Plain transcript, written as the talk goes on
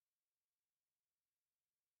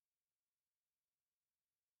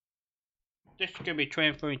This is going to be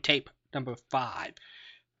transferring tape number 5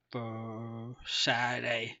 for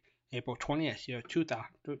Saturday, April 20th, year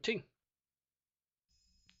 2013.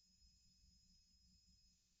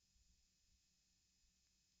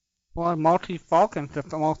 Well, Multi Falcon's the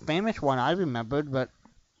most famous one I remembered, but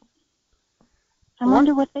I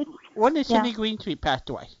wonder what they... When did Sidney Greenstreet pass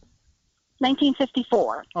away?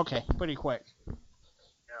 1954. Okay, pretty quick. Yeah.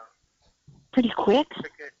 Pretty quick?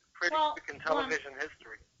 Pretty quick in television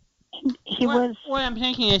history. He was... What I'm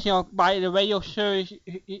thinking is, by the radio series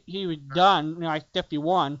he was done, like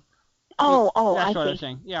 51. Oh, that I sort see. of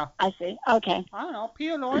thing. Yeah. I see. Okay. I don't know.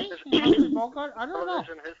 Peter Lorre? Humphrey Bogart? I don't know.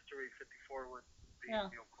 Television history, 54 would be real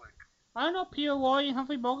quick. I don't know. Peter Lorre and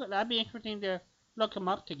Humphrey Bogart. That'd be interesting to look them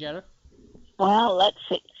up together. Well, let's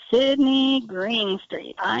see. Sidney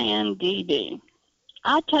Greenstreet, IMDb.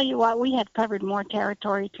 I'll tell you what, we have covered more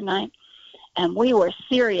territory tonight, and we were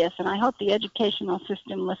serious, and I hope the educational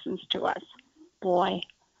system listens to us. Boy.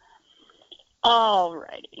 All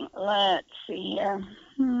righty. Let's see here.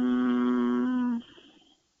 Gee,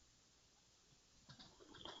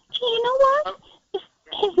 you know what?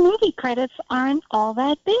 His movie credits aren't all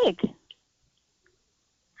that big.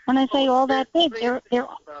 When I say all that big, they're...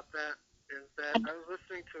 About that is that I was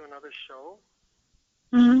listening to another show,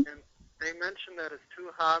 Mm-hmm. and they mentioned that his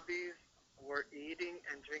two hobbies were eating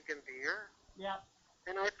and drinking beer. Yeah.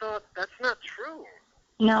 And I thought, that's not true.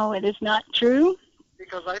 No, it is not true.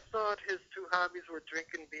 Because I thought his two hobbies were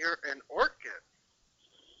drinking beer and orchids.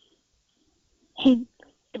 He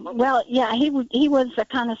was a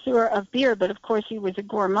connoisseur of beer, but of course he was a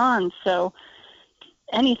gourmand, so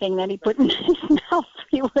anything that he put in his mouth,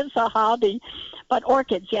 he was a hobby. But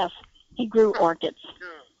orchids, yes, he grew orchids.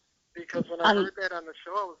 Yeah, because when I heard that on the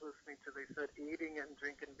show I was listening to, they said eating and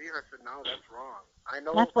drinking beer. I said, no, that's wrong. I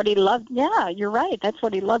know. That's what he loved. Yeah, you're right. That's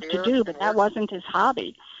what he loved to do, but that wasn't his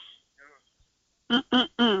hobby.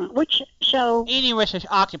 Which show? Eating was his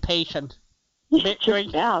occupation. Just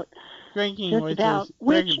about. Drinking just was about. his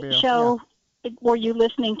Which beer. show were you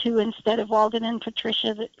listening to instead of Walden and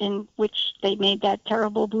Patricia, in which they made that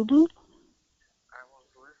terrible boo-boo? I was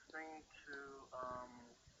listening to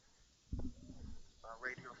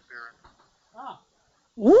Radio Spirit.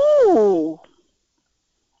 Ooh.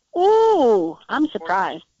 Ooh, I'm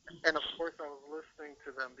surprised. And of course I was listening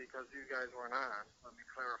to them because you guys weren't on. Let me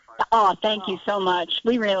clarify. Oh, thank you so much.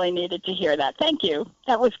 We really needed to hear that. Thank you.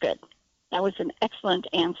 That was good. That was an excellent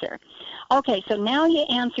answer. Okay, so now you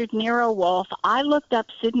answered Nero Wolfe. I looked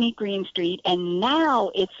up Sidney Greenstreet, and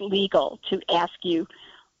now it's legal to ask you,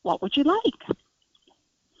 what would you like?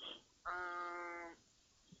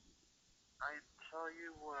 I tell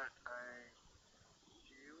you what, do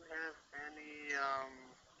you have any,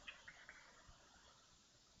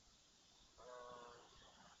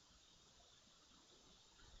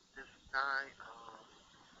 this guy, his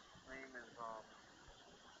name is,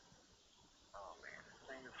 his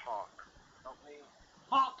name is Hawk. Help me.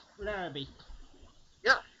 Hawk Larrabee.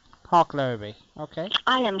 Yes. Hawk Larrabee. Okay.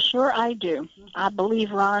 I am sure I do. I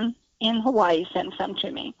believe Ron in Hawaii sent some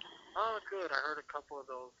to me. Oh, good. I heard a couple of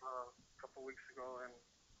those a couple weeks ago, and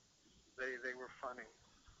they were funny.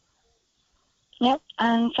 Yep.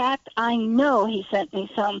 In fact, I know he sent me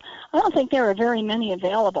some. I don't think there are very many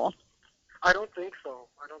available. I don't think so.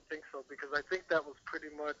 Because I think that was pretty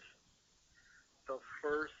much the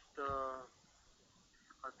first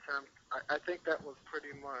attempt. I think that was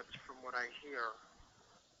pretty much, from what I hear,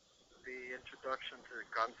 the introduction to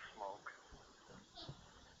Gunsmoke.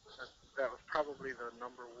 That was probably the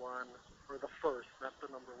number one, or the first, not the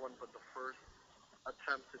number one, but the first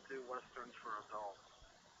attempt to do Westerns for adults.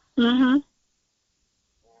 Mm-hmm.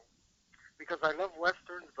 Because I love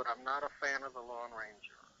Westerns, but I'm not a fan of the Lone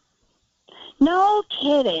Ranger. No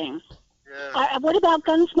kidding. Yeah. What about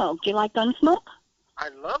Gunsmoke? Do you like Gunsmoke? I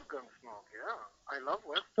love Gunsmoke, yeah. I love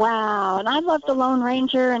Westerns. Wow, and I love the Lone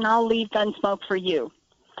Ranger, and I'll leave Gunsmoke for you.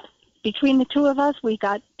 Between the two of us, we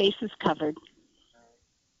got bases covered.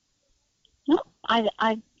 No, I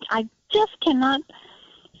just cannot.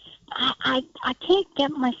 I can't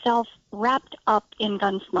get myself wrapped up in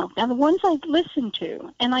Gunsmoke. Now, the ones I listen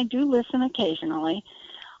to, and I do listen occasionally,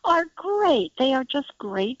 are great. They are just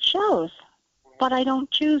great shows, but I don't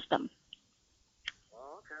choose them.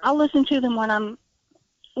 Okay. I'll listen to them when I'm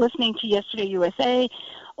listening to Yesterday USA,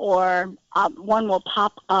 or one will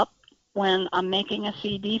pop up when I'm making a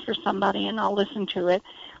CD for somebody, and I'll listen to it.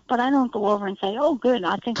 But I don't go over and say, oh, good,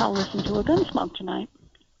 I think I'll listen to a Gunsmoke tonight.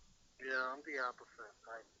 Yeah, I'm the opposite.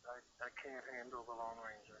 I can't handle the Lone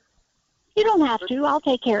Ranger. You don't have to. I'll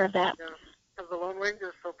take care of that. Yeah, because the Lone Ranger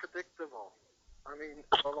is so predictable. I mean,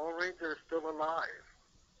 the Lone Ranger is still alive.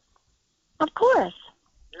 Of course.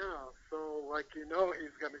 Yeah, so like he's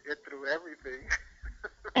gonna get through everything.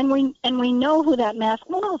 And we know who that mask.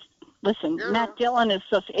 Well, listen, Yeah. Matt Dillon is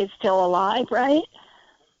still alive, right?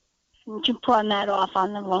 You pawn that off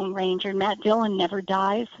on the Lone Ranger. Matt Dillon never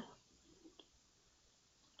dies.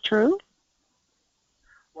 True?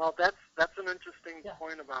 Well, that's an interesting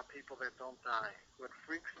point about people that don't die. What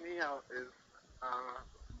freaks me out is,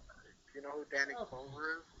 you know who Danny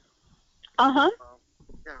Clover is? Uh-huh.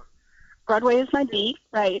 Yeah. Broadway is my beat,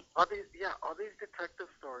 right. All these detective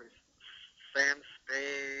stories. Sam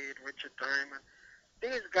Spade, Richard Diamond.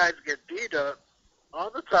 These guys get beat up all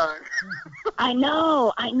the time. I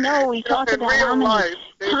know. We talk in about real how many life,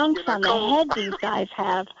 hunks on the head these guys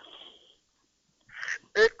have.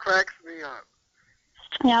 It cracks me up.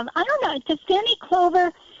 Yeah, I don't know. Does Danny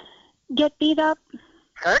Clover get beat up?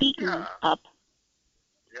 Heck Beaten yeah. up.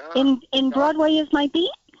 Yeah. In Broadway is my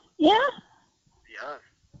beat? Yeah? Yes.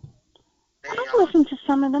 I've listened to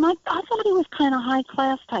some of them. I thought he was kind of high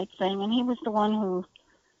class type thing, and he was the one who,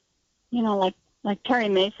 like Terry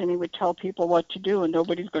Mason, he would tell people what to do, and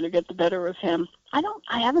nobody's going to get the better of him. I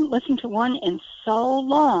haven't listened to one in so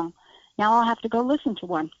long. Now I'll have to go listen to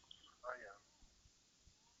one. Oh yeah.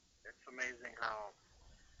 It's amazing how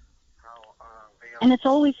they. And it's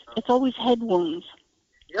always head wounds.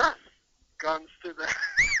 Yes. Guns to the.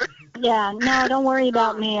 Yeah, no, don't worry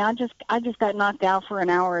about me. I just got knocked out for an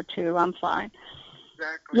hour or two. I'm fine.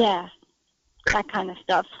 Exactly. Yeah, that kind of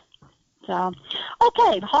stuff. So,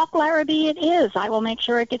 okay, Hawk Larrabee it is. I will make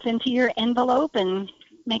sure it gets into your envelope and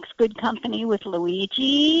makes good company with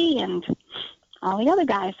Luigi and all the other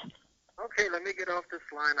guys. Okay, let me get off this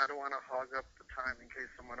line. I don't want to hog up the time in case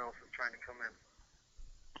someone else is trying to come in.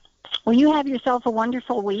 Well, you have yourself a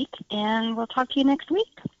wonderful week, and we'll talk to you next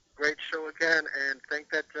week. Great show again, and thank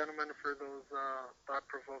that gentleman for those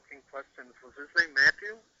thought-provoking questions. Was his name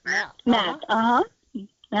Matthew? Matt,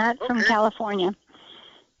 Matt from California.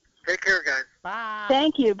 Take care, guys. Bye.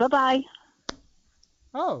 Thank you. Bye-bye.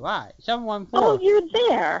 Oh, right. 714. Oh, you're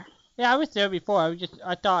there. Yeah, I was there before.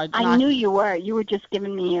 I thought I knew you were. You were just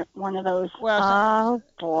giving me one of those. Well,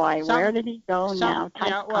 boy, where did he go now?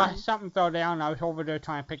 Yeah, well, something fell down. I was over there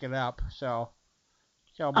trying to pick it up, so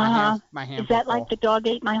my hand. Is that like the dog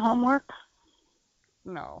ate my homework?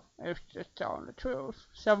 No, it's just telling the truth.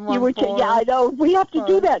 714. Yeah, I know. We have to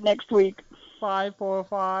do that next week.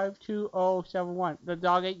 545-2071. The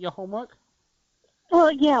dog ate your homework?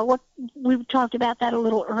 Well, yeah. We talked about that a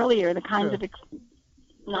little earlier. The kinds of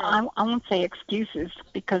I won't say excuses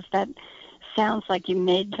because that sounds like you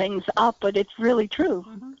made things up, but it's really true.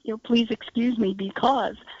 Mm-hmm. Please excuse me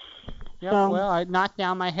because. Yep, well, I knocked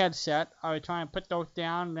down my headset. I was trying to put those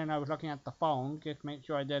down, and then I was looking at the phone, just to make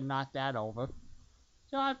sure I didn't knock that over.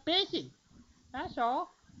 So I'm busy. That's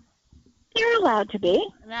all. You're allowed to be.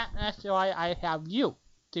 That's why I have you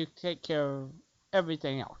to take care of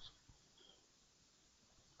everything else.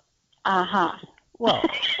 Uh-huh. Well.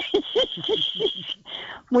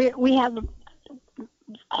 we have,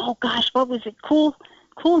 oh gosh, what was it? Cool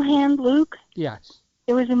Hand Luke? Yes.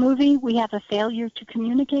 It was a movie. We have a failure to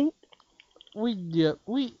communicate. We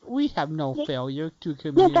have no failure to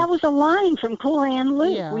communicate. Yeah, that was a line from Cool Hand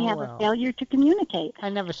Luke. Yeah, we have a failure to communicate. I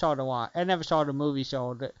never saw the line. I never saw the movie,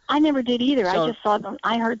 so I never did either. I just saw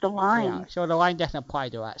I heard the line. Yeah, so the line doesn't apply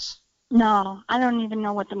to us. No, I don't even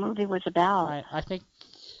know what the movie was about. I think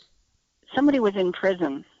somebody was in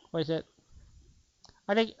prison. Was it?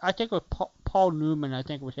 I think it was Paul Newman. I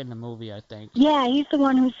think was in the movie. I think. Yeah, he's the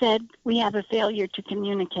one who said we have a failure to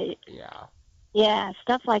communicate. Yeah. Yeah,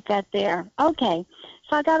 stuff like that there. Okay,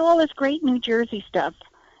 so I got all this great New Jersey stuff.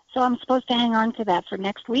 So I'm supposed to hang on to that for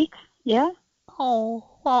next week? Yeah? Oh,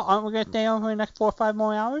 well, aren't we going to stay on for the next 4 or 5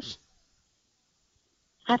 more hours?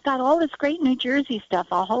 I've got all this great New Jersey stuff.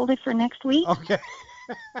 I'll hold it for next week. Okay.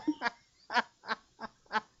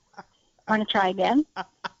 Want to try again?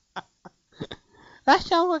 That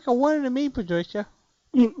sounds like a winner to me, Patricia.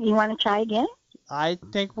 You want to try again? I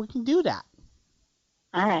think we can do that.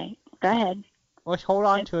 All right. Go ahead. Let's hold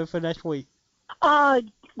on to it for next week.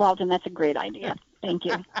 Walden, that's a great idea. Thank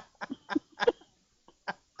you.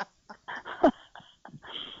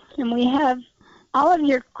 And we have all of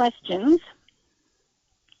your questions.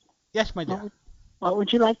 Yes, my dear. What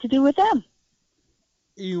would you like to do with them?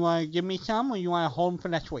 You want to give me some, or you want to hold them for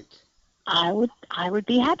next week? I would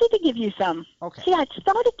be happy to give you some. Okay. See, I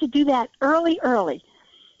started to do that early.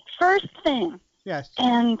 First thing. Yes.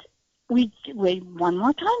 And we one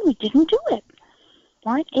more time, we didn't do it.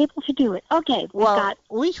 Weren't able to do it. Okay. At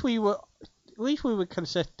least we were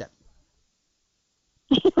consistent.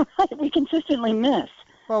 Right. We consistently miss.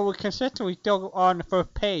 Well, we're consistently still on the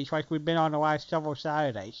first page, like we've been on the last several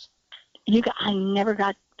Saturdays. I never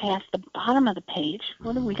got past the bottom of the page.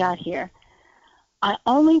 What do we got here? I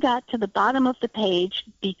only got to the bottom of the page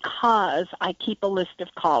because I keep a list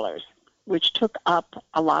of callers, which took up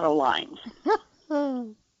a lot of lines.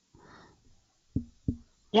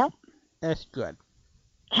 Yep. That's good.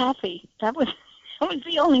 Kathy, that was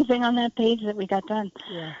the only thing on that page that we got done.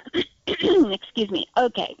 Yeah. Excuse me.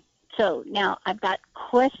 Okay, so now I've got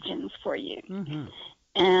questions for you,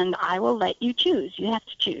 and I will let you choose. You have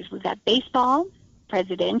to choose. We've got baseball,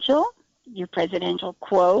 presidential, your presidential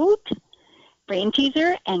quote, brain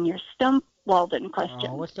teaser, and your stump Walden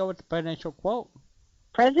question. Let's go with the presidential quote.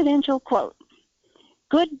 Presidential quote.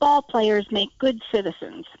 Good ball players make good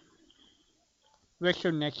citizens.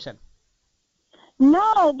 Richard Nixon.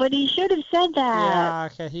 No, but he should have said that. Yeah,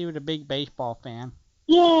 because he was a big baseball fan.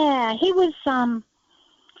 Yeah, he was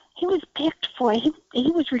picked for,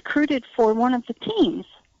 he was recruited for one of the teams.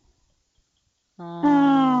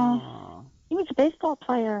 He was a baseball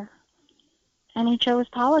player, and he chose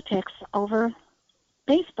politics over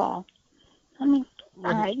baseball. I mean,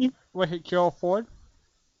 was it Gerald Ford?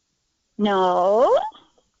 No.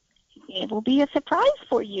 It will be a surprise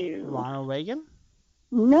for you. Ronald Reagan?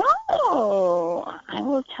 No. I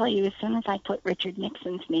will tell you as soon as I put Richard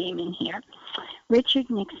Nixon's name in here. Richard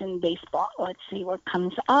Nixon baseball. Let's see what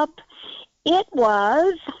comes up. It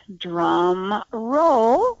was, drum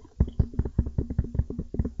roll,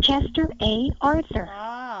 Chester A. Arthur.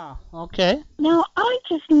 Ah, okay. Now, I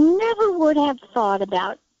just never would have thought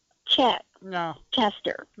about Chet. No.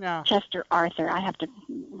 Chester. No. Chester Arthur.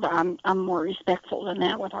 I'm more respectful than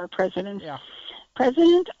that with our president. Yeah.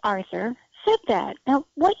 President Arthur said that. Now,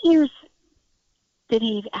 what years did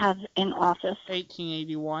he have in office?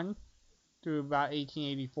 1881 through about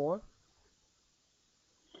 1884.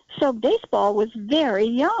 So baseball was very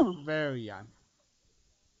young. Very young.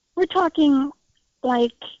 We're talking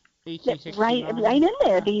like 1869. right in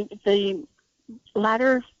there, the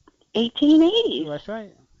latter 1880s. That's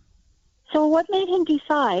right. So what made him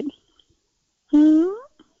decide?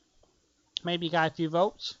 Maybe he got a few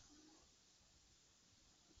votes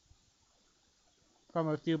from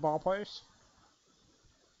a few ball players.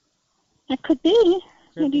 It could be.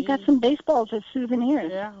 Maybe he got some baseballs as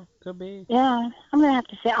souvenirs. Yeah, could be. Yeah, I'm going to have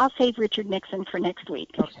to say, I'll save Richard Nixon for next week.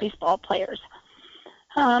 Okay. Baseball players.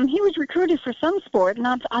 He was recruited for some sport, and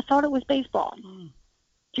I thought it was baseball. Do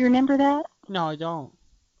you remember that? No, I don't.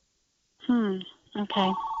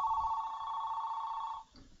 Okay.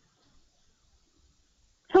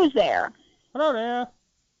 Who's there? Hello there.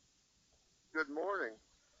 Good morning.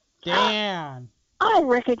 Dan. I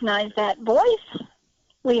recognize that voice.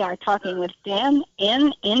 We are talking with Dan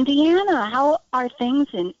in Indiana. How are things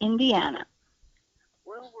in Indiana?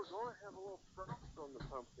 Well, we're going to have a little frost on the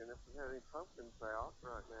pumpkin if we have any pumpkins out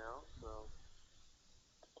right now. So.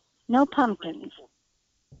 No pumpkins.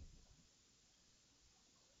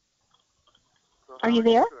 So are you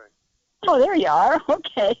there? Oh, there you are.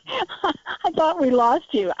 Okay. I thought we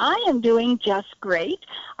lost you. I am doing just great.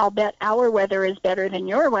 I'll bet our weather is better than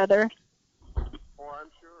your weather. Oh,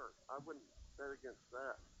 I'm sure. I wouldn't bet against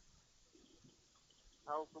that.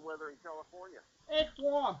 How's the weather in California? It's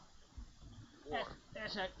warm.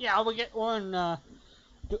 We get one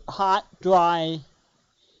hot, dry,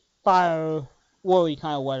 fire, worry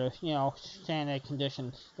kind of weather. Standard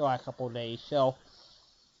conditions the last couple of days. So,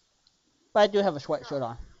 but I do have a sweatshirt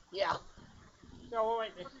on. Yeah. So we'll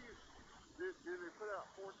wait. Do they put out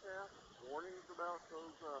forecast warnings about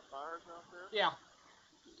those fires out there? Yeah.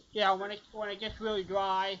 Yeah. When it gets really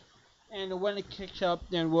dry and the wind kicks up,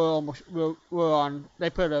 then we're on. They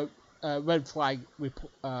put a red flag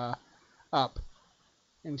up,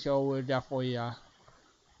 and so we'll definitely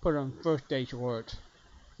put on first stage alert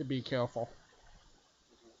to be careful.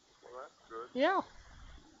 Well, that's good. Yeah.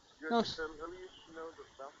 Good. At least you know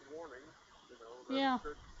about the warning. That it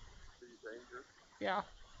could be dangerous. Yeah.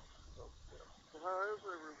 So how is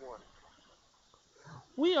everyone?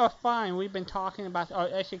 We are fine. We've been talking about our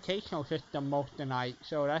educational system most tonight,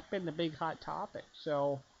 so that's been the big hot topic.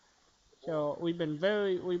 So we've been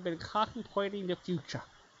contemplating the future,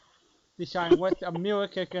 deciding what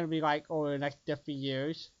America is going to be like over the next 50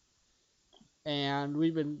 years, and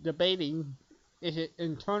we've been debating: is it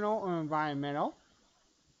internal or environmental?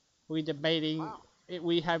 We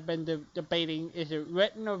have been debating: is it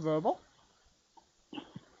written or verbal?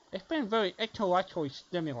 It's been very intellectually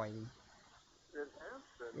stimulating. It has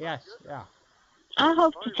been. Yes, yeah. I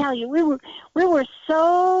hope to tell you, we were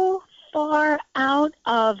so far out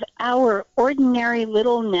of our ordinary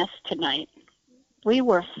littleness tonight. We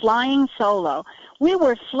were flying solo. We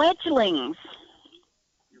were fledglings.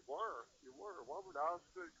 You were. What would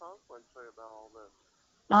Osgood Conklin say about all this?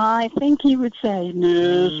 I think he would say,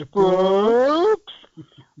 Miss Brooks.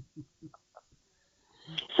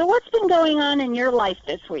 So what's been going on in your life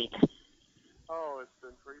this week? Oh, it's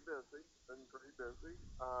been pretty busy.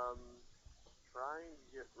 Trying to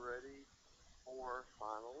get ready for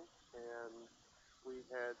finals, and we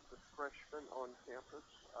had the freshmen on campus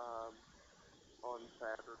on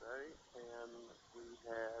Saturday, and we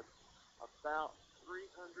had about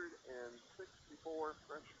 364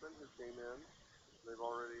 freshmen who came in. They've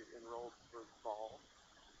already enrolled for the fall,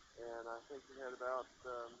 and I think we had about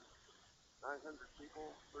 900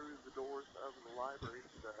 people through the doors of the library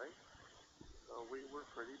today. So we were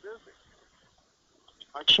pretty busy.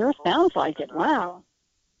 Sure sounds like it. Wow.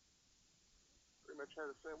 Pretty much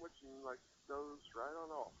had a sandwich and dozed right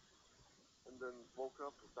on off. And then woke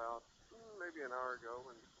up about maybe an hour ago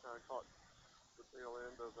and kind of caught the tail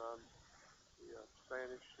end of the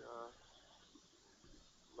Spanish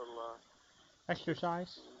little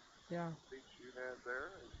exercise. Yeah. Speech you had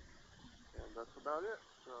there, and that's about it.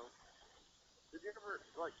 So, did you ever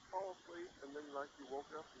fall asleep and then you woke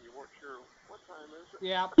up and you weren't sure what time is it?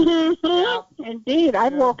 Yeah. Yep. Indeed,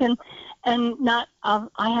 I've woken and not.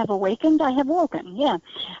 I have awakened. I have woken. Yeah,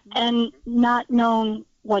 and not known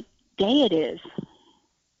what day it is.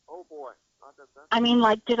 Oh boy. I mean,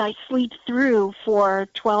 did I sleep through for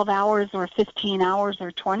 12 hours or 15 hours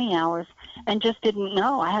or 20 hours and just didn't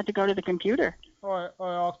know? I had to go to the computer. Or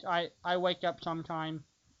I wake up sometime.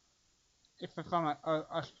 If it's on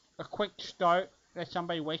a quick start that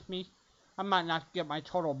somebody wakes me, I might not get my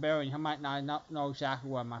total bearing. I might not know exactly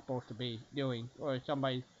what I'm supposed to be doing. Or if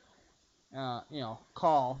somebody,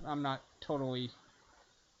 call, I'm not totally,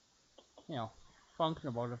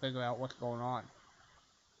 functionable to figure out what's going on.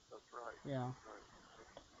 That's right. Yeah. Right.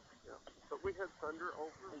 Yeah. But we had thunder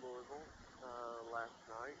over Louisville last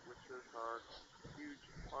night, which is our huge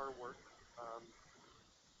fireworks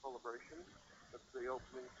celebration. That's the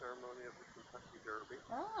opening ceremony of the Kentucky Derby.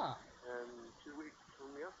 Ah. And 2 weeks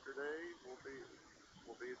from yesterday will be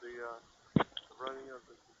the running of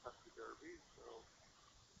the Kentucky Derby. So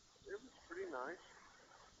it was pretty nice.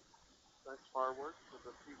 Nice fireworks with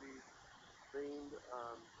a TV themed,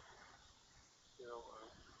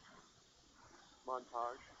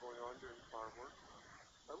 montage going on during the fireworks.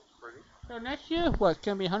 That was pretty. So next year, what?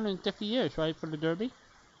 Gonna be 150 years, right, for the Derby?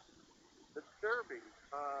 The Derby.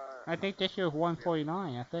 I think this year is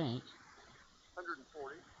 149. I think.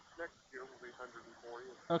 140. Next year will be 140.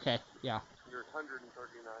 Okay. Yeah.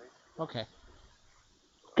 139. Okay.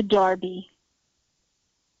 The Derby.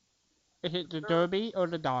 Is it the Derby or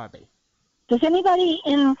the Derby? Does anybody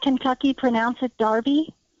in Kentucky pronounce it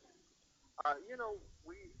Derby?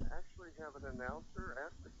 We actually have an announcer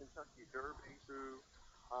at the Kentucky Derby who,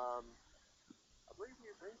 I believe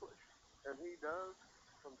he's English, and he does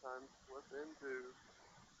sometimes slip into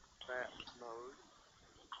that mode.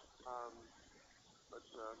 But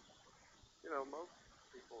most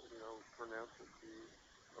people, pronounce it the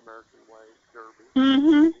American way, Derby.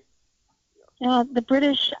 Mm-hmm. The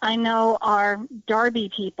British, I know, are Derby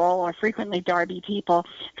people, or frequently Derby people.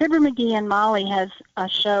 Fibber McGee and Molly has a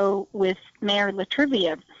show with Mayor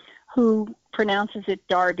Latrivia, who pronounces it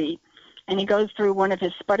Derby. And he goes through one of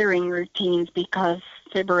his sputtering routines because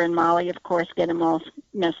Fibber and Molly, of course, get him all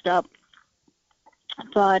messed up.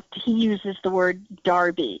 But he uses the word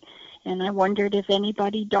Derby. And I wondered if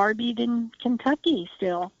anybody Derbied in Kentucky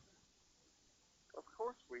still. Of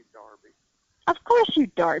course we Derby. Of course you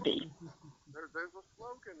Derby. There's a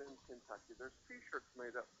slogan in Kentucky. There's T-shirts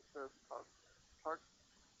made up that says "Talk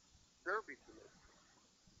Derby to me."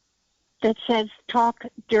 That says "Talk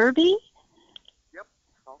Derby." Yep.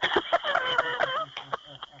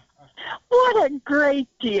 What a great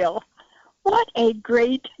deal! What a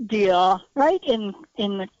great deal! Right in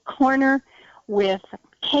the corner with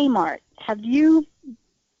Kmart. Have you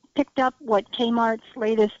picked up what Kmart's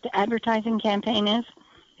latest advertising campaign is?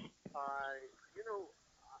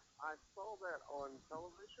 I saw that on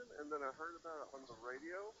television, and then I heard about it on the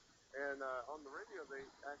radio. And on the radio, they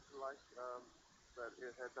acted like that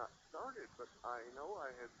it had not started, but I know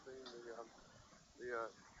I had seen the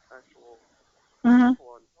actual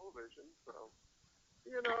commercial on television. So,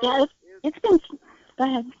 yeah, it's been. Go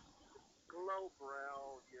ahead.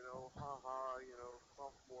 Lowbrow,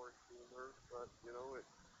 sophomore humor, but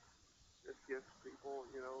it gets people,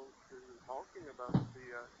 to talking about the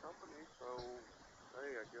company. So,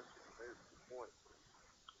 hey, I guess it's the point.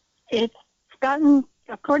 It's gotten,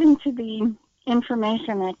 according to the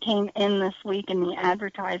information that came in this week in the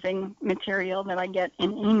advertising material that I get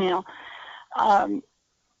in email,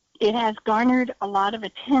 it has garnered a lot of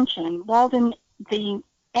attention. Walden, the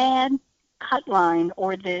ad cut line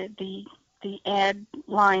or the the ad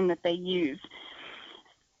line that they use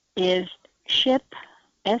is SHIP,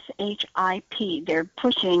 SHIP. They're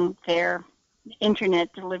pushing their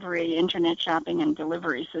internet delivery, internet shopping and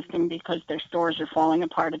delivery system because their stores are falling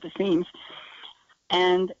apart at the seams.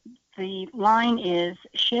 And the line is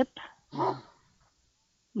ship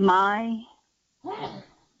my,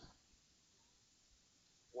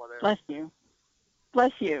 Whatever.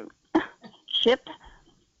 bless you, ship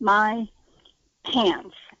my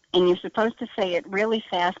pants. And you're supposed to say it really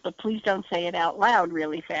fast, but please don't say it out loud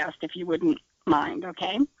really fast if you wouldn't mind,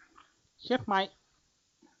 okay? Ship my.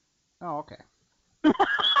 Oh, okay.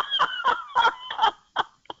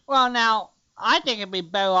 Well, now I think it'd be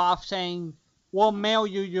better off saying we'll mail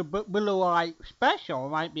you your Blue Light special. It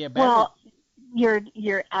might be a better. Well,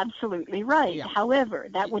 you're absolutely right. Yeah. However,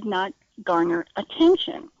 that would not garner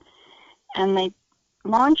attention. And they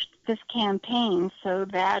launched this campaign so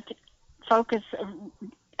that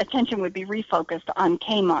attention would be refocused on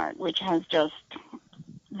Kmart, which has just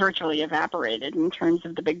virtually evaporated in terms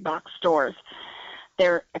of the big box stores.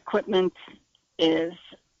 Their equipment is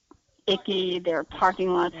icky. Their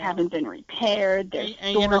parking lots haven't been repaired. Their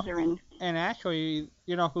stores are in. And actually,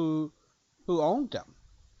 you know who owns them?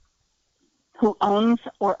 Who owns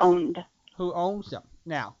or owned? Who owns them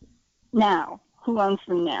now? Now, who owns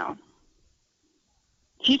them now?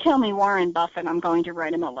 If you tell me Warren Buffett, I'm going to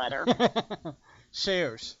write him a letter.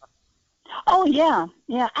 Sears. Oh yeah.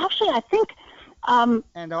 Actually, I think. And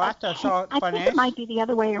the last I saw, I think it might be the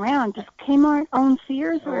other way around. Does Kmart own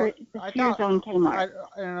Sears, or does Sears own Kmart?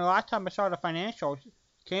 And the last time I saw the financials,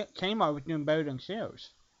 Kmart was doing better than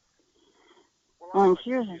Sears. Well, and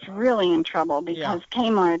Sears is really in trouble because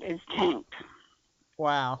Kmart is tanked.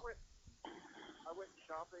 Wow. I went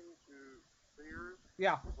shopping to Sears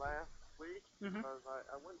last week because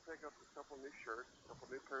I went and picked up a couple new shirts, a couple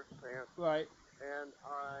new pairs of pants. Right. And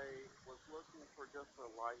I was looking for just a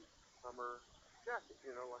light summer jacket,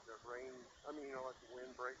 like a like a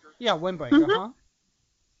windbreaker. Yeah, windbreaker, huh?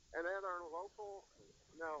 And at our local,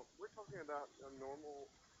 now we're talking about a normal,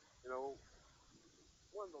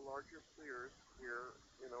 one of the larger Sears here,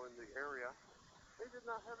 in the area. They did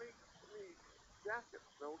not have any jackets,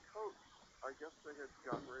 no coats. I guess they had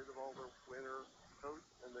gotten rid of all their winter coats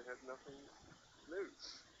and they had nothing new.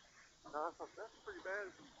 Now I thought that's pretty bad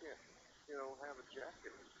if you can't, have a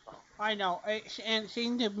jacket in stock. I know, and it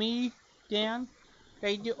seems to me, Dan,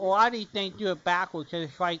 they do a lot of these things do it backwards. Cause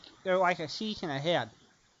it's like they're like a season ahead,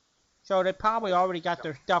 so they probably already got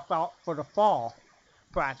their stuff out for the fall,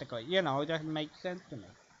 practically. It doesn't make sense to me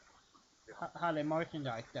how they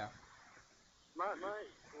merchandise stuff. My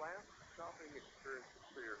last shopping experience at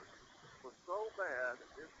Sears was so bad,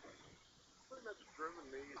 it's pretty much driven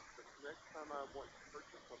me the next time I want to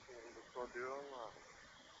purchase something, I'm just going to do it online.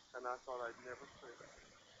 And I thought I'd never say that.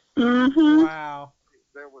 Mm-hmm. Wow.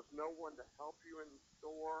 There was no one to help you in the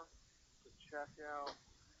store to check out.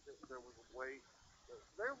 There was a wait.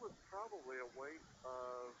 There was probably a wait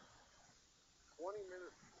of 20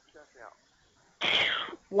 minutes to check out.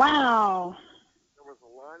 Wow. There was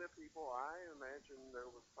a line of people. I imagine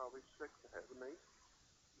there was probably 6 ahead of me.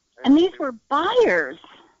 And these were buyers.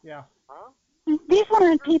 Yeah. Huh? These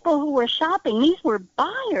weren't people who were shopping. These were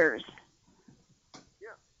buyers.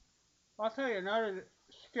 Yeah. I'll tell you another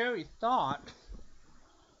scary thought.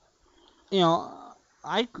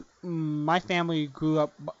 My family grew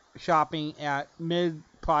up shopping at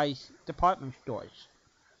mid-price department stores.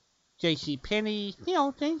 J.C. Penney,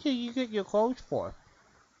 things that you get your clothes for.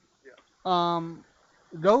 Yeah.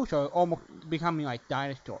 Those are almost becoming like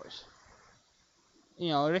dinosaurs.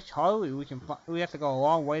 It's hardly we have to go a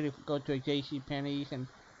long way to go to a J.C. Penney's, and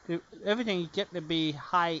everything get to be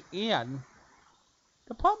high-end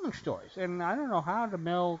department stores. And I don't know how the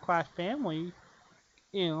middle-class family,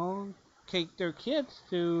 take their kids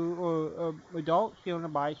to, or adults, to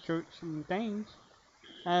buy shirts and things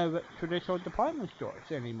at traditional department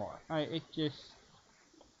stores anymore. It's just.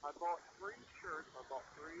 I bought 3 shirts. I bought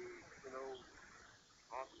 3,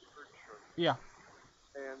 Oxford shirts. Yeah.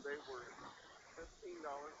 And they were $15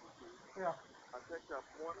 a piece. Yeah. I picked up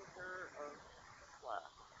 1 pair of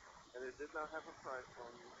slacks, and it did not have a price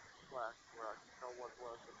on the slacks where I could tell what it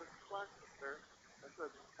was. But the slacks was there. I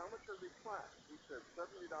said, how much are these slacks? He said,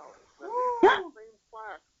 $70. Now, these are the same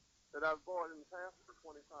slacks that I've bought in the past for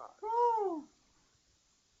 $25.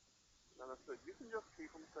 And I said, you can just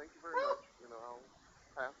keep them. Thank you very much. I'll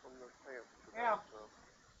pass on the pants today. Yeah. So,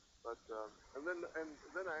 but and then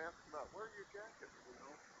I asked about where are your jackets?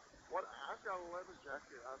 What I've got a leather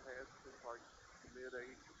jacket I've had since like the mid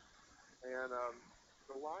 '80s, and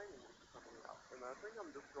the lining is coming out, and I think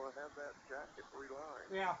I'm just going to have that jacket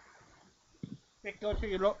relined. Yeah. Just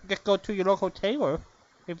go to your local tailor,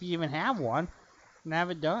 if you even have one, and have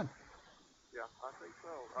it done. Yeah, I think so.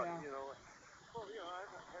 Yeah. Well, I've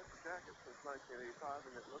had the jacket since 1985,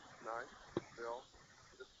 and it looks nice still.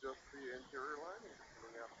 It's just the interior lining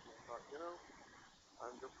coming out. And I thought,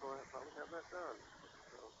 I'm just going to probably have that done.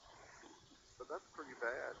 So, but that's pretty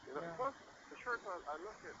bad. Yeah. Plus, the shirts, I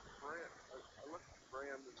look at brand, I look at the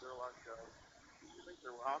brand, and they're like, I think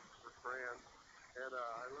they're Oxford brand, and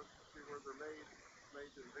I look to see where they're made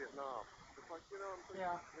in Vietnam. It's like, I'm thinking,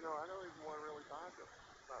 Yeah. I don't even want to really buy them.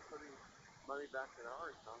 It's not putting money back in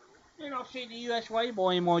our economy. You don't see the U.S. label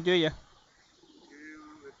anymore, do you?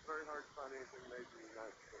 It's very hard to find anything made in the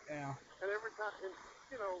United States. Yeah. And every time,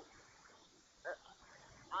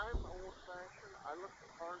 I'm old-fashioned. I look at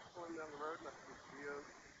cars going down the road, and I see Kias,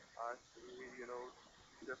 I see,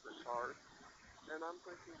 different cars, and I'm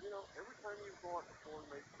thinking, every time you go out a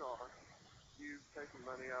foreign-made car, you've taken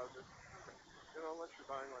money out of this country. Unless you're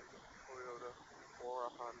buying like a Toyota or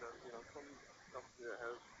a Honda, some company that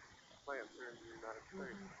has plants here in the United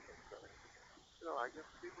States. But, I guess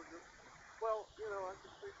people just, I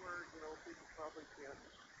can see where, people probably can't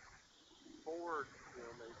afford,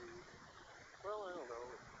 maybe, I don't know.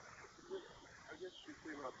 I guess you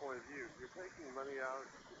see my point of view. You're taking money out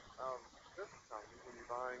of this economy when you're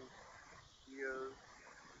buying Kias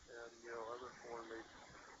and, other foreign-made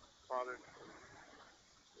products, and,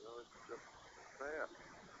 it's just bad.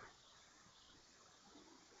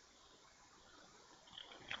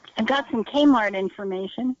 I've got some Kmart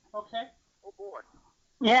information. Okay. Oh, boy.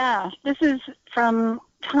 Yeah, this is from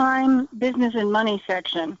Time Business and Money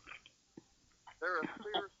section. They're a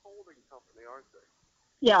Sears holding company, aren't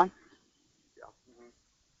they? Yeah. Yeah. Mm-hmm.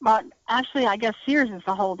 But actually, I guess Sears is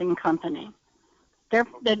the holding company.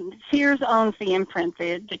 Sears owns the imprint,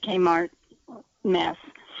 the Kmart mess.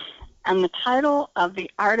 And the title of the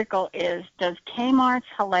article is, Does Kmart's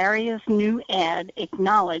hilarious new ad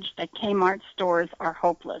acknowledge that Kmart stores are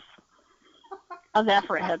hopeless? How's that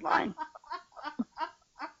for a headline?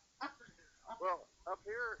 Well, up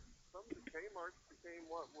here, some of the Kmarts became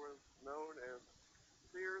what was known as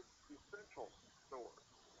Sears Essential Stores,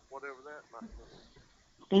 whatever that might mean.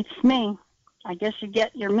 Beats me. I guess you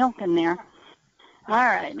get your milk in there. All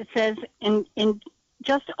right. It says, in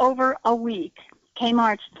just over a week,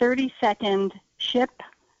 Kmart's 30-second ship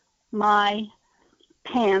my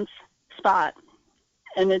pants spot,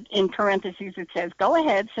 and in parentheses it says, go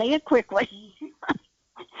ahead, say it quickly,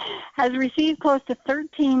 has received close to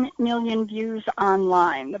 13 million views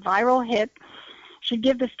online. The viral hit should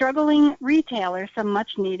give the struggling retailer some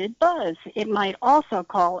much-needed buzz. It might also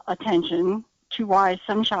call attention to why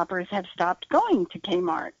some shoppers have stopped going to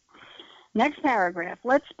Kmart. Next paragraph.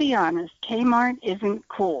 Let's be honest, Kmart isn't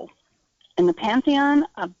cool. In the pantheon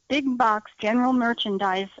of big box general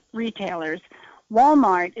merchandise retailers,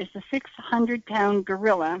 Walmart is the 600-pound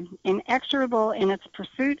gorilla, inexorable in its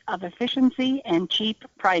pursuit of efficiency and cheap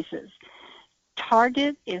prices.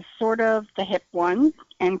 Target is sort of the hip one,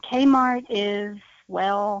 and Kmart is,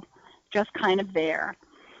 well, just kind of there.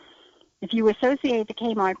 If you associate the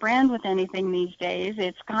Kmart brand with anything these days,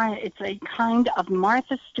 it's a kind of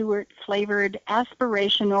Martha Stewart flavored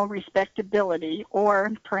aspirational respectability,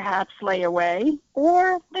 or perhaps layaway,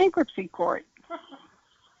 or bankruptcy court.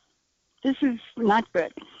 This is not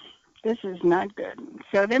good. This is not good.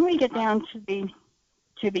 So then we get down to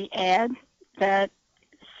the ad that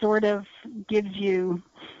sort of gives you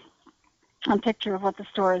a picture of what the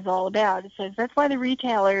store is all about. It says, that's why the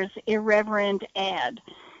retailer's irreverent ad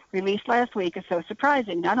released last week is so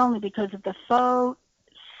surprising, not only because of the faux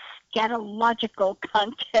scatological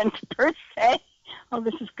content per se. Oh,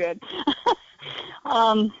 this is good.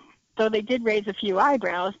 Though they did raise a few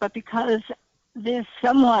eyebrows, but because this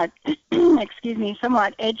somewhat,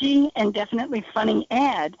 somewhat edgy and definitely funny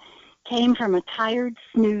ad came from a tired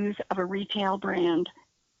snooze of a retail brand.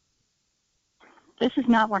 This is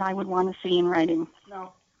not what I would want to see in writing.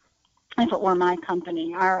 No. If it were my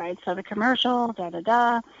company. All right, so the commercial,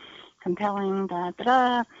 compelling,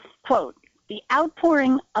 quote, the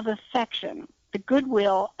outpouring of affection, the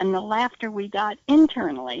goodwill, and the laughter we got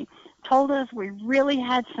internally told us we really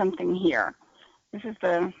had something here. This is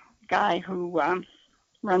the guy who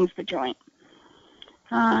runs the joint.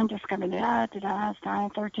 Discovered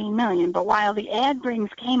 13 million. But while the ad brings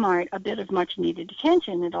Kmart a bit of much-needed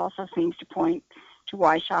attention, it also seems to point to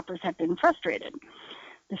why shoppers have been frustrated.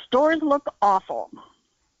 The stores look awful.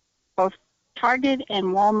 Both Target and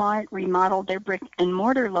Walmart remodeled their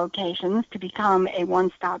brick-and-mortar locations to become a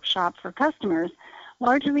one-stop shop for customers,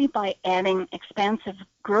 largely by adding expansive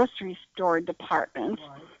grocery store departments.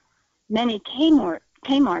 Right. Many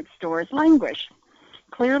Kmart stores languish,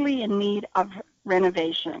 clearly in need of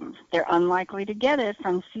renovations. They're unlikely to get it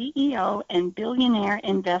from CEO and billionaire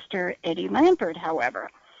investor Eddie Lampert, however.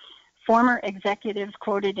 Former executives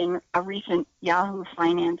quoted in a recent Yahoo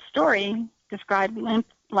Finance story described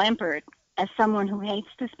Lampert as someone who hates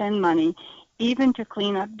to spend money, even to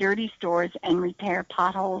clean up dirty stores and repair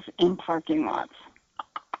potholes in parking lots.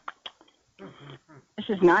 This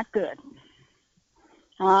is not good.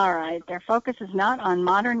 All right, their focus is not on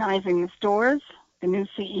modernizing the stores. The new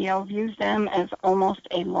CEO views them as almost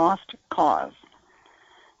a lost cause.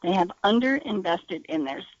 They have underinvested in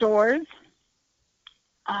their stores.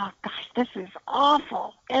 Oh, gosh, this is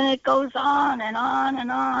awful. And it goes on and on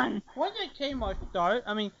and on. When did Kmart start?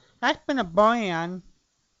 I mean, that's been a brand.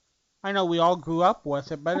 I know we all grew up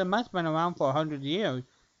with it, but it must have been around for 100 years.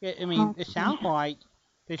 It sounds like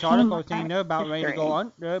this article saying they're about ready to go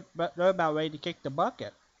on. They're about ready to kick the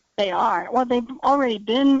bucket. They are. Well, they've already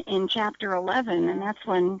been in Chapter 11, and that's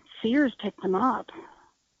when Sears picked them up.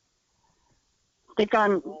 They've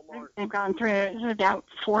gone through about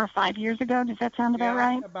 4 or 5 years ago. Does that sound about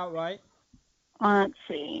right? About right. Let's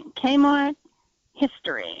see. Kmart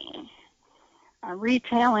history. A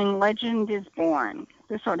retailing legend is born.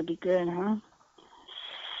 This ought to be good, huh?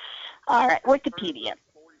 All right, Wikipedia.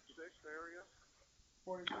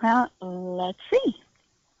 Well, let's see.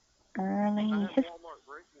 Early history. Walmart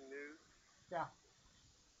breaking news. Yeah.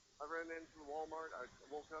 I ran into Walmart. I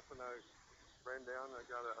woke up and I ran down and I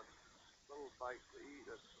got a little bite to eat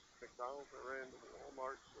at McDonald's. I ran to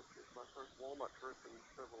Walmart, which is my first Walmart trip in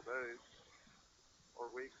several days,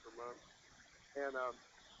 or weeks, or months. And I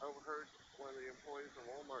overheard one of the employees of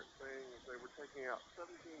Walmart saying that they were taking out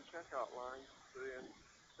 17 checkout lines to put in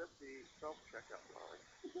 50 self-checkout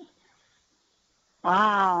lines.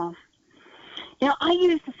 Wow. You know, I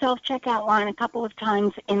used the self-checkout line a couple of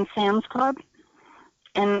times in Sam's Club,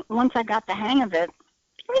 and once I got the hang of it,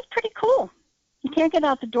 it was pretty cool. You can't get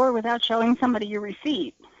out the door without showing somebody your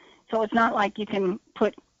receipt. So it's not like you can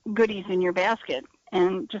put goodies in your basket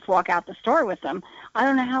and just walk out the store with them. I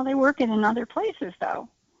don't know how they work it in other places, though.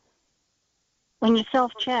 When you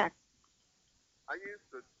self-check. I used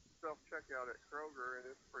the self-checkout at Kroger, and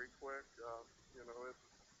it's pretty quick.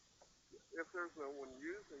 If there's no one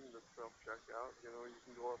using the self-checkout, you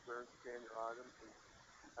can go up there and scan your items and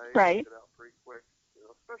pay and get out pretty quick,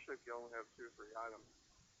 especially if you only have 2 or 3 items.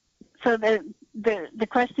 So the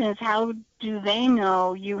question is, how do they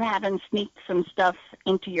know you haven't sneaked some stuff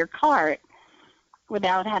into your cart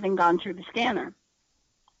without having gone through the scanner?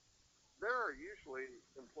 There are usually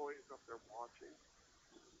employees up there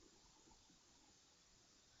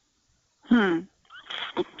watching.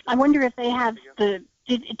 I wonder if they have the...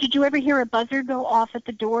 Did you ever hear a buzzer go off at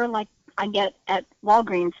the door like I get at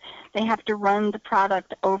Walgreens? They have to run the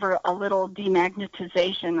product over a little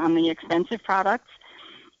demagnetization on the expensive products.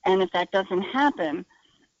 And if that doesn't happen,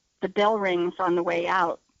 the bell rings on the way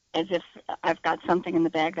out as if I've got something in the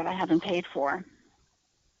bag that I haven't paid for.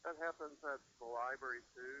 That happens at the library,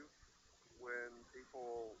 too, when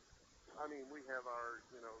people... we have our,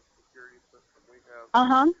 security system. We have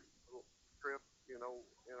little strips, in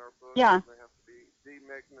our books. Yeah. They have to be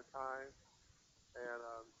demagnetized. And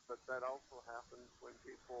but that also happens when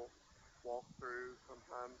people walk through,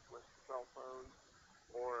 sometimes with cell phones.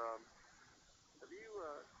 Or have you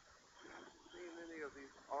seen any of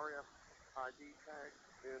these RFID tags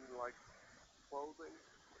in, clothing?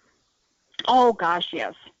 Oh, gosh,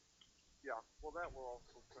 yes. Yeah, well, that will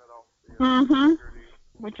also set off the security.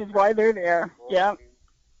 Which is why they're there. Yep.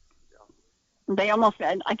 Yeah. They almost,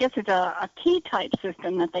 I guess it's a key-type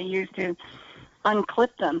system that they use to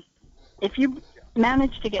unclip them. If you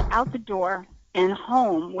manage to get out the door and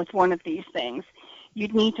home with one of these things,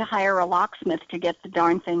 you'd need to hire a locksmith to get the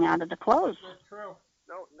darn thing out of the clothes. That's true.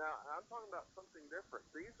 No, now I'm talking about something different.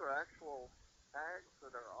 These are actual tags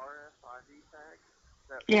that are RFID tags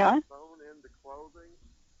that are sewn into clothing,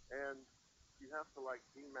 and you have to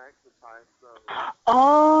demagnetize those.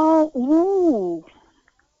 Oh, ooh.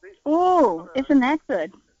 Ooh, isn't that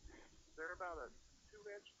good? They're about a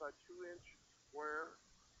 2-inch by 2-inch square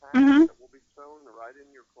tag that will be sewn right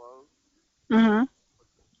in your clothes.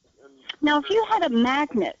 Now, if you had a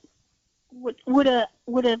magnet, would a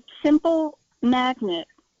simple magnet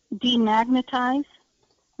demagnetize?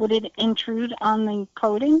 Would it intrude on the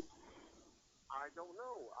coating? I don't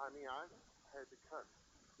know. I had to cut,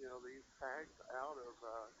 these tags out of,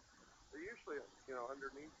 they're usually,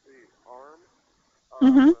 underneath the arm of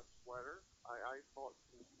a sweater. I bought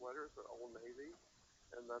some sweaters at Old Navy,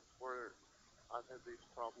 and that's where I've had these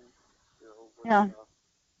problems, with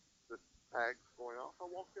the tags going off. I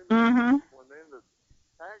walked in one day, and the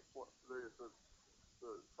tags,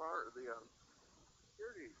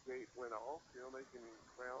 security gate went off, making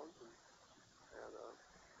rounds, and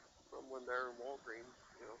someone there in Walgreens,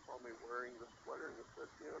 saw me wearing the sweater and said,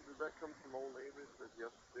 did that come from Old Navy? I said, yes,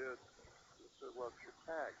 it did. He said, well, it's your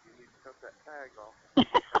tag. You need to cut that tag off.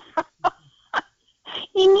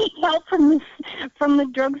 You need help from the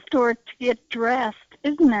drugstore to get dressed.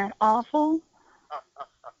 Isn't that awful?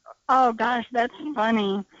 Oh, gosh, that's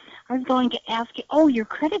funny. I was going to ask you, your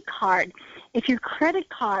credit card. If your credit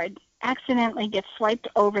card accidentally gets swiped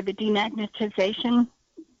over the demagnetization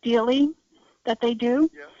dealie that they do,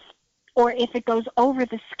 yes. or if it goes over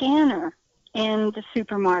the scanner in the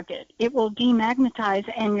supermarket, it will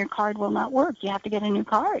demagnetize and your card will not work. You have to get a new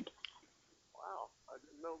card. Wow, I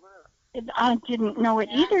didn't know that. I didn't know it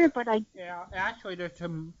either, but Yeah, actually, there's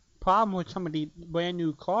some problem with some of the brand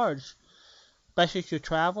new cards, especially if you're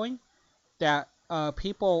traveling, that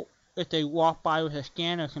people, if they walk by with a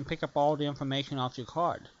scanner, can pick up all the information off your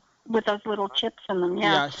card. with those little chips in them,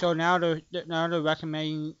 yeah. Yeah. So now they're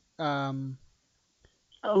recommending Aluminum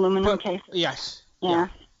cases. Yes. Yeah.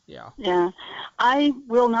 Yeah. I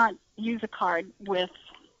will not use a card with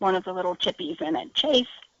one of the little chippies in it. Chase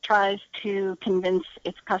tries to convince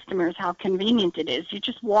its customers how convenient it is. You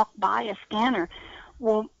just walk by a scanner.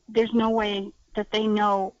 Well, there's no way that they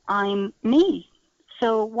know I'm me.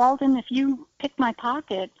 So, Walden, if you pick my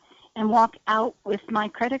pocket and walk out with my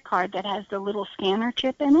credit card that has the little scanner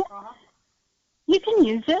chip in it, you can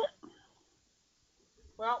use it.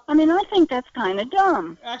 Well, I mean, I think that's kind of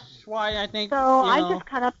dumb. That's why I think. So I just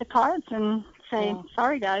cut up the cards and say,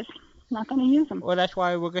 sorry, guys, not going to use them. Well, that's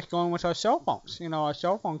why we're just going with our cell phones. Our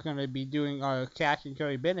cell phone's going to be doing our cash and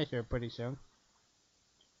carry business here pretty soon.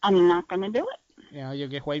 I'm not going to do it. You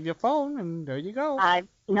just wave your phone and there you go.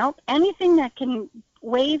 Nope. Anything that can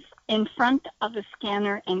wave in front of a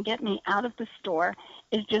scanner and get me out of the store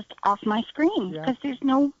is just off my screen because there's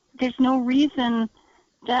no reason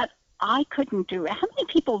that I couldn't do it. How many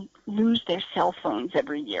people lose their cell phones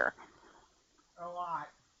every year? A lot.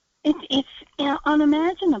 It's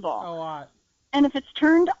unimaginable. A lot. And if it's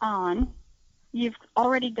turned on, you've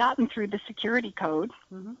already gotten through the security code.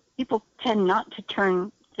 Mm-hmm. People tend not to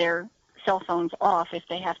turn their cell phones off if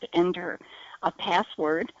they have to enter a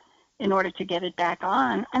password in order to get it back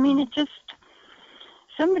on. I mean,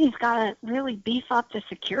 somebody's got to really beef up the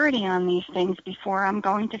security on these things before I'm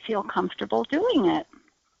going to feel comfortable doing it.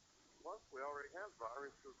 Plus, we already have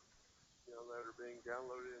viruses, that are being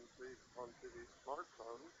downloaded onto these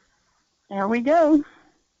smartphones. There we go.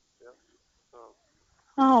 Yep.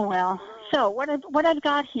 Oh, well. So what I've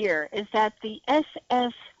got here is that the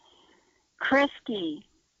S.S. Kresge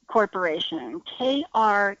Corporation,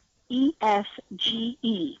 Kresge,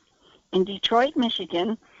 in Detroit,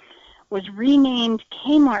 Michigan, was renamed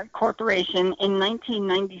Kmart Corporation in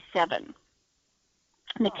 1997.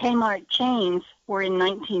 The Kmart chains were in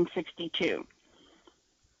 1962.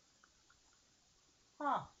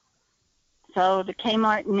 Huh. So the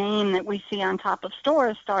Kmart name that we see on top of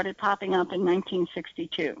stores started popping up in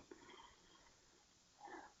 1962.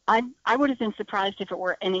 I would have been surprised if it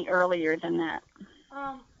were any earlier than that.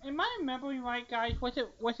 Am I remembering right, guys? Was it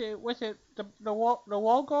the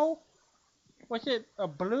logo? Was it a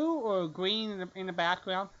blue or a green in the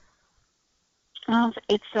background?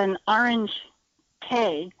 It's an orange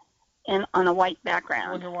K on a white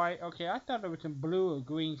background. Was it white? Okay, I thought it was in blue or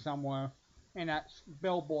green somewhere in that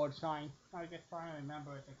billboard sign. I was just trying to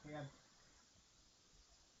remember as a kid.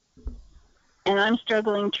 And I'm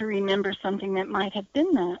struggling to remember something that might have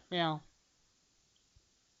been that. Yeah.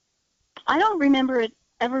 I don't remember it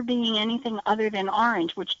ever being anything other than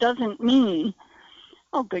orange, which doesn't mean,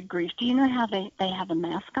 oh, good grief, do you know how they have a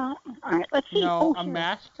mascot? All right, let's see. No, a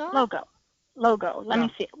mascot? Logo. Let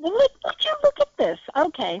me see. Well, let you look at this.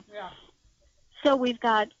 Okay. Yeah. So we've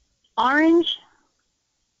got orange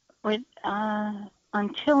with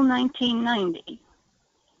until 1990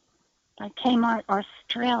 by Kmart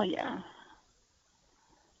Australia.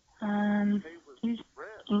 Used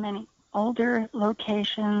in many older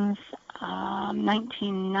locations,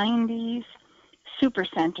 1990s.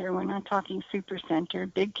 Supercenter, we're not talking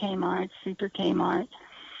Supercenter, Big Kmart, Super Kmart.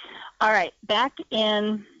 All right, back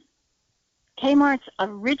in Kmart's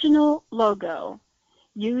original logo,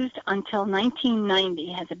 used until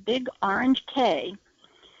 1990, has a big orange K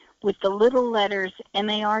with the little letters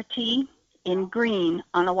M-A-R-T in green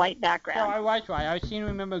on a white background. No, I was right. I seem to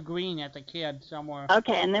remember green as a kid somewhere.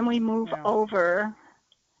 Okay, and then we move over.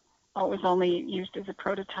 Oh, it was only used as a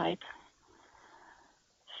prototype.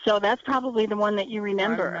 So that's probably the one that you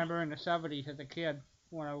remember. I remember in the 70s as a kid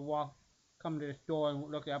when I come to the store and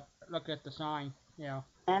look at the sign. Yeah.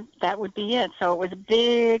 And that would be it. So it was a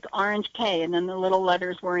big orange K, and then the little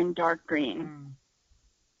letters were in dark green.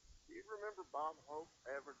 Bob Hope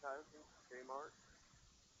advertising Kmart?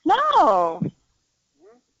 No.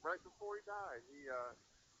 Right before he died,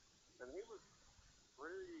 and he was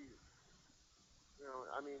pretty,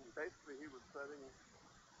 I mean, basically he was setting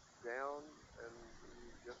down, and he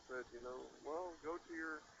just said, well, go to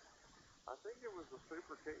your, I think it was a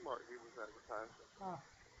Super Kmart he was advertising. Oh.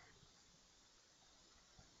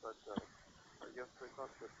 But I guess they thought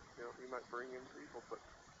that, he might bring in people, but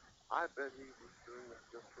I bet he was doing that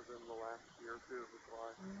just within the last year or two of his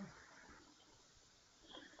life.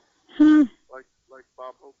 Like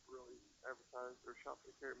Bob Hope really advertised their shop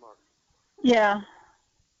at Kmart. Yeah,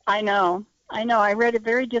 I know. I read a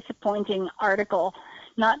very disappointing article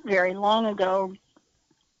not very long ago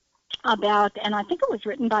about, and I think it was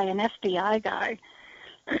written by an FBI guy,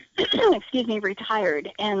 excuse me,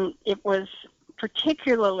 retired, and it was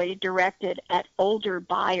particularly directed at older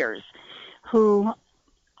buyers who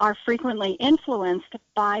are frequently influenced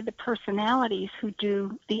by the personalities who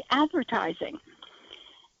do the advertising.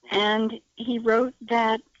 And he wrote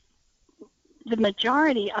that the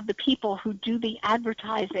majority of the people who do the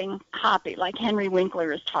advertising copy, like Henry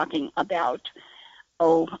Winkler is talking about,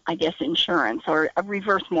 I guess insurance or a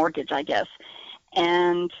reverse mortgage, I guess.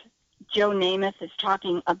 And Joe Namath is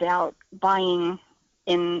talking about buying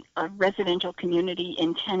in a residential community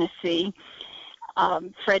in Tennessee.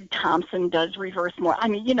 Fred Thompson does reverse mortgage. I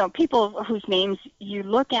mean, people whose names you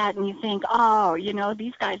look at and you think,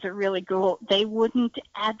 these guys are really cool. They wouldn't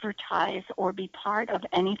advertise or be part of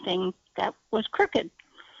anything that was crooked.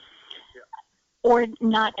 Yeah. Or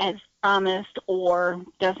not as promised or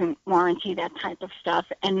doesn't warranty that type of stuff.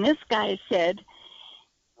 And this guy said,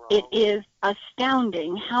 it is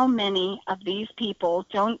astounding how many of these people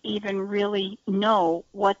don't even really know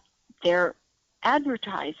what they're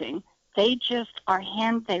advertising. They just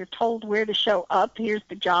they're told where to show up. Here's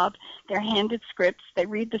the job. They're handed scripts. They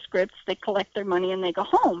read the scripts. They collect their money and they go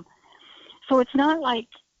home. So it's not like,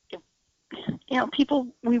 people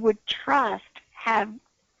we would trust have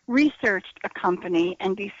researched a company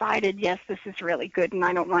and decided, yes, this is really good and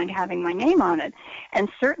I don't mind having my name on it. And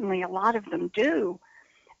certainly a lot of them do.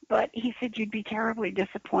 But he said you'd be terribly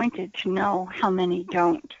disappointed to know how many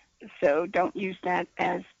don't. So don't use that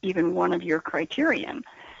as even one of your criterion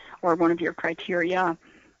or one of your criteria.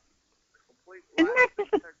 Isn't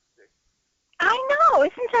that I know.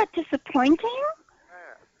 Isn't that disappointing?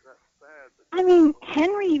 That's sad. I mean,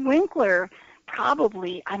 Henry Winkler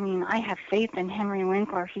probably, I have faith in Henry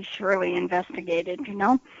Winkler. He surely investigated,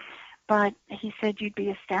 But he said you'd be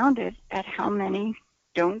astounded at how many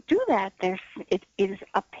don't do that. It is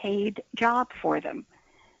a paid job for them.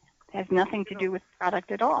 It has nothing to do with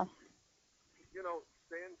product at all.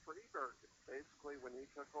 Dan Freeberg, basically, when he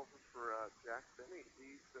took over for Jack Benny,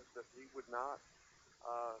 he said that he would not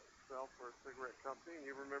sell for a cigarette company. And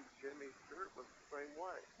you remember Jimmy Stewart was the same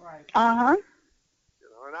way. Right. Uh-huh.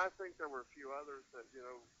 And I think there were a few others that,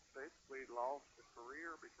 basically lost a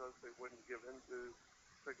career because they wouldn't give in to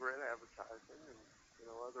cigarette advertising and,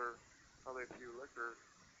 other, probably a few liquor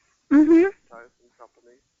advertising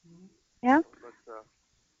companies. Mm-hmm. Yeah. But,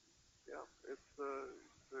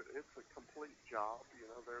 it's a complete job.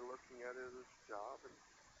 They're looking at it as a job, and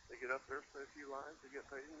they get up there, say a few lines, they get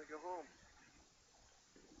paid, and they go home.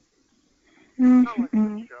 Mm-hmm. Not like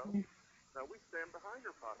this show. Now, we stand behind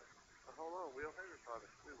our product. Hold on, we don't have your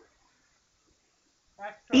product, do we?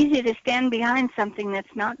 Easy to stand behind something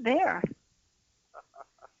that's not there.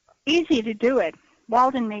 Easy to do it.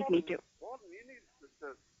 Walden made me do it. Walden, you need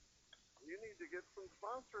to get some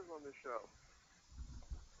sponsors on the show.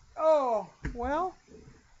 Oh, well,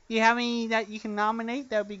 do you have any that you can nominate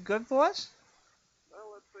that would be good for us?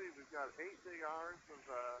 Well, let's see. We've got 8 big hours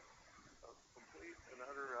of complete and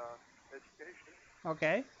utter education.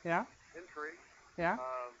 Okay, yeah. Intrigue. Yeah.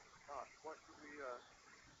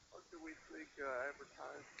 What do we seek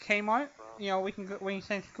advertise? Kmart. We can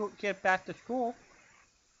send school, get back to school.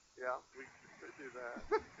 Yeah, we could do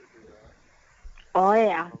that. Oh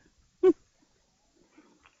yeah.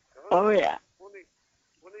 Oh yeah. We'll need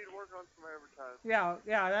to work on some advertising.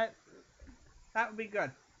 Yeah, that would be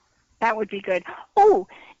good. That would be good. Oh,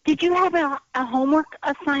 did you have a homework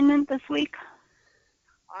assignment this week?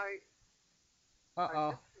 I did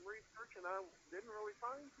some research and I didn't really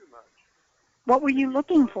find too much. What were you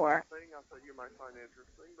looking for? Thing I thought you might find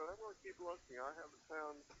interesting, but I'm going to keep looking. I haven't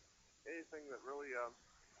found anything that really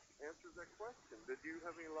answers that question. Did you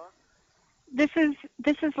have any luck? This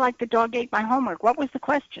is like the dog ate my homework. What was the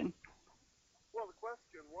question? Well, the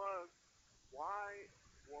question was, why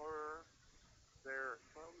were there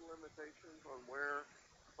some limitations on where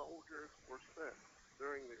soldiers were sent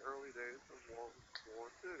during the early days of World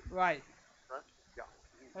War II? Right. Yeah.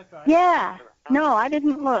 That's right. Yeah. And No, I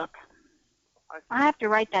didn't look. I I have to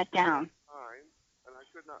write that down. time, and I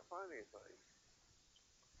could not find anything.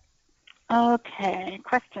 Okay,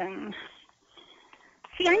 question.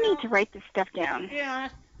 See, I need to write this stuff down. Yeah,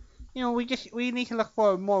 we need to look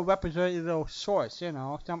for a more representative source.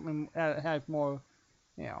 Something that has more,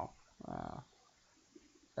 you know,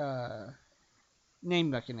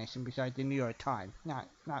 name recognition besides the New York Times. Not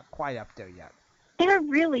quite up there yet. They're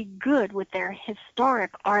really good with their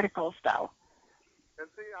historic articles, though. And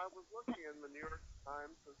see, I was looking in the New York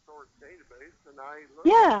Times historic database, and I looked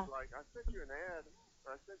Yeah. I sent you an ad,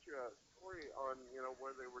 or I sent you a story on,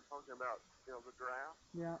 where they were talking about, the draft.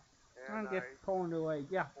 Yeah. And I'm just pulling away.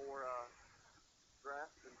 Yeah. For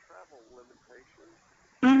draft and travel limitations,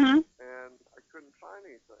 Mm-hmm. and I couldn't find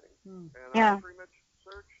anything. And Yeah. I pretty much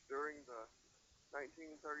searched during the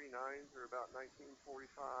 1939 through about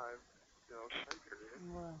 1945, time period,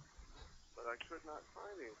 but I could not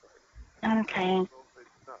find anything. Okay. I don't know if they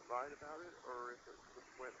did not write about it or if it just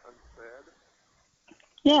went unsaid.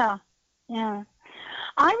 Yeah. Yeah.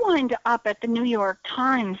 I wind up at the New York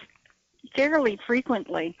Times fairly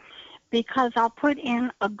frequently because I'll put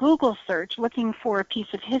in a Google search looking for a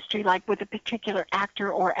piece of history, like with a particular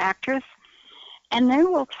actor or actress, and they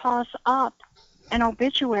will toss up an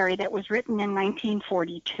obituary that was written in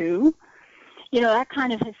 1942. That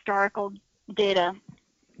kind of historical data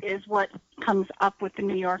is what comes up with the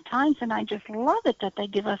New York Times, and I just love it that they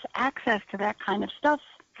give us access to that kind of stuff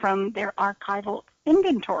from their archival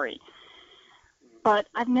inventory. But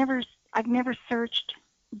I've never searched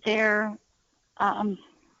their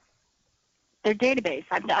database.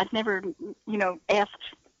 I've never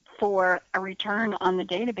asked for a return on the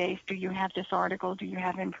database. Do you have this article? Do you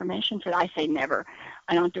have information for that? I say never.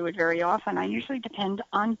 I don't do it very often. I usually depend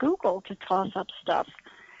on Google to toss up stuff.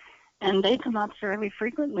 And they come up fairly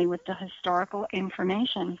frequently with the historical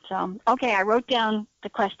information. So, okay, I wrote down the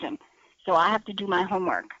question. So I have to do my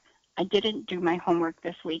homework. I didn't do my homework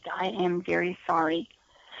this week. I am very sorry.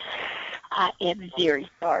 I am very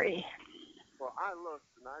sorry. Well, I looked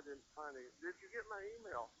and I didn't find it. Did you get my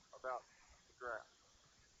email about the draft?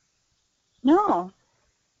 No.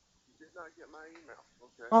 You did not get my email.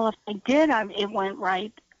 Okay. Well, if I did, it went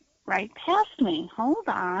right past me. Hold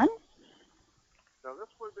on. Now, this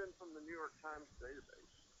would have been from the New York Times database.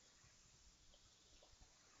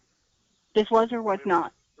 This was or was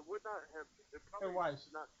not? It would not have. It probably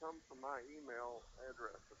did not come from my email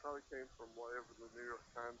address. It probably came from whatever the New York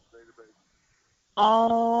Times database.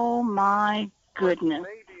 Oh my goodness! Or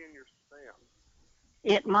it may be in your spam.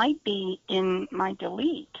 It might be in my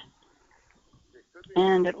delete. It could be.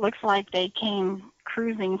 And it looks like they came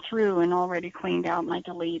cruising through and already cleaned out my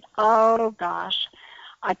delete. Oh gosh!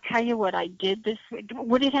 I tell you what I did this week.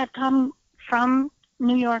 Would it have come from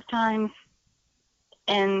New York Times?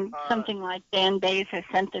 And something like Dan Bays has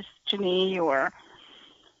sent this to me, or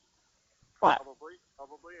what? Probably.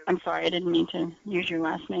 I'm sorry, I didn't mean to use your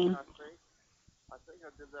last name. I think I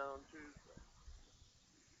did that on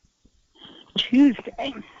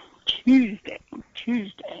Tuesday.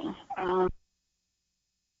 Tuesday.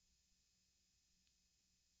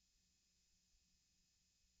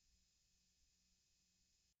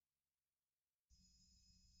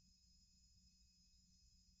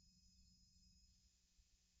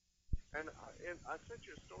 And I sent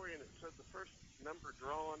you a story, and it said the first number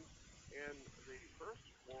drawn in the First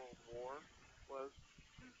World War was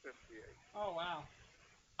 258. Oh, wow.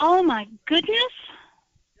 Oh, my goodness.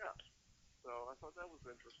 Yeah. So I thought that was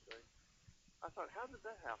interesting. I thought, how did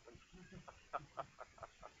that happen?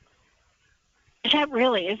 That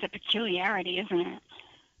really is a peculiarity, isn't it?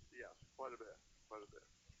 Yes, quite a bit.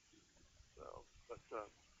 So, but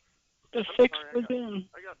the sixth was in.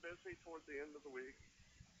 I got busy toward the end of the week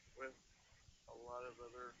with a lot of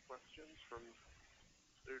other questions from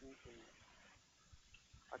students, and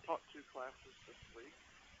I taught 2 classes this week,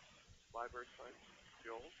 library science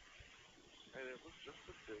skills, and it was just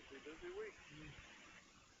a busy week.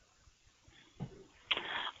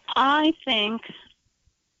 I think,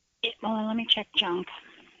 well, let me check junk.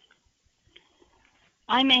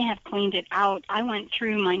 I may have cleaned it out. I went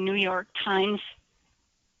through my New York Times.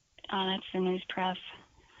 That's the news press.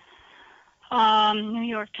 New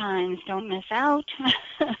York Times, don't miss out.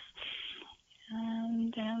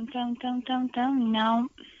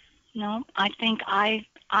 No. I think I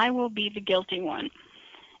will be the guilty one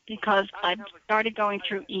because I've started going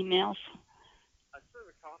through emails. I sent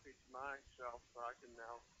a copy to myself, so I can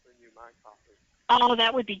now send you my copy. Oh,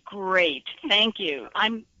 that would be great. Thank you.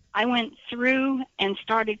 I went through and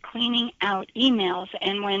started cleaning out emails,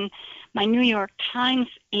 and when my New York Times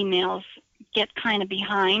emails get kind of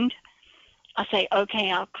behind, I'll say,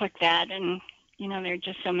 okay, I'll click that, and there are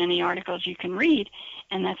just so many articles you can read,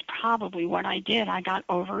 and that's probably what I did. I got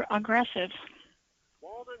over aggressive.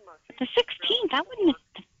 Walden, my The 16th, I wouldn't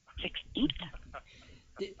have the 16th.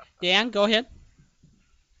 Dan, go ahead.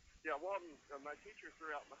 Yeah, Walden, my teacher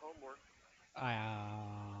threw out my homework.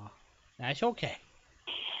 That's okay.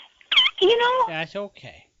 That's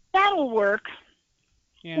okay. That'll work.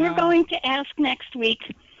 We're going to ask next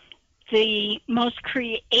week the most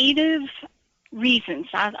creative reasons.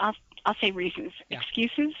 I'll say reasons. Yeah.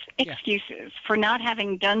 Excuses for not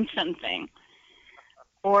having done something,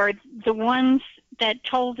 or the ones that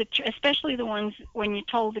told especially the ones when you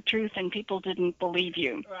told the truth and people didn't believe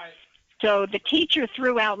you. Right. So the teacher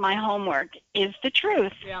threw out my homework is the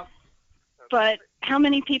truth. Yeah. But how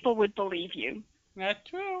many people would believe you? That's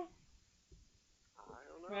true. I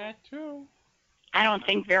don't know. That's true. I don't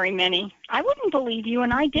think very many. I wouldn't believe you,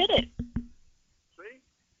 and I did it.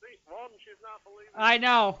 See, Walden, she's not believing. I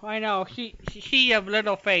know. She have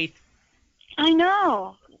little faith. I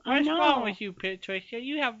know. What's wrong with you, Patricia?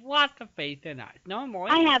 You have lots of faith in us. No more.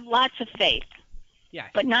 I have lots of faith.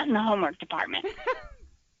 Yes. But not in the homework department.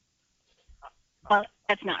 Well,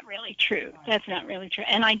 that's not really true. That's not really true.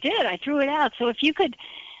 And I did. I threw it out. So if you could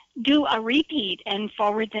do a repeat and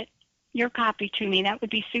forward your copy to me, that would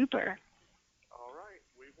be super. All right.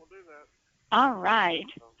 We will do that. All right.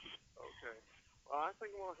 Okay. Well, I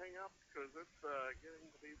think we'll hang up because it's getting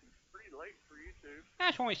to be pretty late for you two.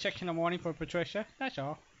 That's only 6 in the morning for Patricia. That's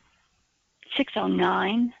all.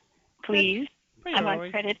 6:09, please. I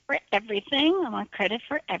want credit for everything.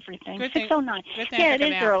 6:09. Yeah, it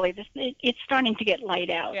is early. It's starting to get light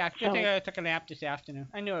out. Yeah, I think I took a nap this afternoon.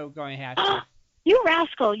 I knew I was going to have to. You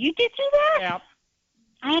rascal. You did do that? Yeah.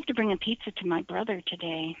 I have to bring a pizza to my brother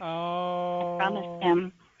today. Oh. I promised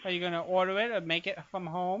him. Are you going to order it or make it from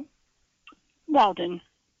home? Walden,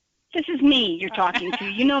 this is me you're talking to.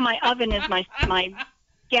 You know my oven is my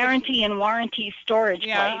guarantee and warranty storage place.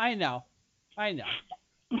 Yeah, I know.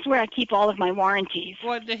 It's where I keep all of my warranties.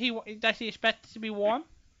 Well, does he expect it to be warm?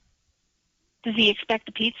 Does he expect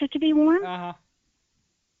the pizza to be warm? Uh-huh.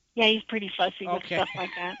 Yeah, he's pretty fussy with stuff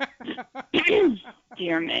like that.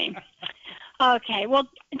 Dear me. Okay, well,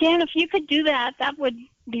 Dan, if you could do that, that would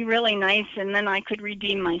be really nice, and then I could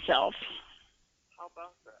redeem myself. How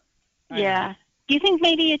about that? Yeah. Do you think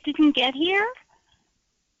maybe it didn't get here?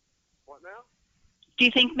 What now? Do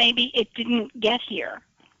you think maybe it didn't get here?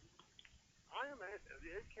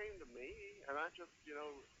 It came to me, and I just, did a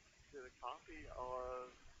copy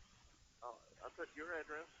of, I put your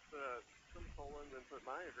address, semicolon, and put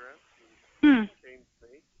my address, and it came to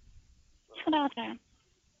me. So, how about that?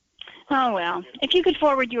 Oh, well. If you could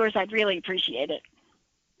forward yours, I'd really appreciate it.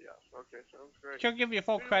 Yeah, okay, sounds great. She'll give you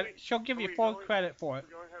full credit. She'll give you full credit for it. Are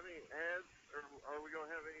we going to have any ads, or are we going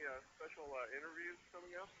to have any special interviews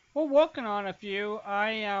coming up? We're working on a few.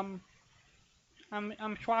 I'm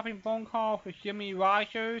swapping phone calls with Jimmy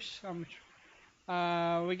Rogers.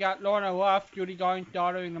 We got Lorna Ruff, Judy Garland's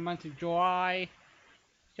daughter, in the month of July.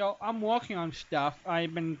 So I'm working on stuff.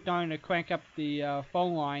 I've been trying to crank up the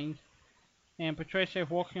phone lines. And Patricia's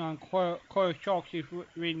working on Cora Schultz. She's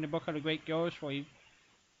reading the book of the Great Girls Sleep.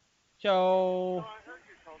 So, I heard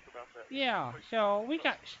you talk about that. Yeah, so we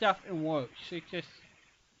got stuff in works. It's just,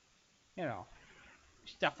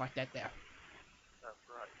 stuff like that there. That's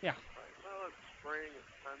right. Yeah. Right. Well, it's spring.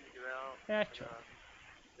 It's time to get out. That's true.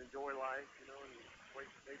 Enjoy life, and wait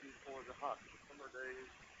maybe for the hot summer days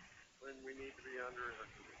when we need to be under air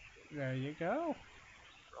conditioning. There you go.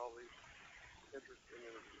 For all these interesting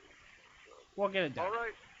interviews. So. We'll get it done. All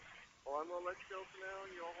right. Well, I'm going to let you go for now.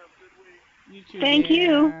 You all have a good week. You too, Thank Dan.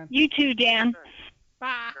 you. You too, Dan. Okay.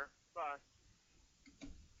 Bye. Bye.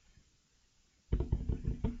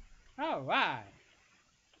 All right.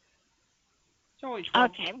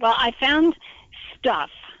 Okay, well, I found stuff.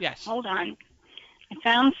 Yes. Hold on. I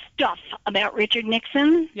found stuff about Richard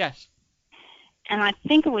Nixon. Yes. And I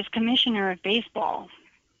think it was Commissioner of Baseball.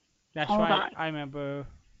 That's Hold right. on. I remember.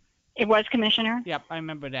 It was Commissioner? Yep, I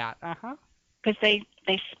remember that. Uh-huh. Because they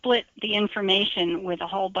split the information with a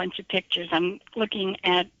whole bunch of pictures. I'm looking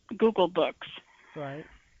at Google Books. Right.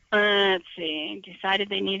 Let's see. Decided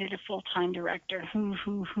they needed a full-time director.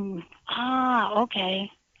 Who? Ah, okay.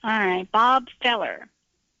 All right. Bob Feller,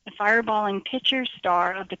 the fireballing pitcher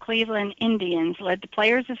star of the Cleveland Indians, led the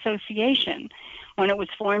Players Association when it was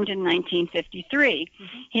formed in 1953.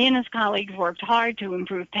 Mm-hmm. He and his colleagues worked hard to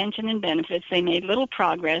improve pension and benefits. They made a little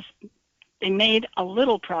progress,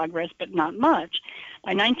 but not much.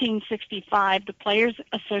 By 1965, the Players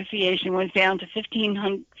Association was down to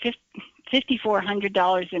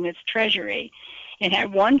 $5,400 in its treasury. It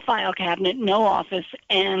had one file cabinet, no office,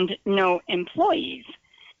 and no employees.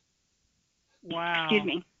 Wow. Excuse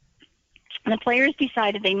me. And the players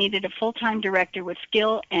decided they needed a full-time director with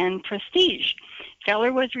skill and prestige.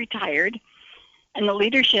 Feller was retired, and the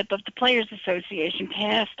leadership of the Players Association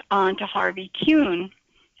passed on to Harvey Kuhn,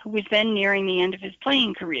 who was then nearing the end of his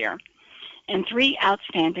playing career, and three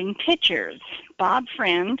outstanding pitchers, Bob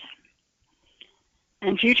Friend,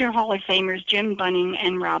 and future Hall of Famers Jim Bunning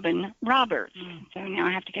and Robin Roberts. So now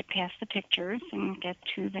I have to get past the pictures and get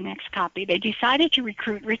to the next copy. They decided to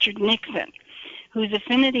recruit Richard Nixon, whose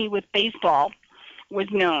affinity with baseball was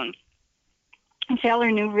known. Feller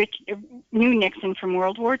knew Nixon from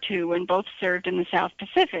World War II when both served in the South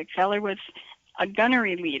Pacific. Feller was a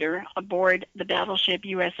gunnery leader aboard the battleship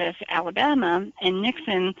USS Alabama, and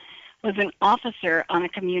Nixon was an officer on a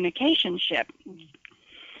communication ship.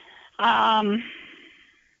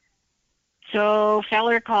 So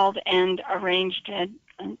Feller called and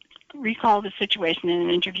recalled the situation in an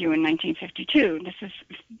interview in 1952. This is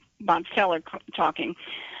Bob Feller talking.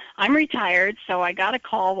 I'm retired, so I got a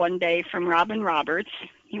call one day from Robin Roberts.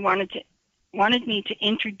 He wanted me to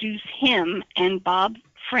introduce him and Bob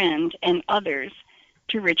Friend and others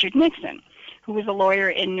to Richard Nixon, who was a lawyer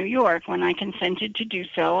in New York. When I consented to do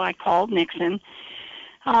so, I called Nixon,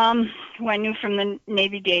 who I knew from the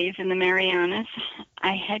Navy days in the Marianas.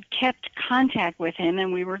 I had kept contact with him,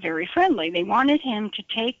 and we were very friendly. They wanted him to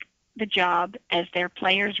take the job as their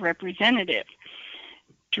players' representative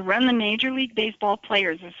to run the Major League Baseball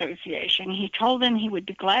Players Association. He told them he would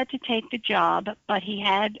be glad to take the job, but he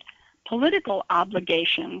had political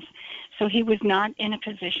obligations, so he was not in a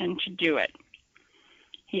position to do it.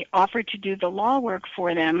 He offered to do the law work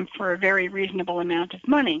for them for a very reasonable amount of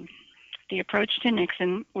money. The approach to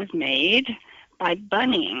Nixon was made by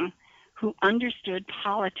Bunning, who understood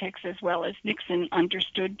politics as well as Nixon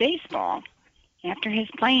understood baseball. After his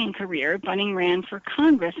playing career, Bunning ran for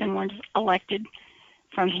Congress and was elected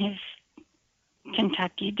from his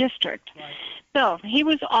Kentucky district. Right. So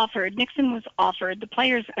Nixon was offered the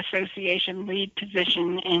Players Association lead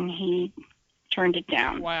position, and he turned it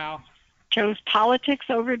down. Wow. Chose politics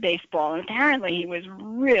over baseball. And apparently he was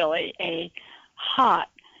really a hot,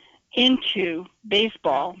 into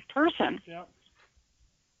baseball person. Yep.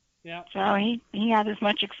 Yep. So he had as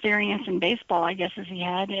much experience in baseball, I guess, as he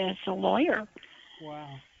had as a lawyer.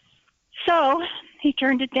 Wow. So he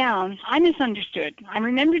turned it down. I misunderstood. I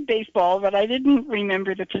remembered baseball, but I didn't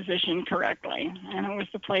remember the position correctly. And it was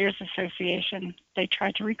the Players Association they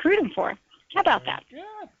tried to recruit him for. How about that?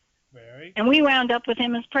 Good. Very. And we wound up with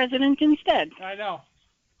him as president instead. I know.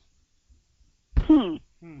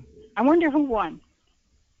 I wonder who won.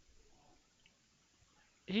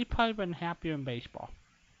 He'd probably been happier in baseball.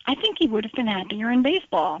 I think he would have been happier in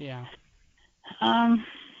baseball. Yeah.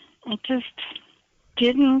 It just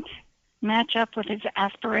didn't match up with his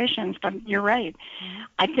aspirations, but you're right. Mm-hmm.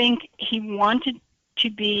 I think he wanted to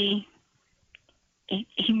be the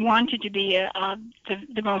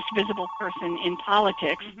most visible person in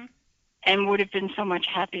politics, Mm-hmm. and would have been so much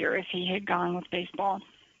happier if he had gone with baseball.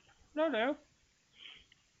 No.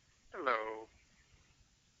 Hello.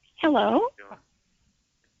 Hello. Yeah,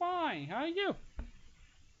 Fine. How are you?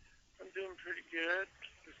 I'm doing pretty good.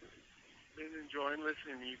 Been enjoying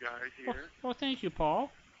listening to you guys here. Well, thank you,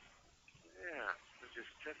 Paul. Yeah, I was just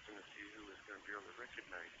testing to see who was going to be able to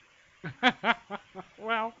recognize you.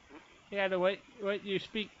 Well, yeah, to wait you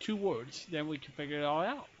speak 2 words, then we can figure it all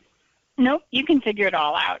out. Nope, you can figure it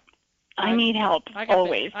all out. I need help,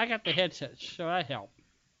 always. I got the headsets, so that helps.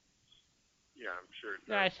 Yeah, I'm sure it does.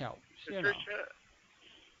 That helps. Patricia,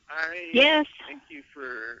 I Yes. thank you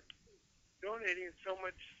for donating so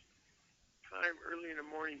much time early in the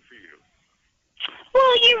morning for you.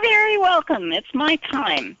 Well, you're very welcome. It's my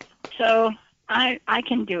time, so I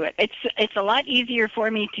can do it. It's a lot easier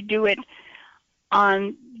for me to do it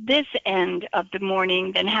on this end of the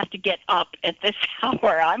morning than have to get up at this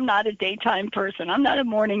hour. I'm not a daytime person. I'm not a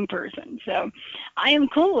morning person, so I am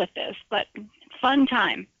cool with this. But fun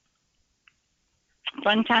time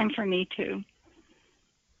for me too.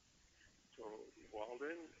 So,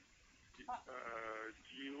 Walden, do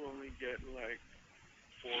you only get like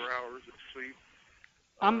 4 hours of sleep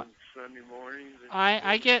on Sunday mornings?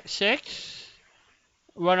 I get 6.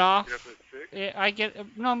 Run off. Get up at 6? I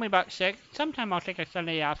get normally about 6. Sometimes I'll take a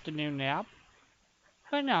Sunday afternoon nap.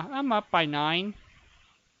 But no, I'm up by 9.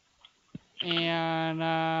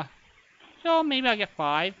 And so maybe I'll get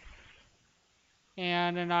 5.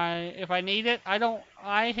 And then if I need it,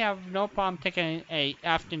 I have no problem taking a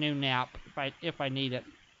afternoon nap if I need it.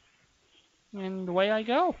 And away I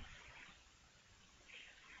go.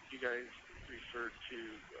 You guys refer to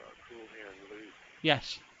Cool Hand Luke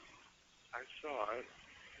Yes. I saw it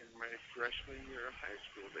in my freshman year of high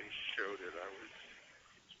school. They showed it. I was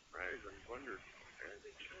surprised and wondered why are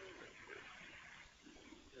they showing this?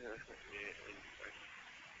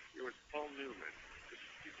 It was Paul Newman. If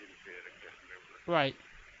you didn't say it, I can't remember. Right.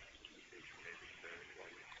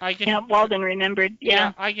 I just. Yeah, Walden remembered.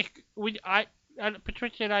 Yeah. I just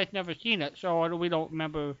Patricia and I've never seen it, so we don't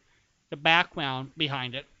remember the background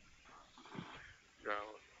behind it. Now,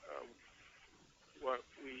 what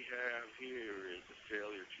we have here is a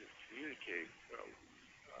failure to communicate.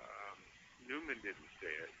 Newman didn't say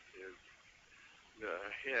it. Is the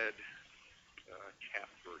head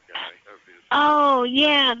captor guy of his. Oh,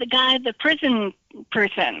 yeah, the guy, the prison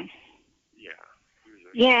person. Yeah.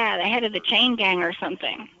 Yeah, the head of the chain gang or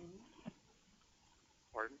something.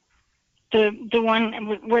 Pardon? The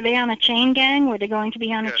one, were they on a chain gang? Were they going to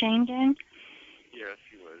be on a chain gang? Yes,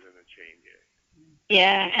 he was in a chain gang.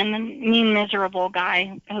 Yeah, and the mean, miserable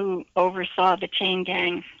guy who oversaw the chain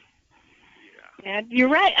gang. Yeah, you're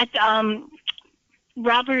right.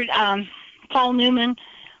 Paul Newman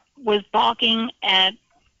was balking at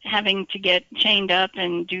having to get chained up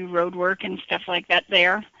and do road work and stuff like that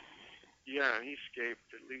there. Yeah, he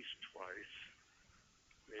escaped at least twice,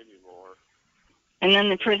 maybe more. And then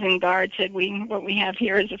the prison guard said, what we have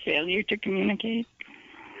here is a failure to communicate.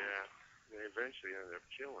 Yeah, they eventually ended up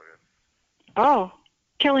killing him. Oh,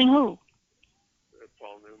 killing who?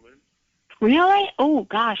 Paul Newman. Really? Oh,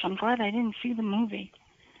 gosh, I'm glad I didn't see the movie.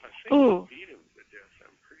 I think they beat him to death,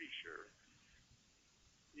 I'm pretty sure.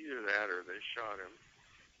 Either that or they shot him.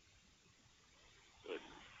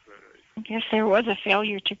 I guess there was a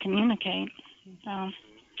failure to communicate. So.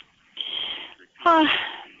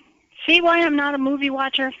 See why I'm not a movie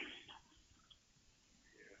watcher? Yeah.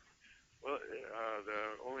 Well,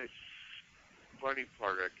 the only funny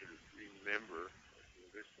part I can remember,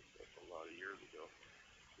 this was a lot of years ago,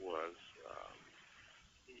 was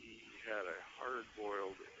he had a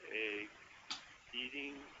hard-boiled egg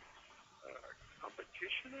eating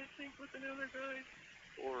competition, I think, with another guy,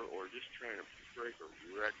 or just trying to break a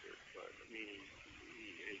record. But I mean,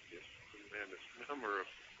 he ate this tremendous number of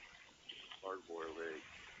hard-boiled eggs.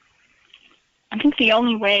 I think the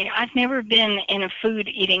only way, I've never been in a food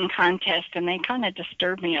eating contest, and they kind of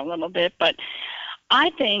disturb me a little bit, but I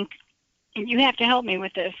think, and you have to help me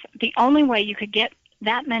with this, the only way you could get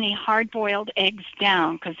that many hard-boiled eggs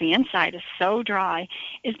down, because the inside is so dry,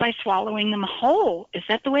 is by swallowing them whole. Is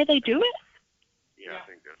that the way they do it? Yeah, I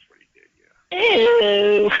think that's what he did,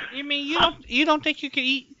 yeah. Ew. You mean you don't think you could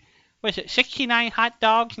eat, what is it, 69 hot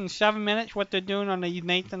dogs in 7 minutes, what they're doing on the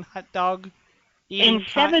Nathan hot dog? In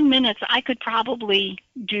 7 minutes, I could probably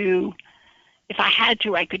do, if I had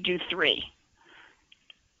to, I could do 3.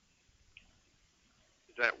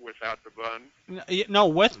 Is that without the bun? No,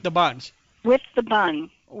 with the buns. With the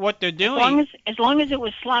bun. What they're doing. As long as it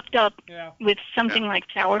was slopped up with something like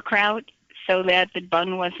sauerkraut, so that the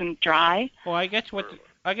bun wasn't dry. Well, I guess what they do.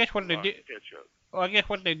 Well, I guess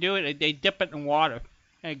what they do is they dip it in water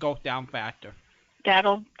and it goes down faster.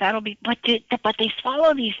 That'll be. But they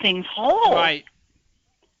swallow these things whole. Right.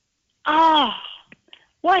 Oh,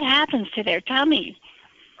 what happens to their tummies?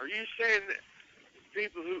 Are you saying that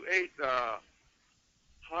people who ate the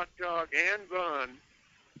hot dog and bun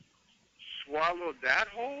swallowed that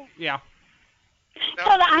whole? Yeah.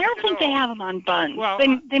 Well, I don't think they have them on buns. Well,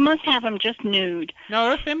 they must have them just nude.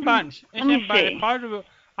 No, it's in buns. It's in buns. Part of it,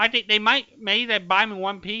 I think they maybe they buy them in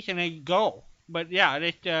one piece and they go. But yeah,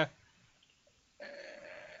 it's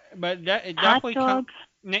but that it definitely comes.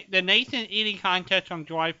 The Nathan eating contest on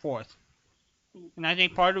July 4th, and I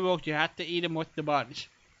think part of it is you have to eat them with the buns.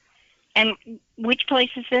 And which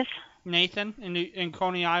place is this? Nathan in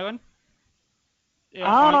Coney Island.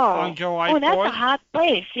 On July 4th. That's a hot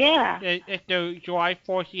place, yeah. It's the July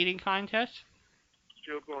 4th eating contest.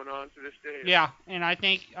 Still going on to this day. Yeah, and I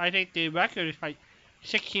think the record is like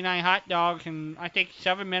 69 hot dogs in I think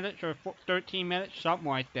 7 minutes or 13 minutes, something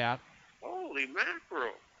like that. Holy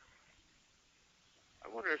mackerel! I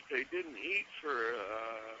wonder if they didn't eat for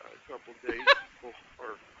a couple days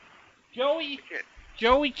before.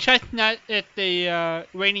 Joey Chestnut is the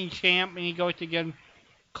reigning champ, and he goes against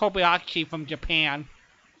Kobayashi from Japan.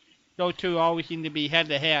 Those two always seem to be head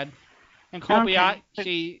to head. And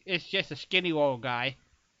Kobayashi is just a skinny little guy.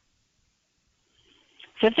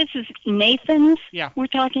 So this is Nathan's we're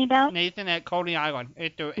talking about? Nathan at Coney Island.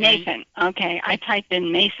 Nathan. Okay. I typed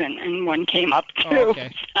in Mason and one came up too. Oh,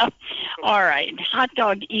 okay. So, all right. Hot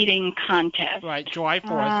dog eating contest. Right. July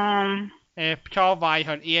 4th. Televised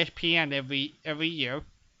on ESPN every year.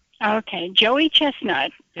 Okay, Joey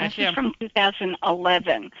Chestnut. Yes, This is from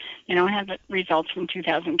 2011. They don't have the results from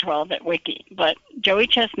 2012 at Wiki, but Joey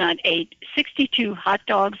Chestnut ate 62 hot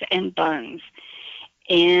dogs and buns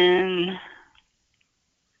in.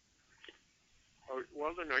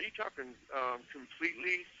 Well, then, are you talking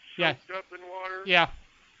completely Yes. soaked up in water? Yeah.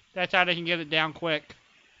 That's how they can get it down quick.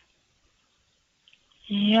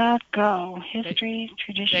 Yeah, go. History,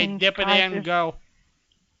 traditions, They dip it causes, in, go.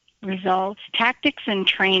 results, tactics, and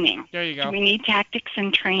training. There you go. Do we need tactics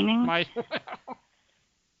and training? Might. All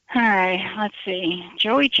right, let's see.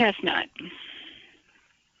 Joey Chestnut.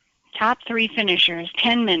 Top 3 finishers,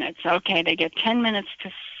 10 minutes. Okay, they get 10 minutes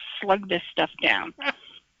to slug this stuff down.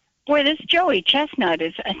 Boy, this Joey Chestnut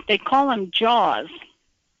is, they call him Jaws.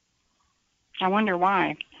 I wonder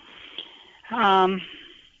why.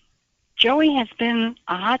 Joey has been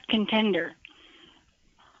a hot contender.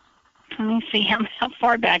 Let me see how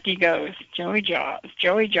far back he goes. Joey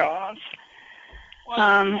Jaws.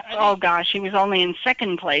 Well, oh gosh, he was only in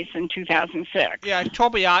second place in 2006. Yeah,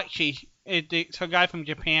 Tobiachi is the guy from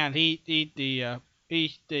Japan. He's the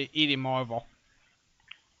eating marvel.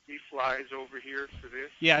 He flies over here for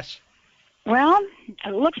this? Yes. Well,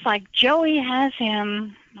 it looks like Joey has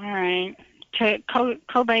him, all right, to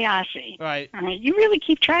Kobayashi. Right. All right, you really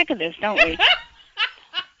keep track of this, don't we?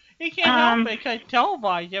 He can't help it because it's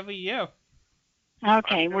televised every year.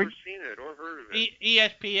 Okay, I've never seen it or heard of it.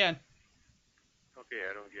 ESPN. Okay,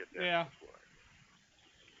 I don't get that. Yeah.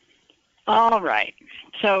 All right.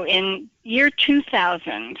 So in year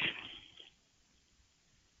 2000,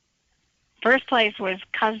 first place was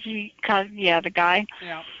the guy.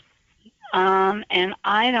 Yeah. And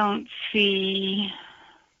I don't see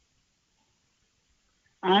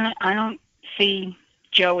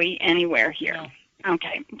Joey anywhere here. No.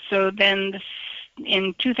 Okay. So then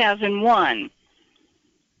in 2001,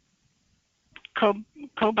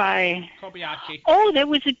 Kobayashi. Oh, there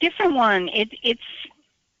was a different one. It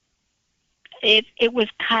was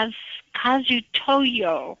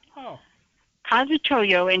Kazutoyo. Oh.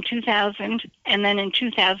 Kazutoyo in 2000, and then in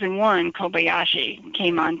 2001, Kobayashi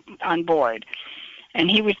came on board, and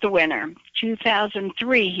he was the winner.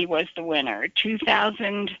 2003, he was the winner.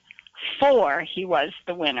 2004, he was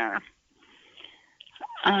the winner.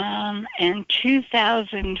 And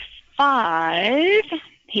 2005,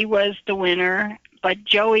 he was the winner, but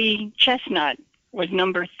Joey Chestnut was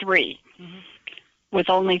number 3 with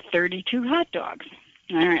only 32 hot dogs.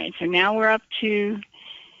 All right, so now we're up to,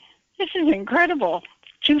 this is incredible,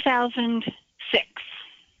 2006.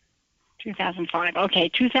 2005. Okay,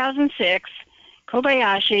 2006,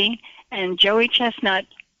 Kobayashi and Joey Chestnut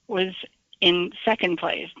was in second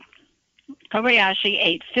place. Kobayashi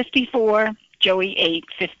ate 54, Joey ate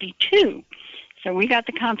 52. So we got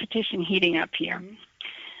the competition heating up here.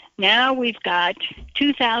 Now we've got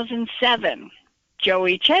 2007.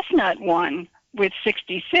 Joey Chestnut won with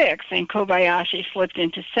 66, and Kobayashi slipped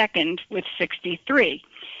into second with 63.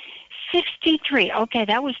 63. Okay,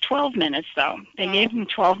 that was 12 minutes, though. They gave him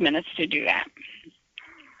 12 minutes to do that.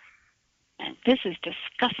 And this is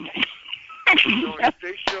disgusting. So if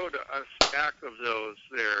they showed a stack of those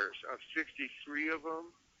there, of 63 of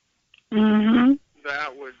them,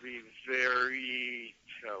 that would be very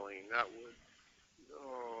telling. That would,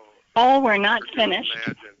 all were not finished.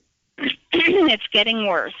 Imagine. It's getting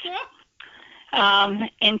worse.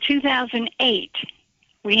 In 2008,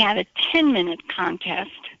 we had a 10-minute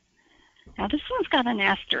contest. Now, this one's got an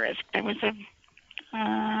asterisk. There was a...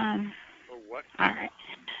 what? All right.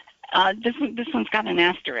 This one's got an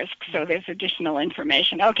asterisk, so there's additional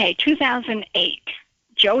information. Okay, 2008.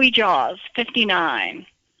 Joey Jaws, 59.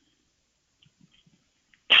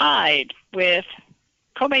 Tied with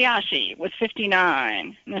Kobayashi with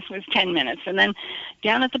 59. And this was 10 minutes. And then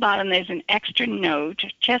down at the bottom, there's an extra note.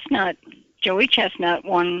 Joey Chestnut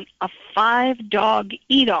won a 5-dog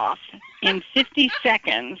eat-off in 50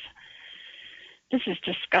 seconds. This is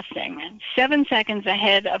disgusting. 7 seconds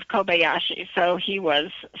ahead of Kobayashi, so he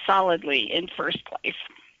was solidly in first place.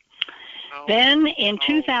 Then in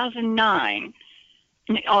 2009,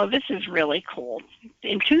 this is really cool.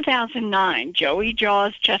 In 2009, Joey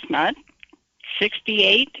Jaws Chestnut,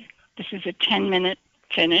 68. This is a 10-minute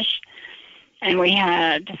finish. And we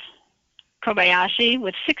had Kobayashi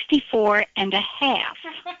with 64 and a half.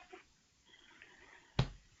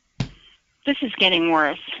 This is getting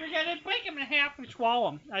worse. Yeah, they break him in half and swallow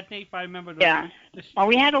him, I think, if I remember. Well,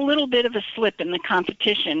 we had a little bit of a slip in the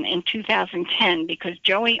competition in 2010 because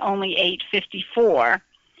Joey only ate 54,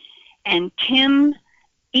 and Tim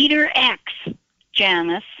Eater X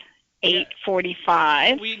Janice ate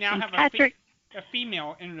 45. We now have Patrick, a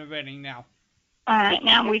female in the wedding now. All right,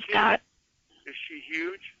 now we've got... Is she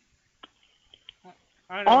huge?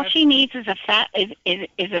 All she needs is a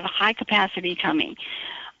high capacity tummy.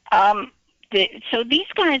 So these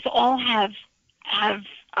guys all have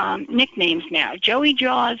nicknames now. Joey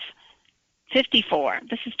Jaws, 54.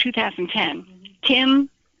 This is 2010. Tim,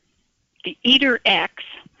 the Eater X,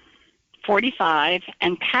 45,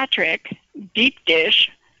 and Patrick, Deep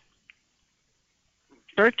Dish,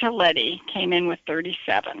 Bertoletti came in with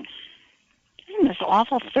 37. In this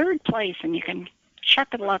awful third place, and you can chuck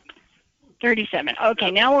it up 37.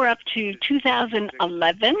 Okay, now we're up to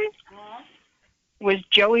 2011 with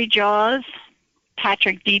Joey Jaws,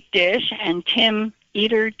 Patrick Deep Dish, and Tim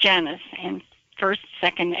Eater Janice in first,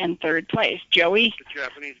 second, and third place. Joey? The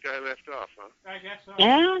Japanese guy left off, huh? I guess so.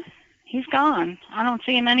 Yeah, he's gone. I don't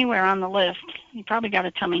see him anywhere on the list. He probably got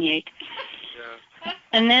a tummy ache. Yeah.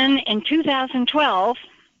 And then in 2012,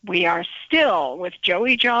 we are still with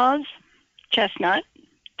Joey Jaws, Chestnut,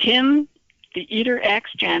 Tim, the Eater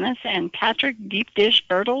X, Janice, and Patrick Deep Dish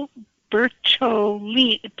Bertoletti.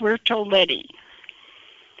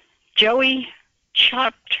 Joey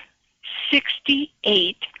chopped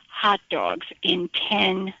 68 hot dogs in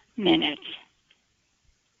 10 minutes.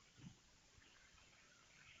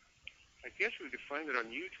 I guess we could find it on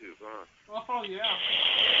YouTube, huh? Oh, yeah.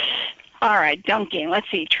 All right, dunking. Let's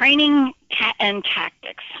see. Training and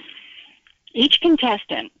tactics. Each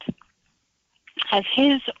contestant has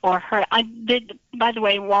his or her. By the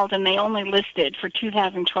way, Walden, they only listed for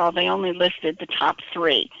 2012. They only listed the top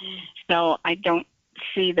 3, so I don't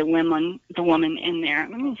see the woman in there.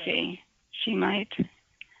 Let me see. She might.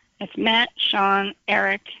 It's Matt, Sean,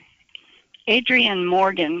 Eric, Adrian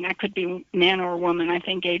Morgan. That could be man or woman. I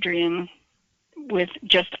think Adrian with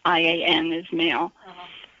just IAN is male.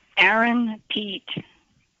 Aaron, Pete,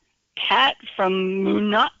 Pat from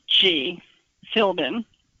Munachi, Philbin,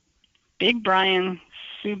 Big Brian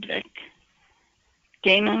Subik,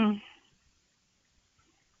 Damon,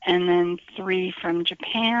 and then 3 from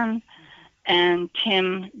Japan, and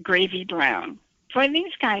Tim Gravy Brown. Boy,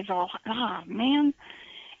 these guys all, man.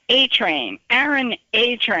 A-Train, Aaron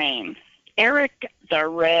A-Train, Eric the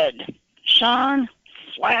Red, Sean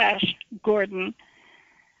Flash Gordon,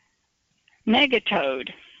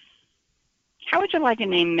 Megatoad. How would you like a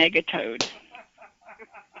name, Megatoad?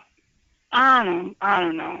 I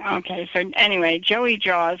don't know. Okay, so anyway, Joey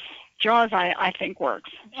Jaws. Jaws, I think,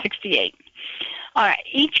 works. 68. All right,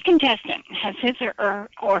 each contestant has his or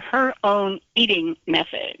her own eating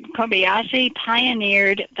method. Kobayashi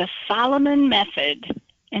pioneered the Solomon method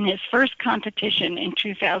in his first competition in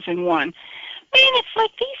 2001. Man, it's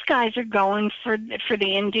like these guys are going for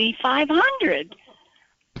the Indy 500.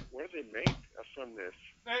 What do they make from this?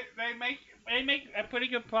 They make a pretty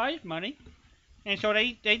good prize money, and so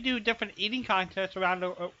they do different eating contests around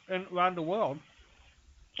the world.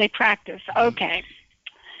 They practice. Okay.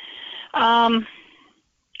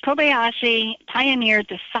 Kobayashi pioneered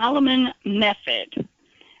the Solomon method,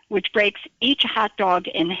 which breaks each hot dog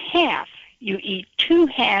in half. You eat 2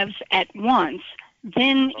 halves at once,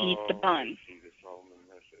 then eat the bun.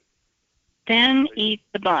 Then eat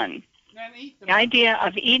the bun. The idea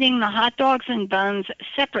of eating the hot dogs and buns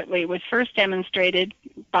separately was first demonstrated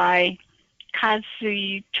by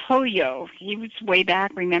Kazutoyo. He was way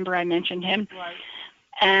back. Remember I mentioned him? Right.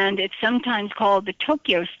 And it's sometimes called the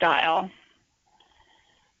Tokyo style.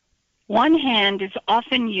 One hand is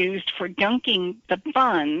often used for dunking the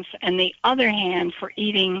buns and the other hand for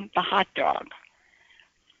eating the hot dog.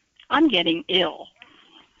 I'm getting ill.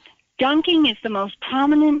 Dunking is the most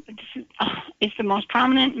prominent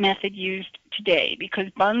method used today because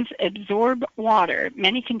buns absorb water.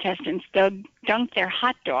 Many contestants dunk their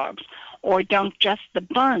hot dogs or dunk just the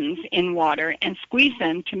buns in water and squeeze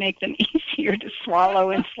them to make them easier to swallow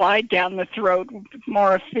and slide down the throat with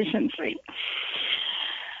more efficiency.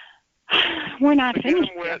 We're not finished.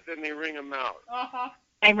 Get them wet, then they wring them out.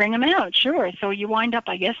 I wring them out, sure. So you wind up,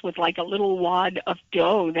 I guess, with like a little wad of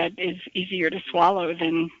dough that is easier to swallow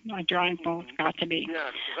than a dry bone. It's got to be.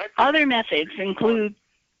 Yeah, other methods include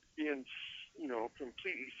being,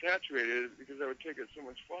 completely saturated because that would take up so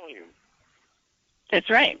much volume. That's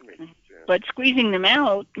right. But squeezing them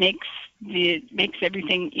out makes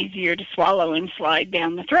everything easier to swallow and slide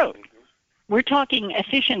down the throat. We're talking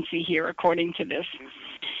efficiency here, according to this.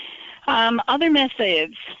 Other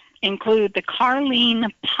methods include the Carline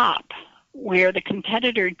Pop, where the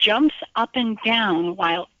competitor jumps up and down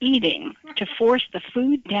while eating to force the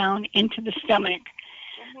food down into the stomach.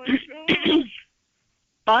 Oh my God.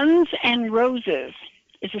 Buns and Roses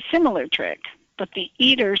is a similar trick, but the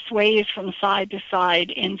eater sways from side to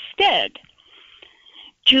side instead.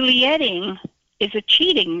 Julietting is a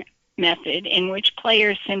cheating method in which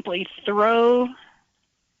players simply throw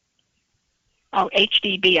Oh,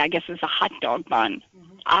 HDB, I guess, is a hot dog bun.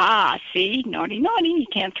 Mm-hmm. Ah, see? Naughty, naughty. You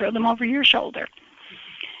can't throw them over your shoulder.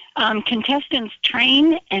 Contestants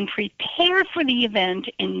train and prepare for the event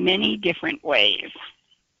in many different ways.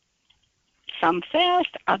 Some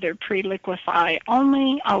fast, other pre-liquefy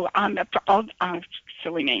only.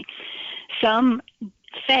 Silly me. Some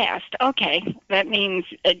fast. Okay, that means,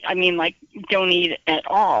 like, don't eat at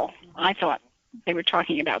all. I thought they were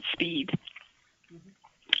talking about speed.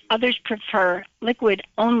 Others prefer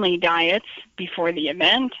liquid-only diets before the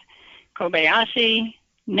event. Kobayashi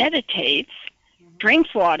meditates,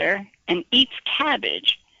 drinks water, and eats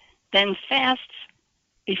cabbage, then fasts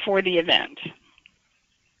before the event.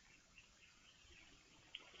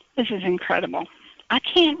 This is incredible. I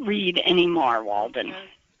can't read anymore, Walden.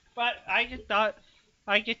 But I just thought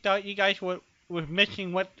you guys were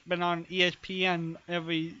missing what's been on ESPN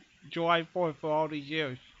every July 4th for all these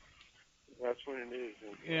years. That's when it is.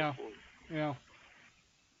 Yeah. Yeah.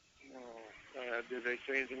 Did they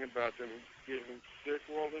say anything about them getting sick,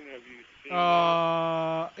 Walden? Have you seen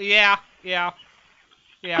that? Yeah.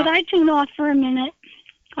 Could I tune off for a minute?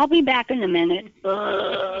 I'll be back in a minute.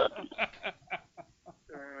 I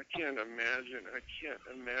can't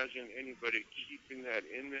imagine anybody keeping that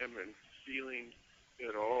in them and feeling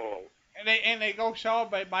it all. And they go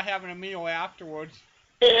celebrate by having a meal afterwards.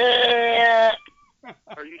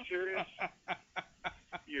 Are you serious?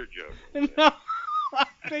 You're joking. No, I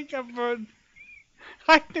think I've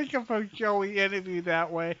heard Joey interview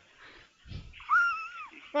that way.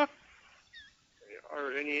 Are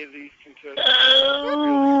any of these contestants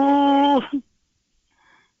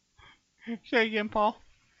really Say again, Paul.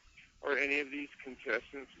 Are any of these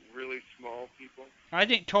contestants really small people? I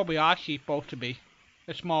think Tobayashi's supposed to be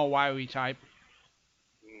a small, wiry type.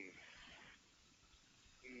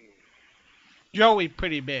 Joey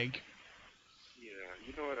pretty big. Yeah,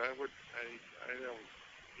 you know what? I don't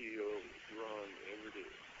feel wrong ever to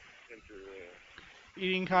enter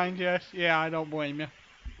Eating contest? Yeah, I don't blame you.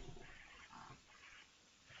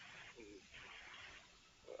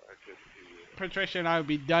 Patricia and I would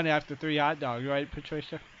be done after 3 hot dogs, right,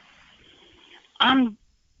 Patricia?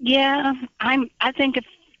 Yeah, I think if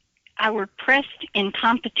I were pressed in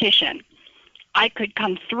competition, I could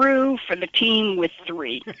come through for the team with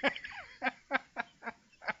 3.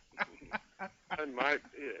 I might.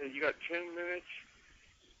 You got 10 minutes?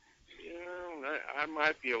 You know, I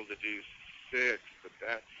might be able to do 6, but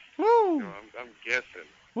that's. Woo! You know, I'm guessing.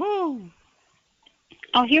 Woo!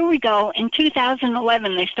 Oh, here we go. In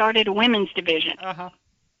 2011, they started a women's division. Uh-huh.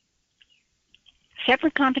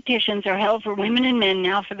 Separate competitions are held for women and men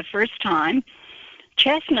now for the first time.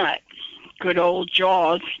 Chestnut, good old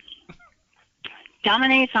Jaws,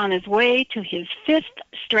 dominates on his way to his 5th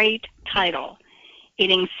straight title,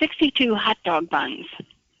 eating 62 hot dog buns.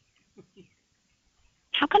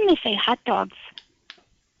 How come they say hot dogs?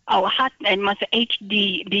 Oh,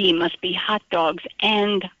 HDB must be hot dogs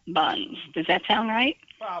and buns. Does that sound right?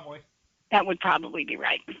 Probably. That would probably be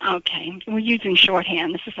right. Okay. We're using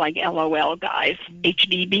shorthand. This is like LOL, guys.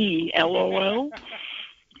 HDB, LOL.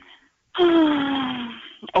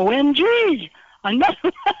 OMG.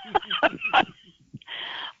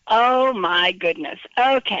 Oh, my goodness.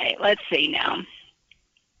 Okay, let's see now.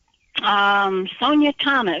 Sonia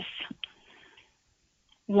Thomas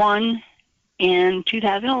won in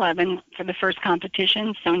 2011 for the first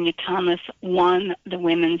competition. Sonia Thomas won the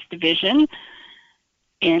women's division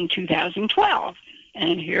in 2012.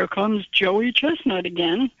 And here comes Joey Chestnut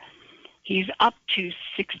again. He's up to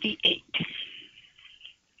 68.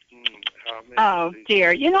 Oh,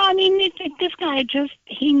 dear. You know, I mean, this guy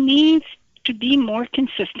he needs to be more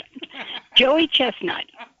consistent. Joey Chestnut,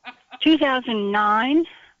 2009,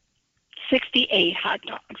 68 hot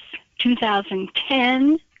dogs.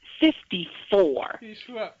 2010, 54.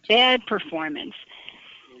 Bad performance.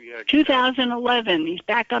 2011, he's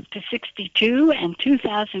back up to 62, and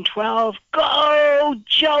 2012, go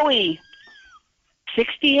Joey,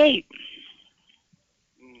 68.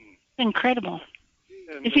 Incredible.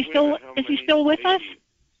 Is he still with us?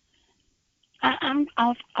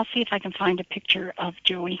 I'll see if I can find a picture of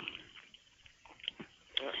Joey.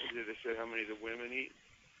 Did they say how many the women eat?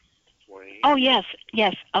 20. Oh yes.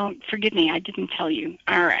 Oh, forgive me, I didn't tell you.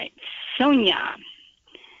 All right, Sonia.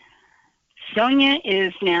 Sonia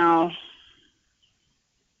is now,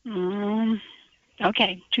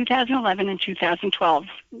 2011 and 2012.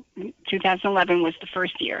 2011 was the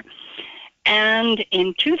first year. And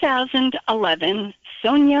in 2011,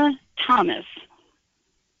 Sonia Thomas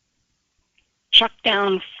chucked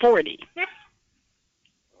down 40.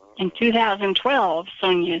 In 2012,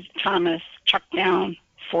 Sonia Thomas chucked down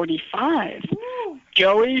 45.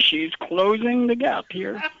 Joey, she's closing the gap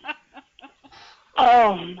here.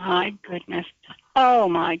 Oh, my goodness. Oh,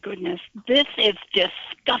 my goodness. This is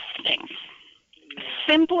disgusting.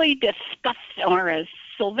 Simply disgusting, or as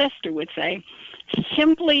Sylvester would say,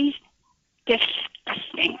 simply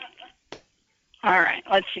disgusting. All right,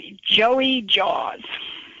 let's see. Joey Jaws.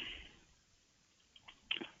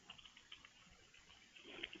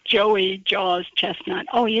 Joey Jaws Chestnut.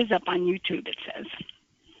 Oh, he is up on YouTube, it says.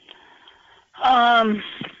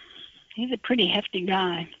 He's a pretty hefty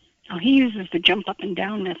guy. Oh, he uses the jump up and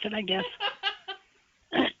down method, I guess.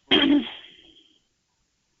 Wow.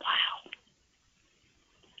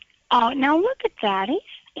 Oh, now look at that.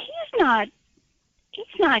 He's not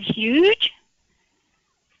huge.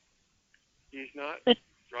 He's not?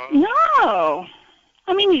 No.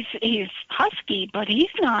 I mean, he's husky, but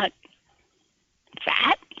he's not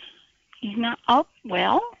fat. He's not, oh,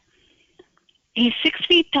 well, he's 6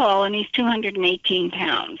 feet tall and he's 218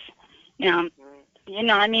 pounds. Now,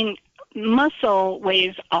 I mean, muscle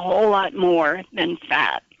weighs a whole lot more than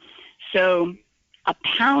fat. So a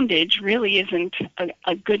poundage really isn't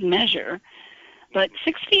a good measure. But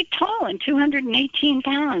 6 feet tall and 218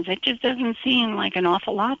 pounds, it just doesn't seem like an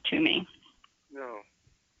awful lot to me. No.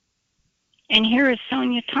 And here is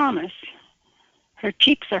Sonia Thomas. Her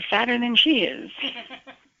cheeks are fatter than she is.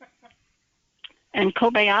 And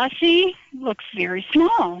Kobayashi looks very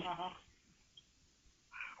small.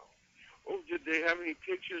 Oh, did they have any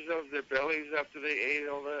pictures of their bellies after they ate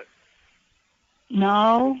all that?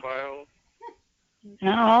 No. Profile?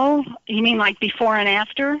 No. You mean like before and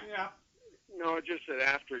after? Yeah. No, just that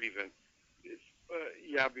after even.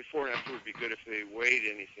 Yeah, before and after would be good if they weighed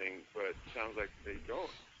anything, but it sounds like they don't.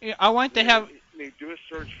 Yeah, I want to have. They do a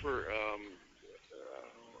search for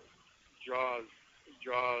Jaws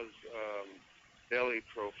belly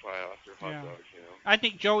profile after hot dogs, you know. I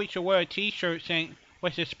think Joey should wear a T-shirt saying,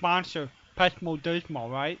 "What's his sponsor? Pepto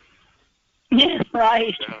Bismol," right? Yeah,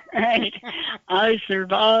 right, Yeah. right. I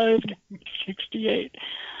survived 68.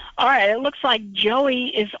 All right, it looks like Joey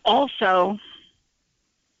is also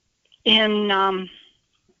in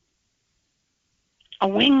a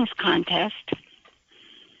wings contest.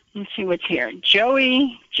 Let's see what's here.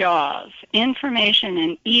 Joey Jaws, information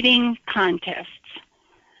and eating contests.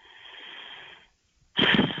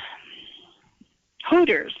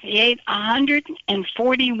 Hooters, he ate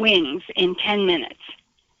 140 wings in 10 minutes.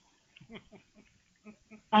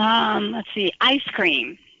 Let's see, ice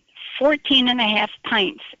cream, 14 and a half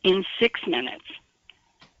pints in 6 minutes.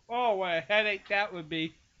 Oh, what a headache that would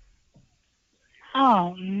be.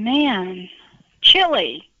 Oh, man.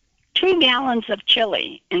 Chili, 2 gallons of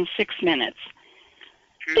chili in 6 minutes.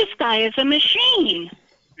 Two? This guy is a machine.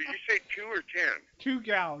 Did you say 2 or 10? 2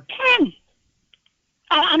 gallons. 10.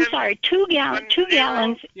 I'm sorry, 2 gallons. 2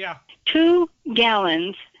 gallons. Yeah. 2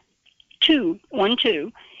 gallons. 2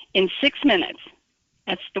 in 6 minutes.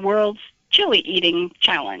 That's the world's chili eating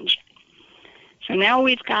challenge. So now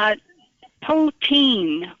we've got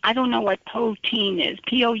poutine. I don't know what poutine is.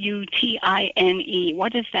 Poutine.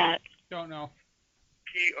 What is that? Don't know.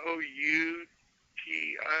 Poutine.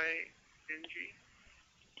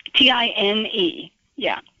 Tine.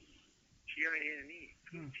 Yeah.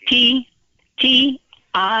 Tine. Tin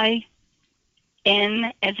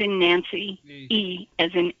as in Nancy, E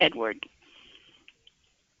as in Edward.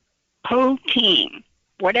 Poutine.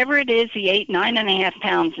 Whatever it is, he ate 9.5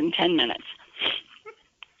 pounds in 10 minutes.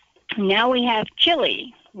 Now we have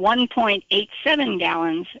chili, 1.87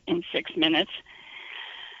 gallons in 6 minutes.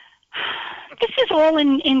 This is all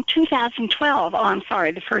in 2012. Oh, I'm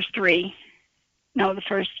sorry, the first 3. No, the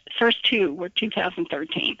first 2 were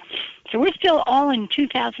 2013. So we're still all in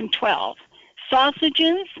 2012.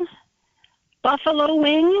 Sausages, buffalo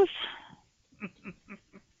wings,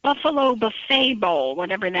 buffalo buffet bowl,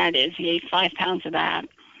 whatever that is. He ate 5 pounds of that.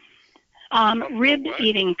 Rib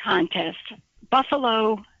eating contest,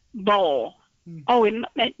 buffalo bowl. Oh,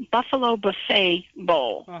 buffalo buffet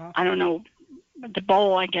bowl. I don't know. The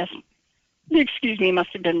bowl, I guess, must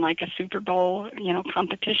have been like a Super Bowl,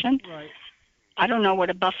 competition. Right. I don't know what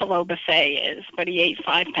a buffalo buffet is, but he ate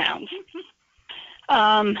 5 pounds.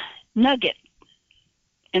 Nugget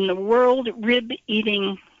in the World Rib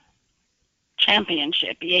Eating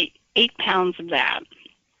Championship. He ate 8 pounds of that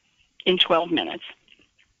in 12 minutes.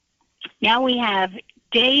 Now we have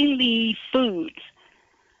daily foods.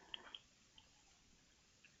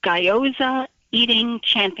 Gyoza Eating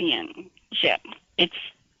Championship. It's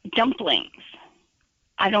dumplings.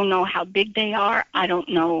 I don't know how big they are. I don't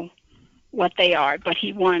know what they are, but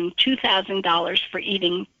he won $2,000 for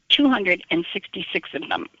eating 266 of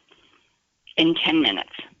them in 10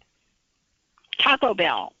 minutes. Taco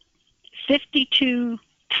Bell, 52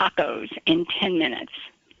 tacos in 10 minutes.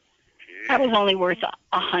 That was only worth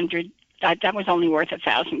that was only worth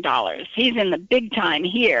 $1,000. He's in the big time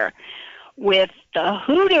here with the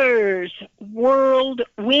Hooters World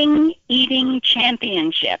Wing Eating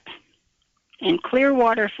Championship in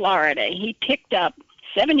Clearwater, Florida. He picked up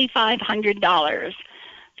 $7,500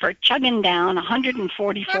 for chugging down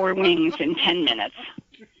 144 wings in 10 minutes.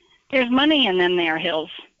 There's money in them there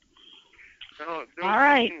hills. No, All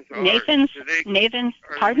right, Nathan's,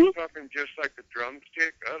 pardon? Are you talking just like the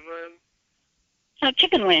drumstick oven?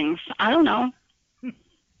 Chicken wings. I don't know.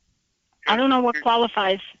 I don't know what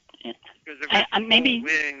qualifies. Because if it's maybe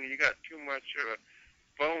wing, you got too much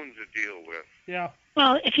bones to deal with. Yeah.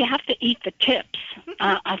 Well, if you have to eat the tips,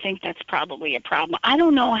 I think that's probably a problem. I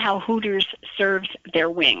don't know how Hooters serves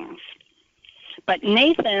their wings, but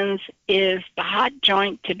Nathan's is the hot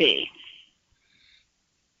joint to be.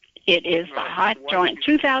 It is the hot joint.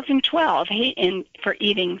 2012, for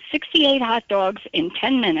eating 68 hot dogs in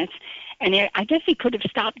 10 minutes, and I guess he could have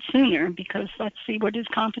stopped sooner because let's see what his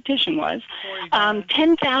competition was.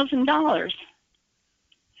 $10,000.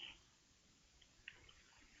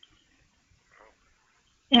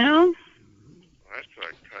 You know? That's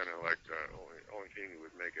kind of like the only thing that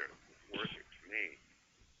would make it worth it to me.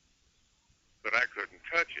 But I couldn't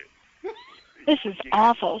touch it. This is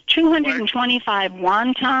awful. 225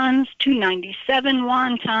 wontons, 297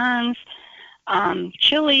 wontons,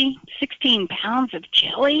 chili, 16 pounds of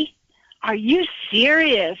chili. Are you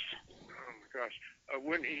serious? Oh my gosh!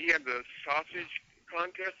 When he had the sausage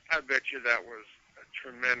contest, I bet you that was a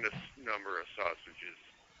tremendous number of sausages.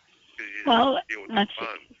 Well, let's see.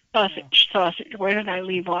 Sausage. Where did I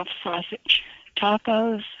leave off sausage?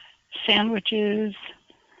 Tacos, sandwiches,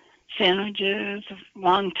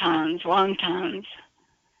 wontons,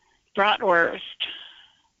 bratwurst.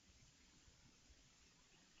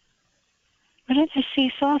 Where did I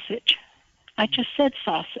see sausage? I just said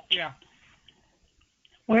sausage. Yeah.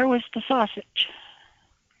 Where was the sausage?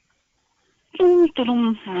 Oh,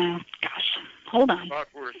 gosh, hold on.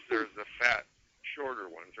 Bratwurst, there's the fat, shorter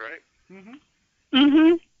ones, right? Mm-hmm.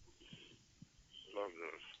 Mm-hmm. Love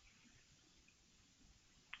those.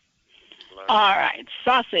 All right,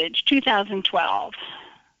 sausage, 2012.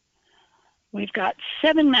 We've got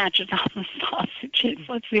 7 matches on the sausages.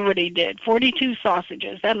 Let's see what he did. 42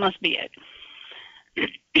 sausages. That must be it.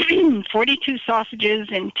 42 sausages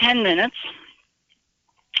in 10 minutes.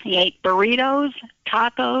 He ate burritos,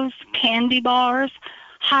 tacos, candy bars,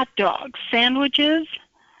 hot dogs, sandwiches,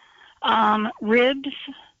 ribs,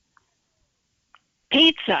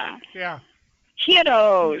 pizza, Yeah.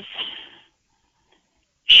 Cheetos,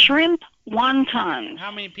 shrimp wontons. How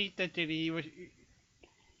many pizza did he eat?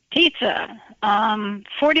 Pizza,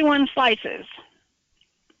 41 slices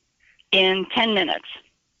in 10 minutes.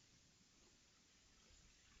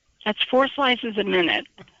 That's 4 slices a minute.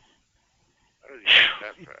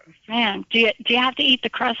 That fast. Man, do you have to eat the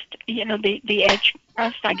crust, the edge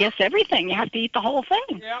crust? I guess everything. You have to eat the whole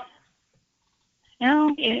thing.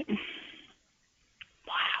 Yeah.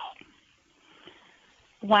 Wow.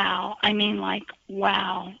 Wow. I mean,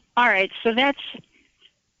 wow. All right, so that's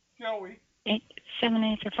Joey. 8, 7,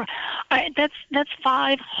 8, or 4. All right, that's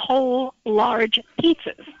 5 whole large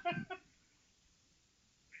pizzas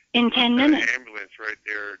in 10 minutes. Ambulance right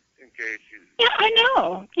there in case you. Yeah, I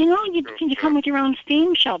know. You come with your own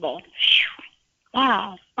steam shovel.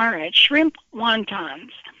 Wow. All right, shrimp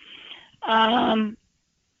wontons.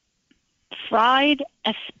 Fried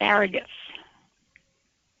asparagus.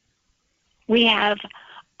 We have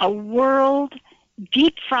a world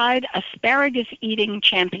deep fried asparagus eating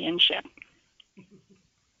championship.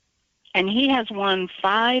 And he has won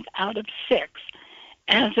 5 out of 6.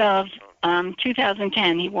 As of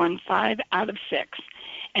 2010, he won 5 out of 6.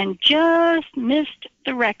 And just missed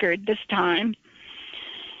the record this time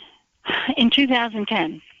in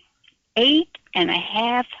 2010.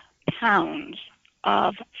 8.5 pounds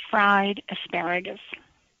of fried asparagus.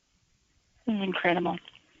 This is incredible.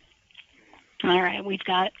 All right, we've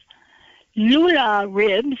got Lula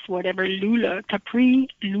ribs, whatever Lula, Capri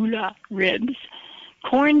Lula ribs,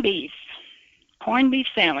 corned beef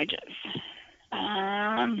sandwiches,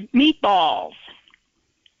 meatballs,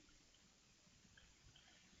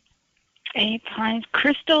 8 times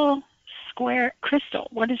Crystal.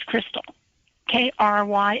 What is Crystal?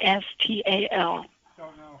 Krystal.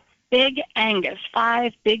 Don't know. Big Angus,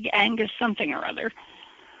 5 Big Angus something or other.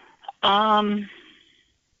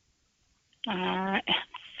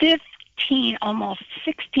 15, almost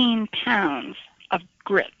 16 pounds of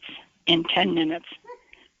grits in 10 minutes.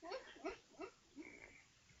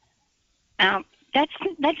 Now, that's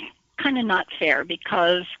kind of not fair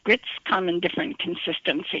because grits come in different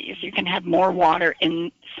consistencies. You can have more water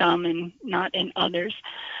in some and not in others.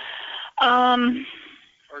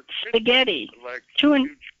 Spaghetti. Like two and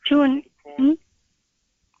corn?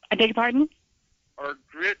 I beg your pardon? Are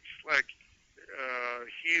grits like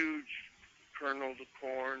huge kernels of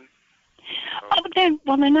corn? They're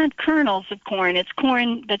not kernels of corn. It's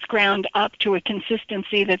corn that's ground up to a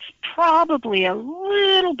consistency that's probably a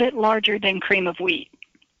little bit larger than cream of wheat.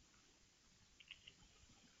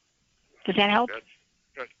 Does that help?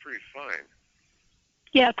 That's pretty fine.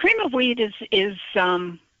 Yeah, cream of wheat is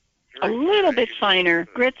a little bit finer.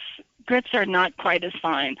 Grits are not quite as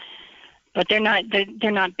fine, but they're not big.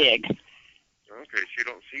 Okay, so you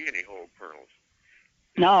don't see any whole kernels.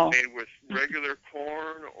 No. Made with regular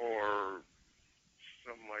corn or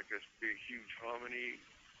some like this big, huge hominy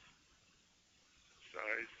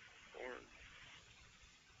size corn.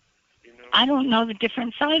 You know? I don't know the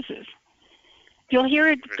different sizes. You'll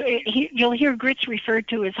hear grits referred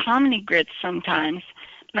to as hominy grits sometimes,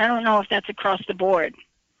 but I don't know if that's across the board.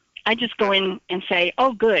 I just go in and say,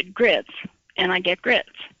 "Oh, good, grits," and I get grits.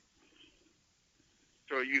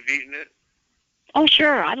 So you've eaten it? Oh,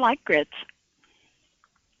 sure, I like grits.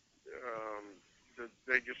 Do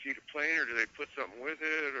they just eat it plain, or do they put something with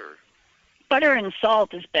it, or? Butter and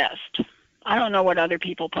salt is best. I don't know what other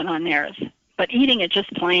people put on theirs, but eating it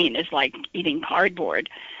just plain is like eating cardboard.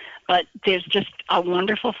 But there's just a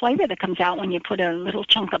wonderful flavor that comes out when you put a little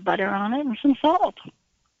chunk of butter on it and some salt.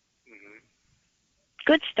 Mm-hmm.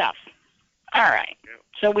 Good stuff. All right. Yeah.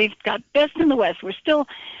 So we've got best in the West. We're still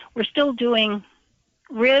doing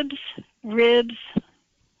ribs,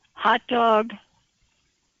 hot dog,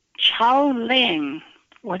 chow ling,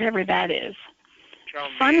 whatever that is. Chow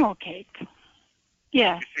mein? Funnel cake.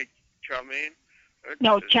 Yeah. You say chow mein?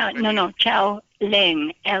 No, chow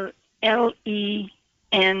ling.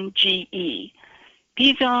 Lenge.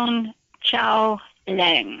 Pizone chow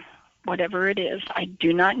ling. Whatever it is. I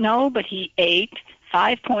do not know, but he ate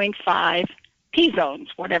 5.5 pizones,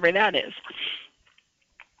 whatever that is.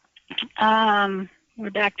 We're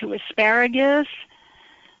back to asparagus,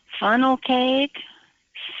 funnel cake,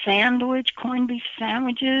 sandwich, corned beef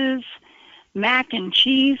sandwiches, mac and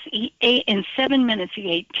cheese. He ate, in 7 minutes, he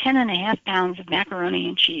ate 10.5 pounds of macaroni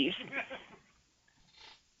and cheese.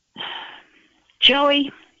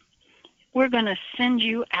 Joey, we're going to send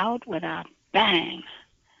you out with a bang.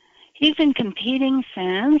 He's been competing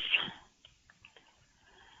since,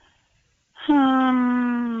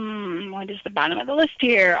 what is the bottom of the list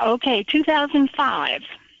here? Okay, 2005.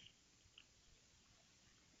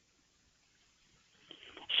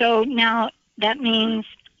 So now that means,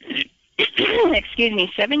 excuse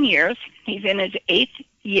me, 7 years. He's in his 8th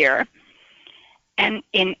year. And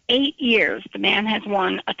in 8 years, the man has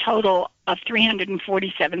won a total of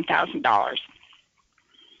 $347,000.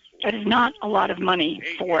 That is not a lot of money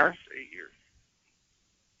for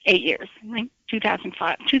 8 years. I think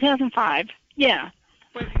 2005. 2005. Yeah.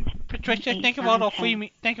 But Patricia, think of all the free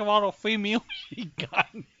meals he got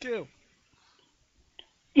too.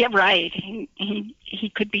 Yeah, right. He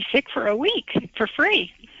could be sick for a week for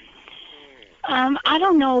free. I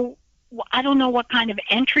don't know what kind of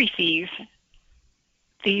entry fees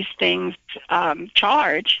these things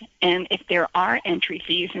charge, and if there are entry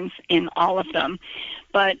fees in all of them.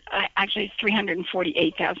 But actually, it's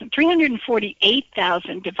 $348,000.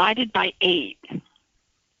 $348,000 divided by 8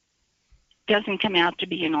 doesn't come out to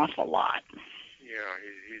be an awful lot. Yeah,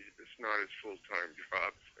 it's not his full-time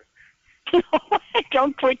job.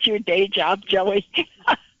 Don't quit your day job, Joey.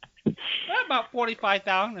 About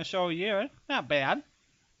 $45,000 or so a year. Not bad.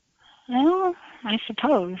 Well, I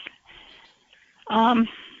suppose.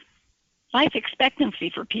 Life expectancy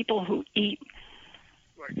for people who eat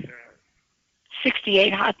like that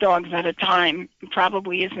 68 hot dogs at a time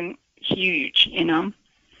probably isn't huge, you know?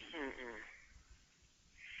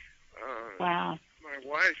 Wow. My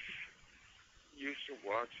wife used to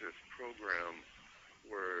watch this program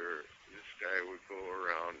where this guy would go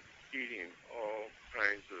around eating all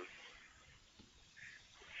kinds of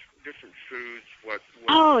different foods.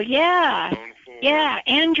 Oh, yeah. Known for. Yeah,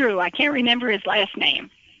 Andrew. I can't remember his last name.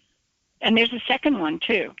 And there's a second one,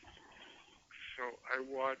 too. So I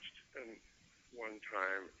watched one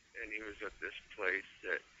time, and he was at this place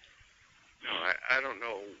that, I don't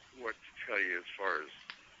know what to tell you as far as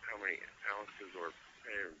how many ounces, or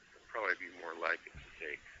it'd probably be more like it to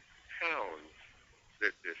say pounds,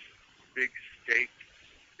 that this big steak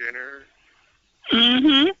dinner,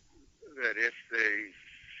 that if they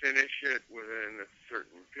finish it within a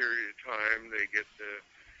certain period of time, they get the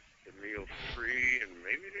meal free, and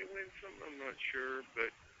maybe they win something, I'm not sure, but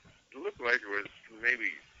it looked like it was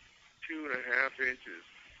maybe 2.5 inches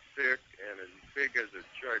thick and as big as a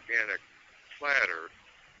gigantic platter.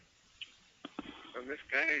 And this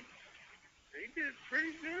guy, he did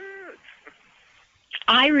pretty good.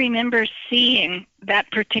 I remember seeing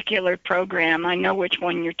that particular program. I know which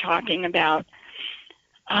one you're talking about.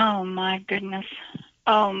 Oh my goodness.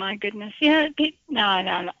 Oh my goodness. Yeah,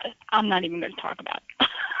 no, I'm not even going to talk about it.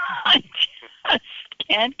 I just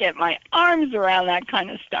can't get my arms around that kind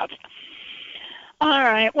of stuff. All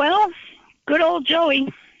right, well, good old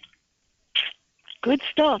Joey. Good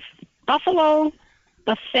stuff. Buffalo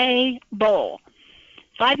Buffet Bowl.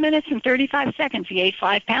 5 minutes and 35 seconds, he ate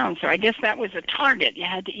 5 pounds. So I guess that was a target. You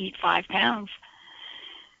had to eat 5 pounds.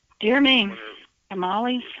 Dear me.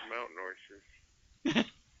 Tamales. Mountain oysters.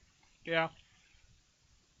 Yeah.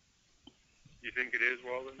 You think it is,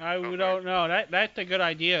 Walden? I don't know. That's a good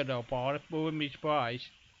idea, though, Paul. That wouldn't be surprised.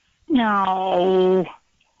 No.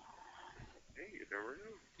 Hey, you never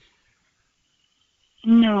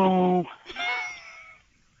No. know.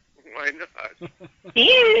 Why not?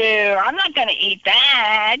 Ew, I'm not going to eat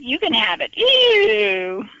that. You can have it.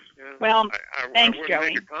 Ew. Yeah, well, thanks, I wouldn't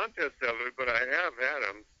Joey. make a contest of it, but I have had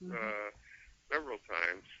them several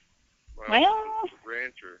times. Well,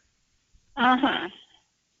 rancher. Uh-huh.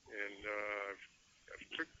 And I've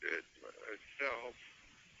cooked it myself.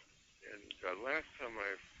 And last time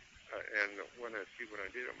and when I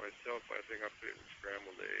did it myself, I think I put it in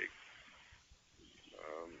scrambled eggs.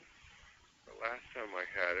 The last time I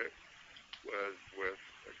had it was with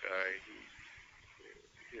a guy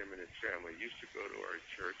him and his family used to go to our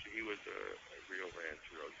church. He was a real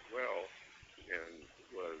rancher as well, and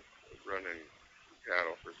was running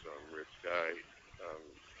cattle for some rich guy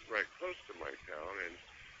right close to my town. And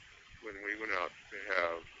when we went out to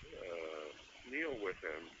have a meal with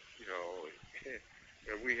him,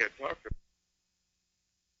 and we had talked about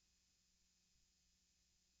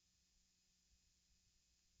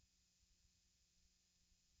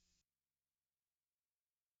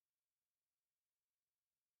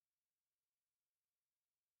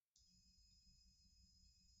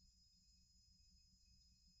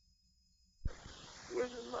it was a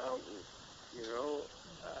mountain,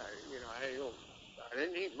 I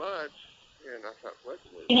didn't eat much, and I thought, what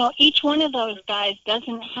was each one of those guys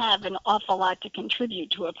doesn't have an awful lot to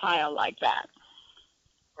contribute to a pile like that.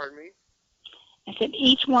 Pardon me? I said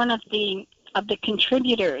each one of the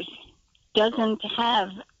contributors doesn't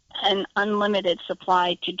have an unlimited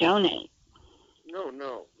supply to donate. No.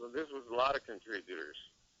 This was a lot of contributors.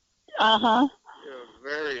 Uh-huh. A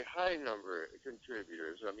very high number of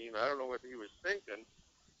contributors. I mean, I don't know what he was thinking,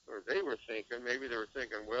 or they were thinking. Maybe they were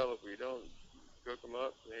thinking, well, if we don't cook them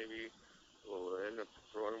up, maybe we'll end up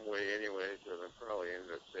throwing them away anyway, so they'll probably end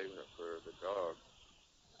up saving it for the dog.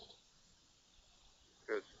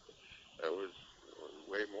 Because that was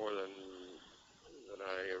way more than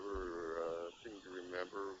I ever seem to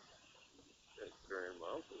remember during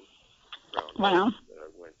mountains Wow. that I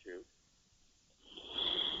went to.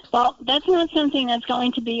 Well, that's not something that's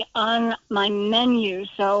going to be on my menu,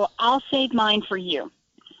 so I'll save mine for you.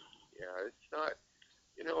 Yeah, it's not.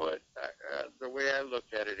 You know what? The way I look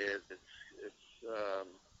at it is, it's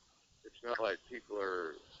not like people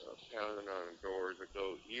are pounding on doors to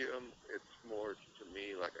go eat them. It's more to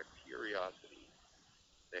me like a curiosity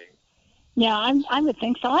thing. Yeah, I would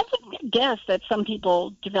think so. I would guess that some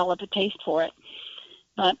people develop a taste for it,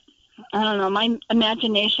 but I don't know. My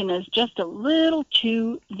imagination is just a little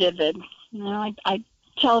too vivid. I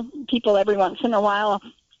tell people every once in a while,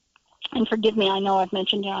 and forgive me, I know I've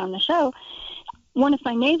mentioned it on the show, one of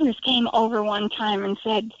my neighbors came over one time and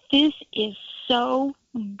said, "This is so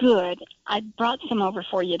good. I brought some over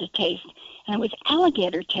for you to taste." And it was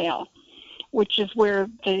alligator tail, which is where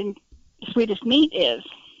the sweetest meat is,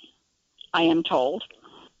 I am told.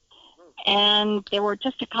 And there were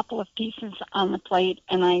just a couple of pieces on the plate,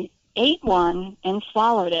 and I ate one and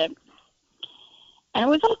swallowed it. And it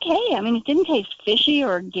was okay. I mean, it didn't taste fishy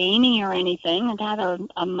or gamey or anything. It had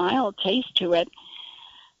a mild taste to it.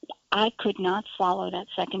 I could not swallow that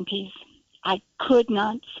second piece. I could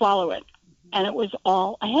not swallow it. And it was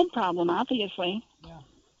all a head problem, obviously. Yeah.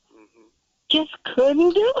 Mm-hmm. Just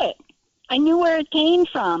couldn't do it. I knew where it came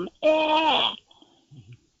from. I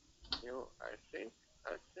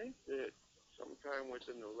think that sometime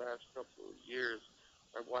within the last couple of years,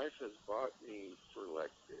 my wife has bought me for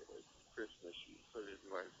like Christmas. She put it in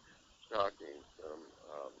my stocking some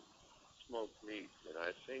smoked meat, and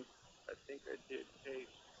I think I did taste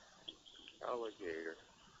alligator.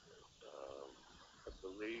 I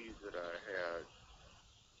believe that I had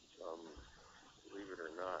some, believe it or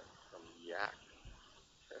not, some yak.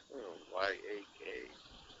 Y-A-K.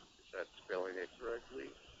 Is that spelling it correctly?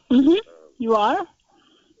 Mm-hmm. You are?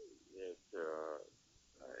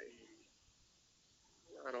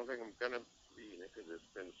 I don't think I'm going to be in it because it's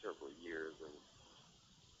been several years. And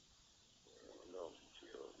no,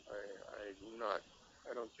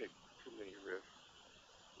 I don't take too many risks.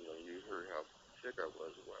 You heard how sick I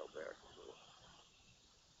was a while back. So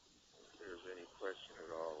if there's any question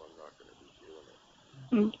at all, I'm not going to be doing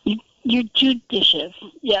it. You're judicious.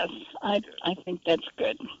 Yes, I think that's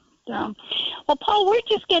good. Well, Paul, we're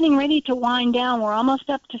just getting ready to wind down. We're almost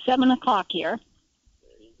up to 7 o'clock here.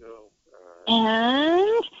 There you go.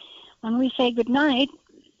 And when we say goodnight,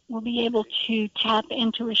 we'll be able to tap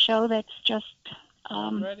into a show that's just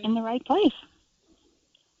in the right place.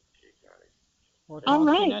 Okay, got it. We'll All talk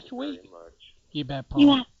to right. you next week. You bet,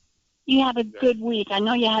 Paul. You have a good week. I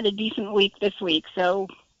know you had a decent week this week, so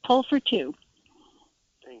pull for 2.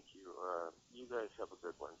 Thank you. You guys have a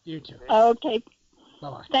good one. You too. Okay.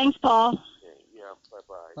 Bye-bye. Thanks, Paul. Okay, yeah,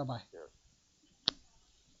 bye-bye. Bye-bye. Yeah.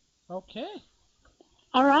 Okay.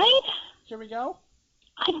 All right. Shall we go?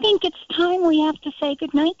 I think it's time we have to say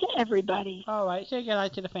goodnight to everybody. All right. Say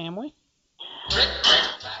goodnight to the family.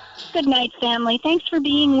 Good night, family. Thanks for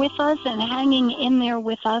being with us and hanging in there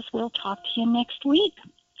with us. We'll talk to you next week.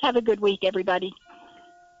 Have a good week, everybody.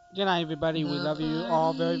 Good night, everybody. We love you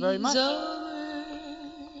all very, very much.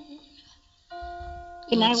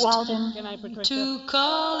 Good night, Walden. Good night, Patricia. To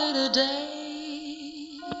call it a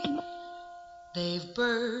day. They've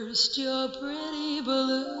burst your pretty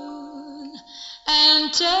balloon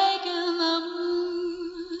and taken the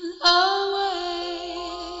moon away.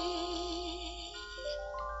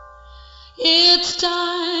 It's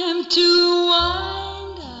time to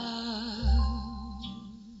wind up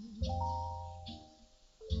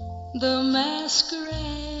the masquerade.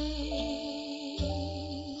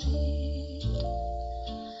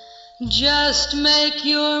 Just make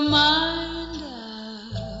your mind up.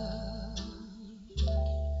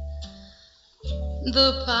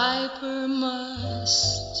 The piper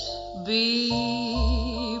must be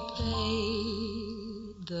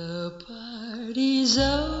paid. The party's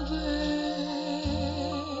over.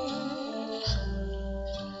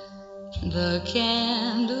 The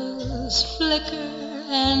candles flicker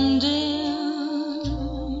and dim.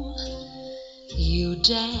 You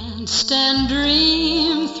danced and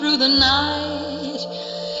dreamed through the night.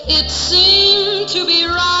 It seemed to be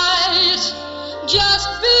right, just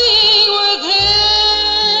being with him.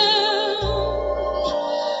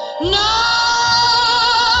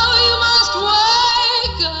 Now you must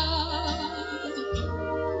wake up.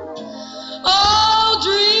 All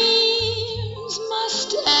dreams must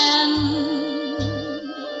end.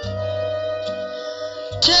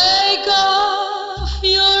 Take off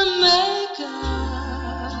your makeup.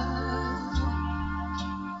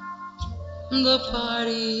 The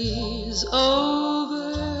party's over.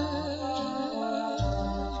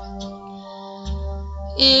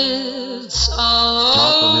 It's all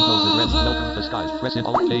Java over. Windows address. Welcome to Skype. Press in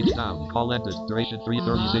alt page down. Call ended. Duration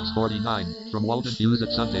 3:36:49. From Walden Hughes at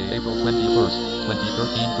Sunday, April 21st,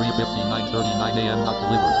 2013, 3:59:39 a.m. Not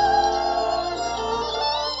delivered.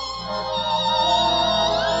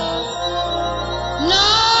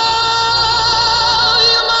 Now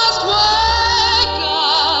you must wake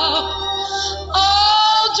up.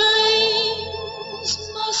 All dreams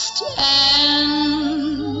must end.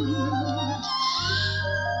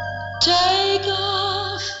 Take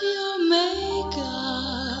off your makeup.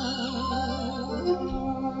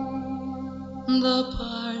 The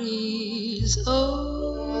party's over.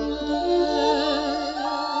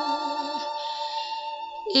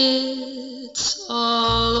 It's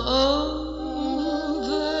all over,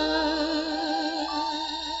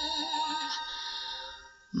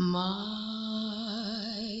 my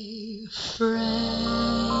friend.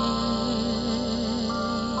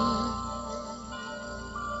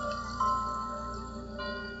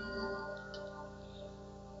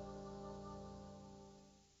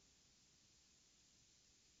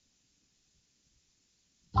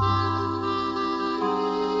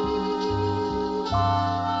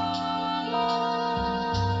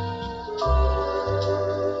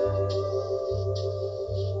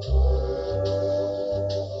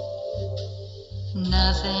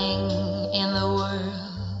 Nothing in the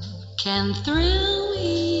world can thrill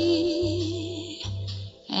me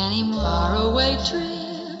anymore. Faraway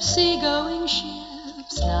trips, seagoing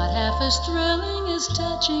ships, not half as thrilling as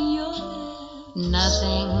touching your lips.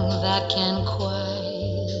 Nothing that can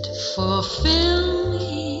quite fulfill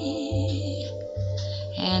me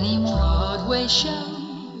anymore. Broadway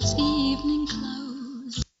shows, evening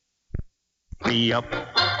clothes. Yup.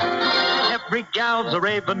 Every gal's a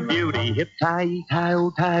raving beauty.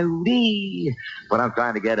 Hip-tie-tie-o-tie-o-dee. What I'm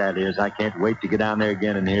trying to get at is I can't wait to get down there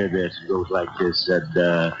again and hear this. It goes like this.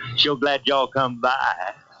 Sure glad y'all come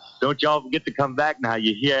by. Don't y'all forget to come back now,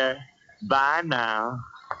 you hear? Bye now.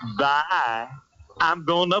 Bye. I'm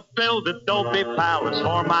gonna build a Dolby Palace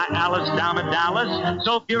for my Alice down in Dallas.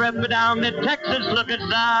 So if you're ever down in Texas, look us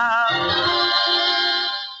out.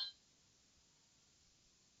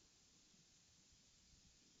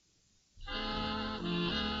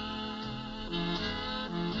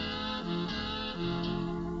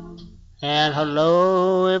 And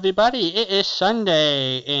hello, everybody. It is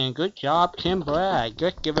Sunday, and good job, Kim Bragg.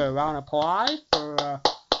 Just give her a round of applause for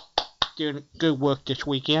doing good work this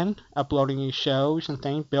weekend, uploading your shows and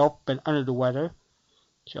things. Bill been under the weather,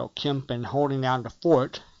 so Kim been holding down the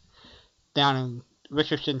fort down in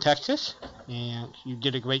Richardson, Texas, and you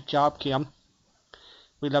did a great job, Kim.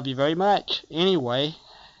 We love you very much. Anyway,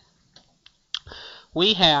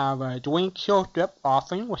 we have Dwayne Kilstrip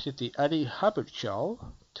offering, which is the Eddie Hubbard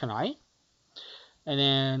Show tonight. And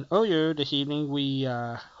then earlier this evening, we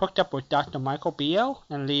hooked up with Dr. Michael Beale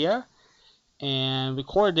and Leah and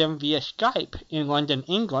recorded them via Skype in London,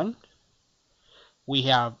 England. We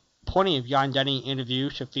have plenty of John Denny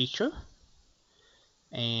interviews to feature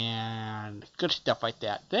and good stuff like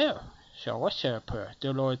that there. So let's say a prayer.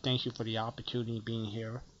 Dear Lord, thank you for the opportunity of being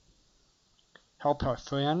here. Help our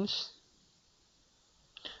friends.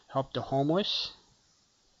 Help the homeless,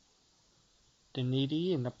 the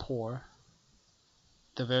needy and the poor,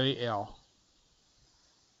 the very ill.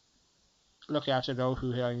 Look after those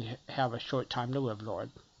who have a short time to live, Lord.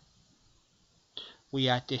 We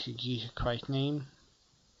ask this in Jesus Christ's name.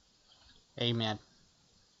 Amen.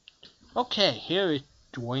 Okay, here is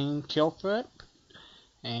Dwayne Kilstrip,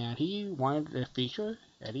 and he wanted to feature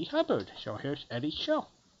Eddie Hubbard. So here's Eddie's show.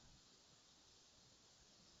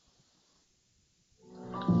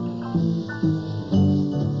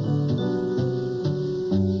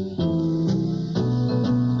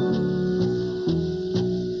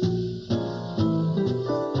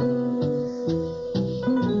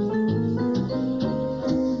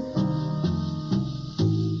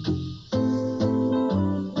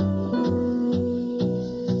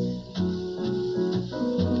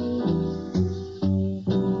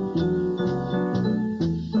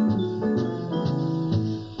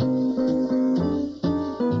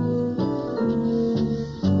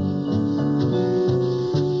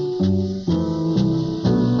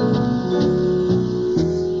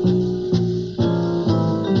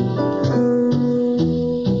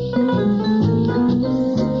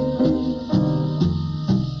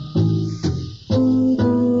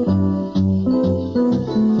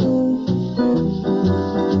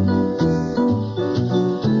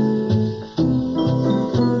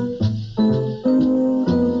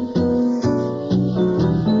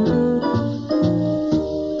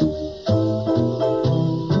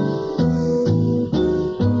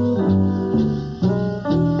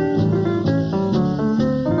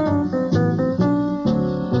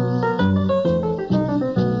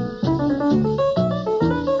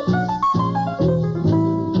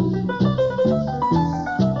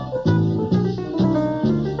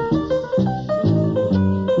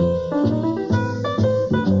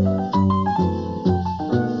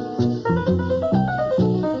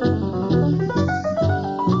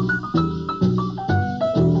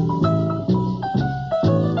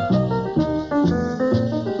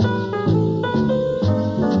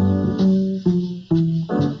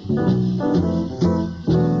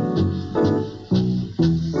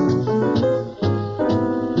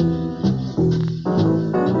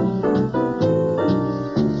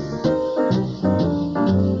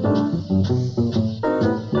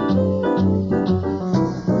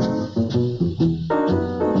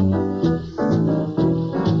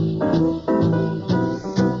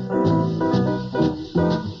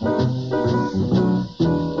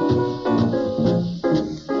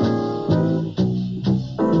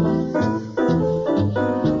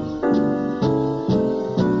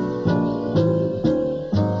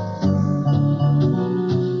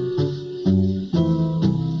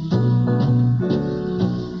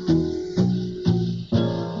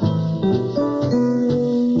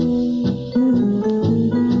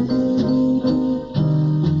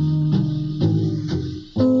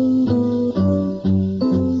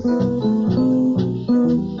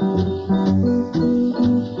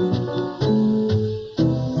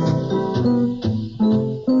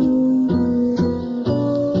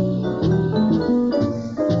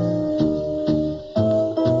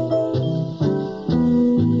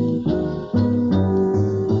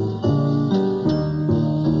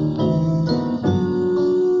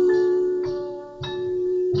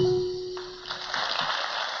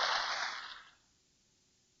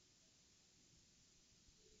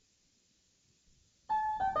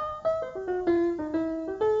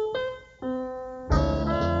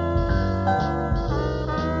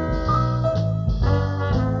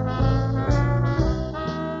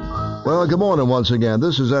 good morning once again.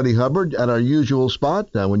 This is Eddie Hubbard at our usual spot.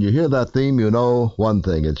 And when you hear that theme, you know one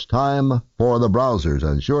thing. It's time for the Browsers,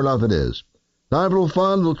 and sure enough it is. Time for a little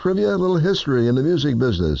fun, a little trivia, a little history in the music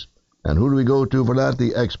business. And who do we go to for that?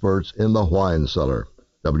 The experts in the wine cellar.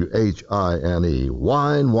 W-H-I-N-E.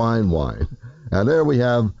 Wine, wine, wine. And there we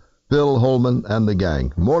have Phil Holman and the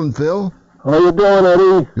gang. Morning, Phil. How you doing,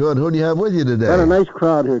 Eddie? Good. Who do you have with you today? Got a nice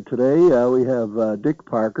crowd here today. We have Dick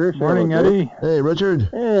Parker. Morning, Eddie. Hey, Richard.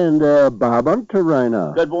 And Bob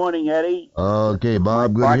Unterreiner. Good morning, Eddie. Okay,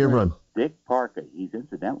 Bob. Good to hear from you. Dick Parker. He's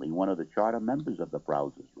incidentally one of the charter members of the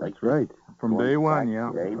Browsers, right? That's right. From day one,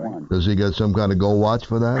 yeah. Day one. Does he get some kind of gold watch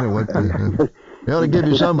for that, or what? They ought to give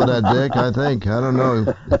you some of that, Dick, I think. I don't know.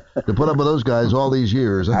 To put up with those guys all these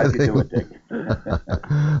years. I could do it, Dick.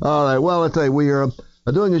 All right. Well, let's say we are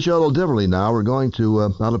doing the show a little differently now. We're going to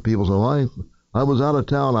out of people's life. I was out of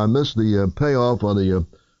town. I missed the payoff on the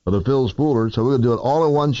Phil Spooler, so we're going to do it all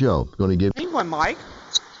in one show. Going to give England, Mike.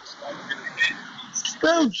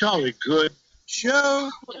 Well, jolly good show.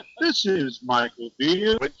 This is Michael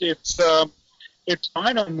Beale. It's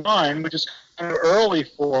 9:09, which is kind of early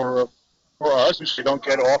for us, since we don't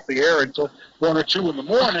get off the air until 1 or 2 in the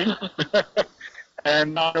morning.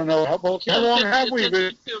 And I don't know how long have we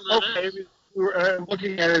been? Okay, we're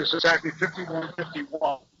looking at it, it's exactly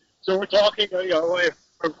 51:51. So we're talking, if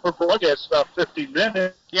for broadcast about 50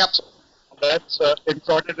 minutes. Yep. That's it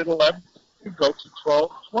started at 11. We go to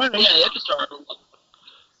 12:20. Yeah, you have to start.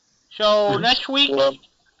 So next week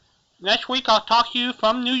I'll talk to you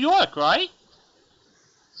from New York, right?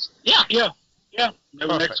 Yeah.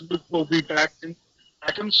 Next week we'll be back in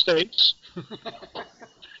the States.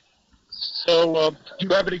 So, do you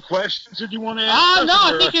have any questions that you want to ask? No,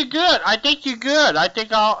 I think you're good. I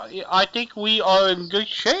think we are in good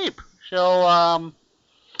shape. So,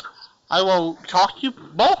 I will talk to you,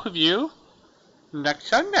 both of you, next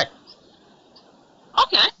Sunday.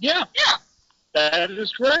 Okay. Yeah. That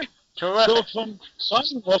is great. Terrific. So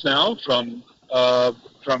signing off now from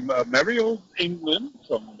Merry England,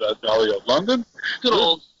 from Dolly of London. Good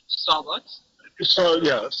old Starbucks. So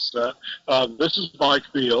yes, this is Mike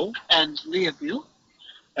Beale. And Leah Beale.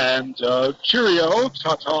 And cheerio,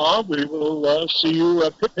 ta-ta. We will see you,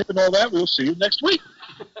 pip and all that. We'll see you next week.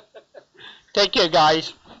 Take care,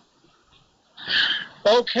 guys.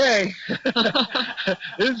 Okay.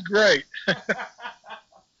 This is great.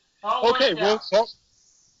 Okay,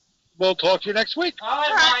 we'll talk to you next week. All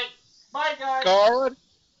right. Bye, guys. All right.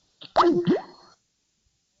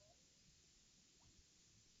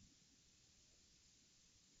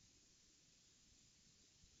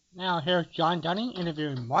 Now here's John Dunning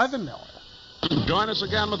interviewing Marvin Miller. Join us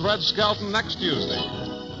again with Red Skelton next Tuesday.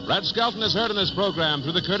 Red Skelton is heard in this program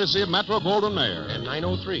through the courtesy of Metro Goldwyn Mayer. And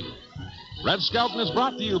 903. Red Skelton is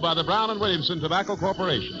brought to you by the Brown & Williamson Tobacco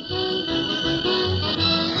Corporation.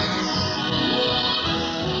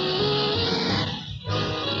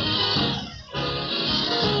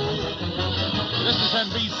 This is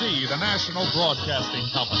NBC, the National Broadcasting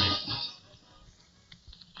Company.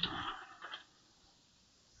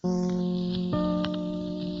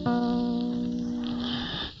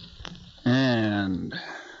 And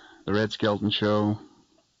the Red Skelton Show.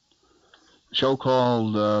 A show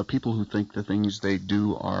called People Who Think the Things They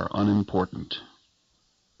Do Are Unimportant.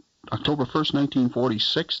 October 1st,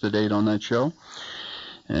 1946, the date on that show.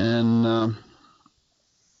 And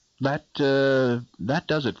that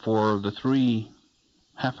does it for the 3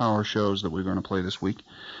 half-hour shows that we're going to play this week.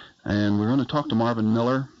 And we're going to talk to Marvin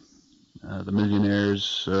Miller, the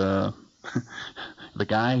Millionaires, the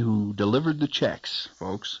guy who delivered the checks,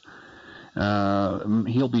 folks.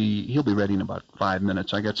 He'll be ready in about 5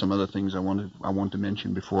 minutes. I got some other things I want to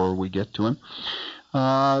mention before we get to him.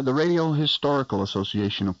 The Radio Historical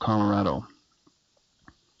Association of Colorado.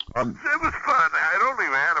 It was fun. It only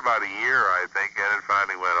ran about a year, I think, and it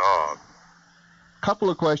finally went off. Couple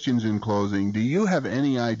of questions in closing. Do you have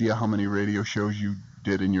any idea how many radio shows you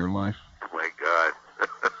did in your life? Oh, my God.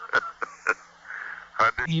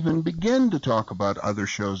 Even begin to talk about other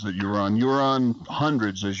shows that you were on. You were on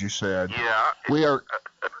hundreds, as you said. Yeah.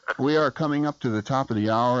 We are coming up to the top of the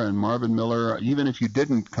hour, and Marvin Miller, even if you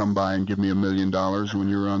didn't come by and give me $1 million when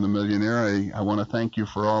you were on The Millionaire, I want to thank you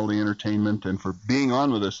for all the entertainment and for being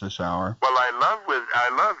on with us this hour. Well, I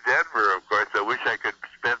love Denver, of course. I wish I could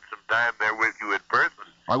spend some time there with you in person.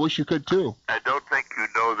 I wish you could, too. I don't think you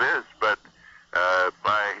know this, but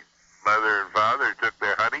my mother and father took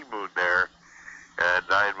their honeymoon there, and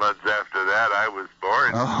 9 months after that, I was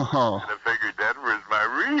born. Oh. And I figured Denver is my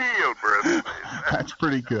real birthplace. That's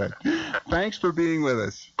pretty good. Thanks for being with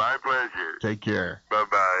us. My pleasure. Take care.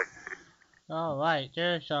 Bye-bye. All right,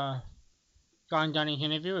 there's John Dunning's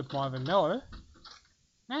interview with Marvin Miller.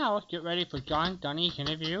 Now let's get ready for John Dunning's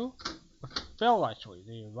interview with Phil Leslie,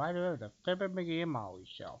 the writer of the Fibber McGee and Molly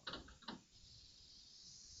Show.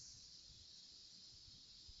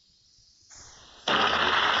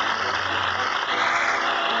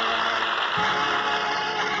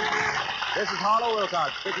 This is Harlow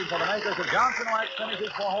Wilcox speaking for the makers of Johnson Wax Finishes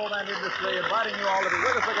for Home and Industry, inviting you all to be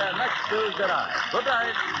with us again next Tuesday night. Good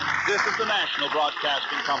night. This is the National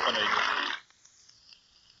Broadcasting Company.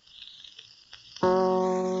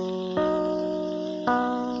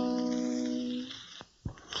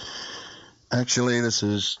 Actually, this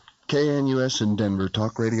is KNUS in Denver,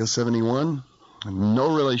 Talk Radio 71.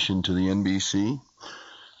 No relation to the NBC,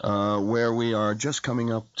 where we are just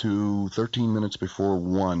coming up to 13 minutes before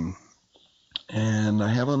 1. And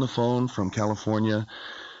I have on the phone from California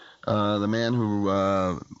the man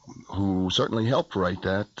who certainly helped write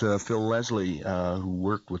that, Phil Leslie, who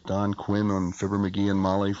worked with Don Quinn on Fibber McGee and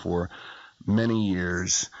Molly for many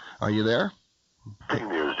years. Are you there? 10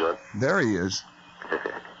 years, John. There he is.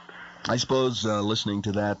 I suppose listening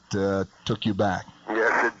to that took you back.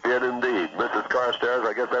 Yes, it did indeed. Mrs. Carstairs,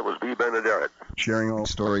 I guess that was B. Benederet. Sharing all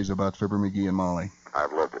stories about Fibber McGee and Molly.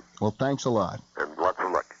 I've loved it. Well, thanks a lot. And lots of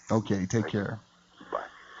luck. Okay, take care. Bye.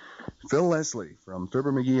 Phil Leslie from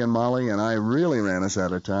Fibber McGee and Molly, and I really ran us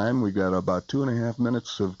out of time. We've got about 2.5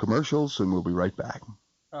 minutes of commercials, and we'll be right back.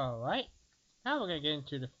 All right. Now we're going to get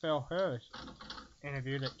into the Phil Harris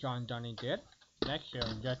interview that John Dunning did next year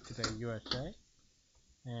on Yesterday USA.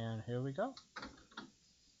 And here we go.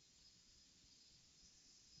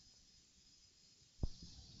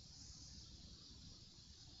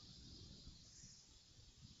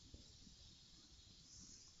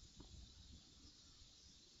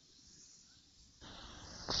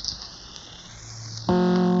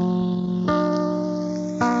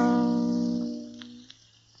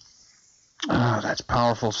 That's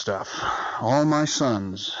powerful stuff. All My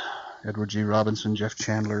Sons, Edward G. Robinson, Jeff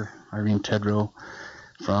Chandler, Irene Tedrow,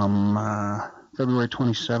 from February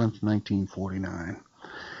 27th, 1949.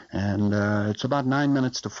 And it's about 9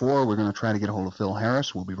 minutes to 4. We're going to try to get a hold of Phil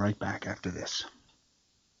Harris. We'll be right back after this.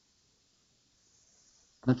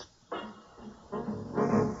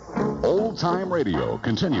 Old Time Radio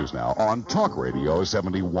continues now on Talk Radio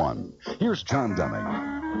 71. Here's John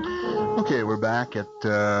Dunning. Okay, we're back at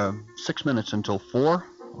 6 minutes until 4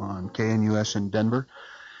 on KNUS in Denver.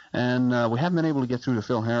 And we haven't been able to get through to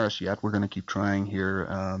Phil Harris yet. We're going to keep trying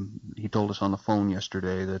here. He told us on the phone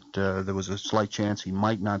yesterday that there was a slight chance he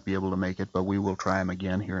might not be able to make it, but we will try him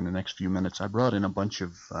again here in the next few minutes. I brought in a bunch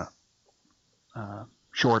of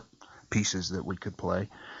short pieces that we could play.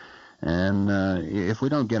 And if we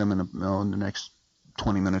don't get him in the next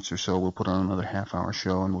 20 minutes or so, we'll put on another half-hour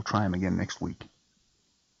show, and we'll try him again next week.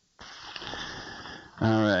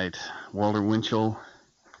 All right, Walter Winchell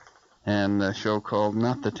and a show called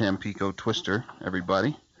Not the Tampico Twister,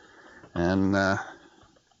 everybody. And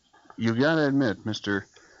you've got to admit, Mr.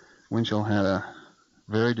 Winchell had a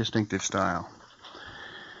very distinctive style.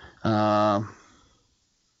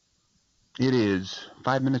 It is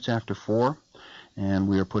 5 minutes after 4, and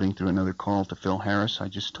we are putting through another call to Phil Harris. I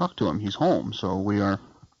just talked to him. He's home, so we are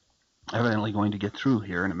evidently going to get through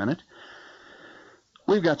here in a minute.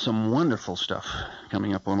 We've got some wonderful stuff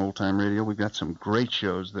coming up on Old Time Radio. We've got some great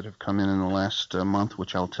shows that have come in the last month,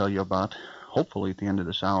 which I'll tell you about, hopefully at the end of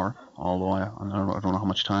this hour, although I don't know how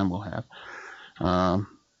much time we'll have.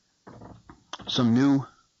 Some new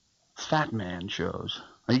Fat Man shows.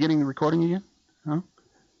 Are you getting the recording again?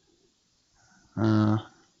 Huh?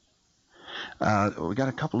 We got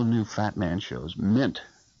a couple of new Fat Man shows, mint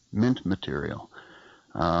material,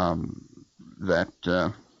 that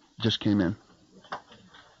just came in.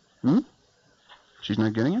 She's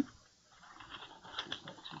not getting it?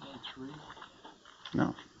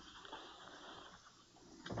 No.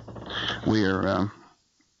 We're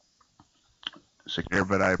sick there,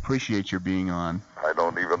 but I appreciate your being on. I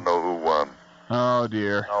don't even know who won. Oh,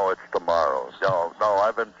 dear. No, it's tomorrow. No,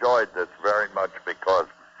 I've enjoyed this very much because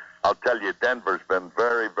I'll tell you, Denver's been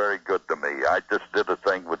very, very good to me. I just did a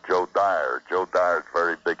thing with Joe Dyer. Joe Dyer's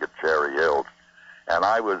very big at Cherry Hills. And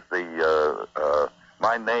I was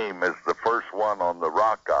my name is the first one on the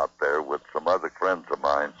rock out there with some other friends of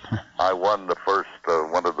mine. I won the first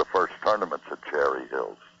one of the first tournaments at Cherry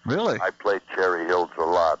Hills. Really? I played Cherry Hills a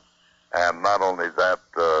lot. And not only that,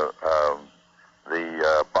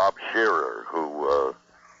 Bob Shearer, who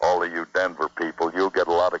all of you Denver people, you'll get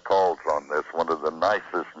a lot of calls on this, one of the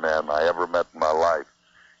nicest men I ever met in my life.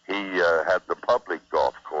 He had the public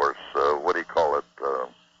golf course, what do you call it,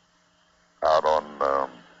 out on...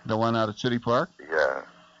 the one out at City Park? Yeah.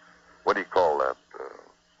 What do you call that?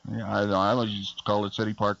 Yeah, I was just call it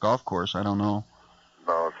City Park Golf Course. I don't know.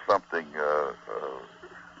 No, something.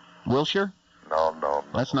 Wilshire? No.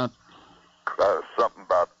 That's not. Something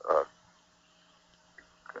about.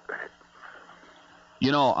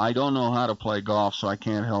 You know, I don't know how to play golf, so I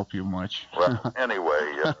can't help you much. Well,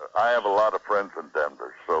 anyway, I have a lot of friends in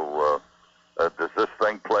Denver, so does this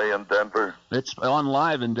thing play in Denver? It's on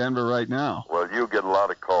live in Denver right now. Well, you get a lot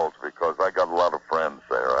of calls because I got a lot of friends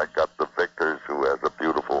there. I got the Victors, who has a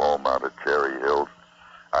beautiful home out at Cherry Hills.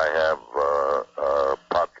 I have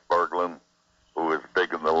Potts Berglund, who is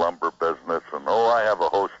big in the lumber business, and I have a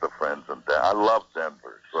host of friends in Denver. I love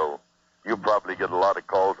Denver, so you probably get a lot of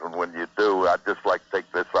calls, and when you do, I'd just like to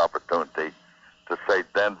take this opportunity to say,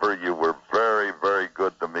 Denver, you were very, very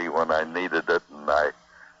good to me when I needed it, and I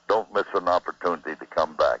don't miss an opportunity to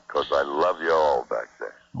come back, because I love you all back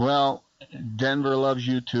there. Well, Denver loves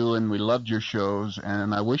you too, and we loved your shows,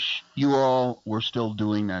 and I wish you all were still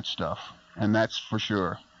doing that stuff, and that's for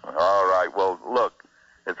sure. All right, well, look,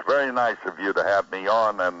 it's very nice of you to have me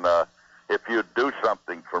on, and if you'd do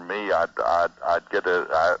something for me, I'd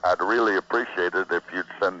really appreciate it if you'd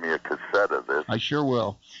send me a cassette of this. I sure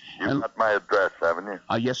will. You've got my address, haven't you?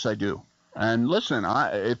 Yes, I do. And listen,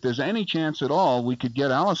 if there's any chance at all, we could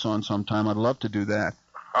get Alice on sometime. I'd love to do that.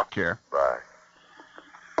 Care.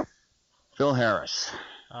 Bye. Phil Harris.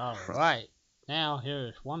 All right. Now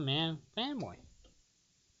here's One Man Family.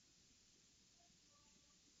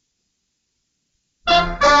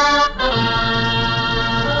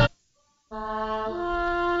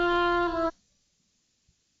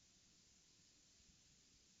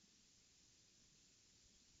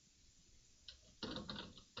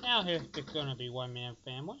 Now here's just gonna be One Man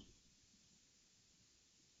Family.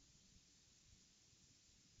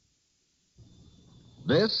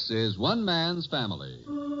 This is One Man's Family.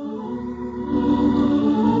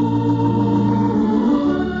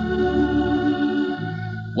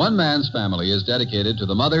 One Man's Family is dedicated to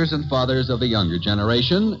the mothers and fathers of the younger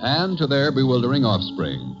generation and to their bewildering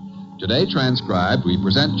offspring. Today, transcribed, we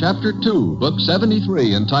present Chapter 2, Book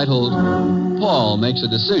 73, entitled Paul Makes a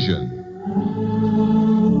Decision.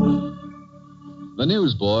 The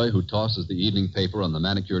newsboy who tosses the evening paper on the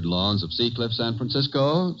manicured lawns of Seacliff, San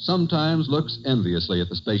Francisco, sometimes looks enviously at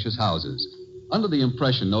the spacious houses, under the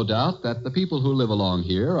impression, no doubt, that the people who live along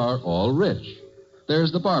here are all rich.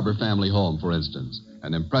 There's the Barber family home, for instance,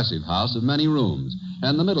 an impressive house of many rooms,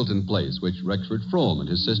 and the Middleton place, which Rexford Frome and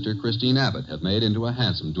his sister Christine Abbott have made into a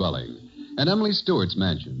handsome dwelling, and Emily Stewart's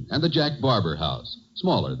mansion, and the Jack Barber house,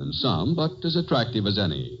 smaller than some, but as attractive as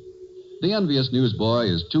any. The envious newsboy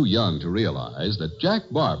is too young to realize that Jack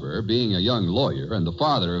Barber, being a young lawyer and the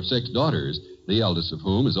father of 6 daughters, the eldest of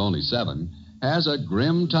whom is only 7, has a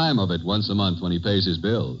grim time of it once a month when he pays his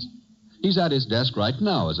bills. He's at his desk right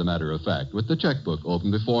now, as a matter of fact, with the checkbook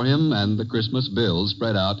open before him and the Christmas bills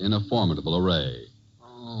spread out in a formidable array.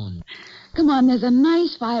 Oh. Come on, there's a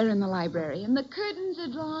nice fire in the library, and the curtains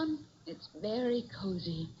are drawn. It's very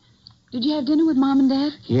cozy. Did you have dinner with Mom and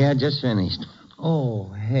Dad? Yeah, just finished.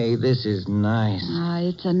 Oh, hey, this is nice.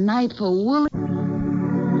 It's a night for woolly...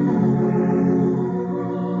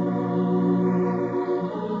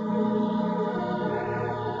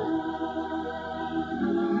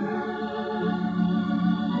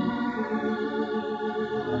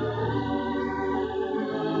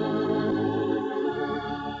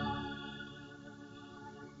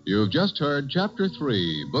 You've just heard Chapter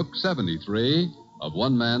 3, Book 73 of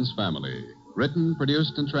One Man's Family, written,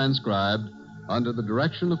 produced, and transcribed under the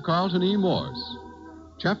direction of Carlton E. Morse.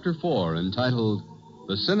 Chapter 4, entitled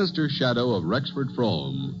The Sinister Shadow of Rexford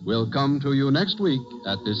Frome, will come to you next week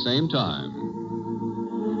at this same time.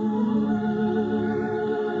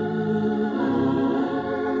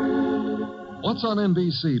 What's on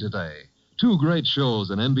NBC today? 2 great shows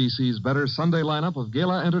in NBC's better Sunday lineup of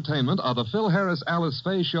gala entertainment are the Phil Harris-Alice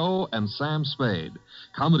Faye Show and Sam Spade.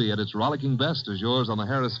 Comedy at its rollicking best is yours on the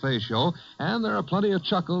Harris-Faye Show, and there are plenty of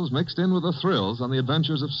chuckles mixed in with the thrills on the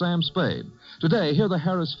adventures of Sam Spade. Today, hear the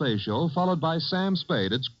Harris-Faye Show, followed by Sam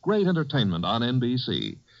Spade. It's great entertainment on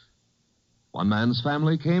NBC. One Man's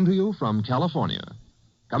Family came to you from California.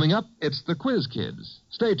 Coming up, it's the Quiz Kids.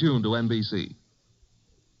 Stay tuned to NBC.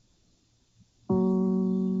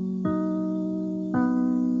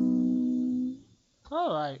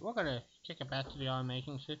 Alright, we're gonna kick it back to the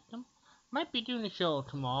automation system. Might be doing the show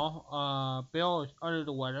tomorrow. Bill is under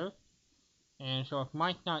the weather, and so if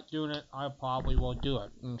Mike's not doing it, I probably will do it.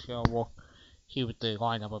 And so we'll see what the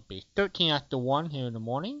lineup will be. 13 after 1 here in the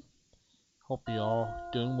morning. Hope you're all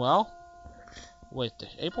doing well. With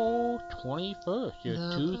this April 21st, year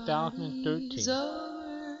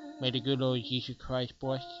 2013. May the good Lord Jesus Christ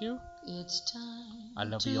bless you. It's time I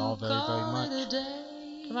love to you all very, very call much. it a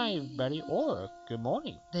day. Good night, everybody, or good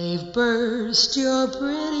morning. They've burst your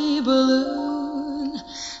pretty balloon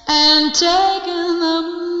and taken the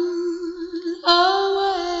moon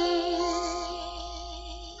away.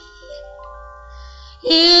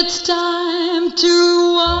 It's time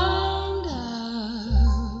to wind up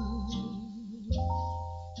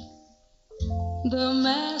the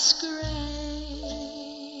masquerade.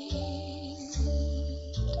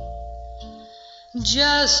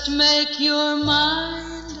 Just make your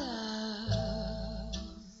mind up.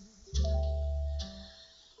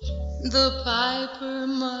 The piper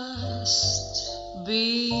must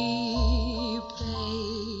be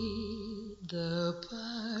paid. The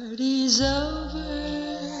party's over.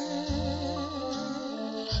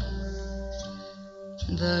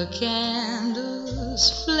 The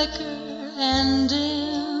candles flicker and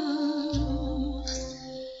dim.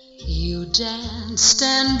 You danced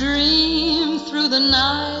and dreamed through the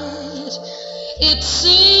night. It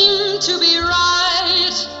seemed to be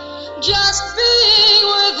right, just being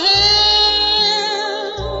with him.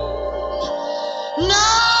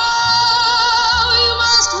 Now you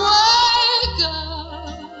must wake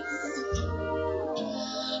up.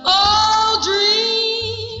 All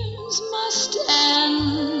dreams must end.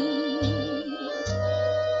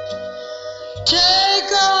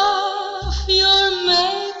 Take off your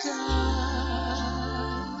makeup.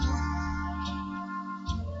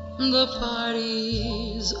 The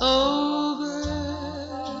party's over.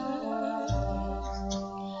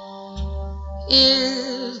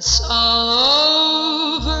 It's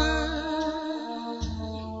all over,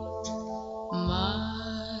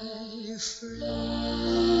 my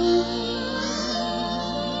friend.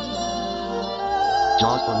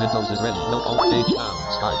 JAWS for Windows is ready. No home page found.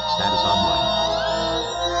 Skype status online.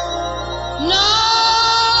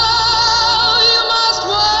 Now you must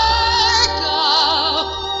wake up.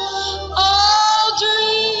 All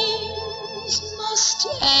dreams must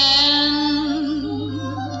end.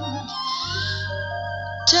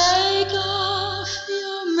 Take off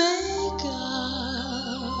your makeup.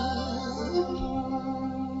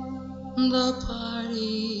 The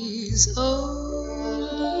party's over.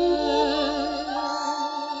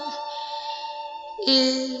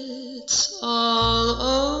 It's all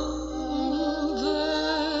over,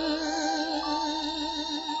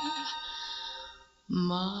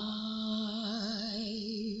 my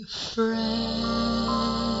friend.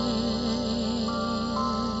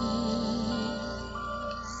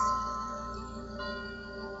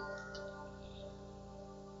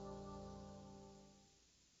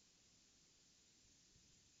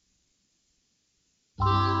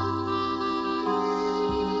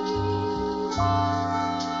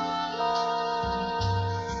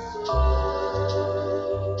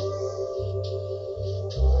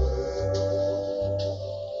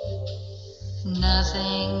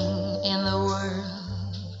 Nothing in the world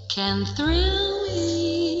can thrill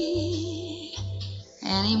me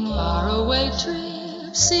anymore. Faraway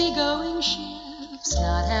trips, seagoing ships,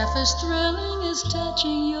 not half as thrilling as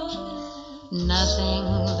touching your lips. Nothing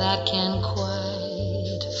that can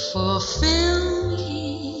quite fulfill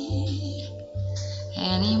me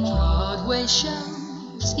anymore. Broadway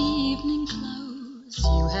shows, evening clothes,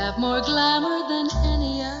 you have more glamour than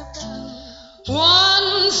any of those.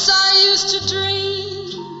 Once I used to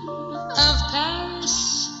dream of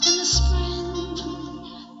Paris in the spring,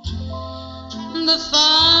 the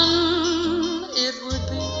fun it would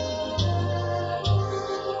be.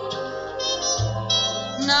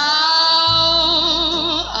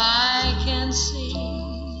 Now I can see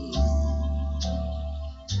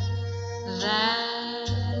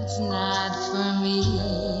that's not for me.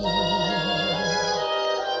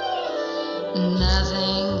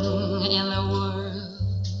 Nothing in the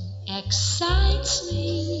world excites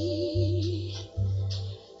me.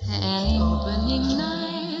 An opening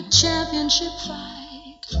night championship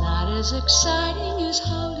fight, not as exciting as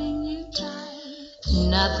holding you tight.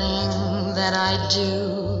 Nothing that I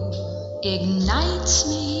do ignites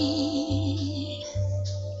me.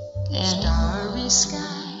 And starry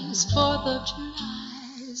skies, 4th of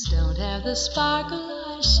July's don't have the sparkle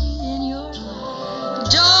I see in your eyes.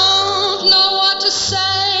 Don't know what to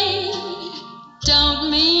say, don't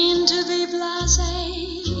mean to be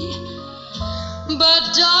blasé, but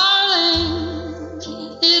darling,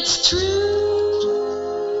 it's true.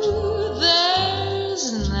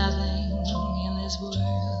 There's nothing in this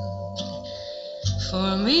world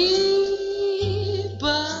for me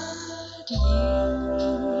but you.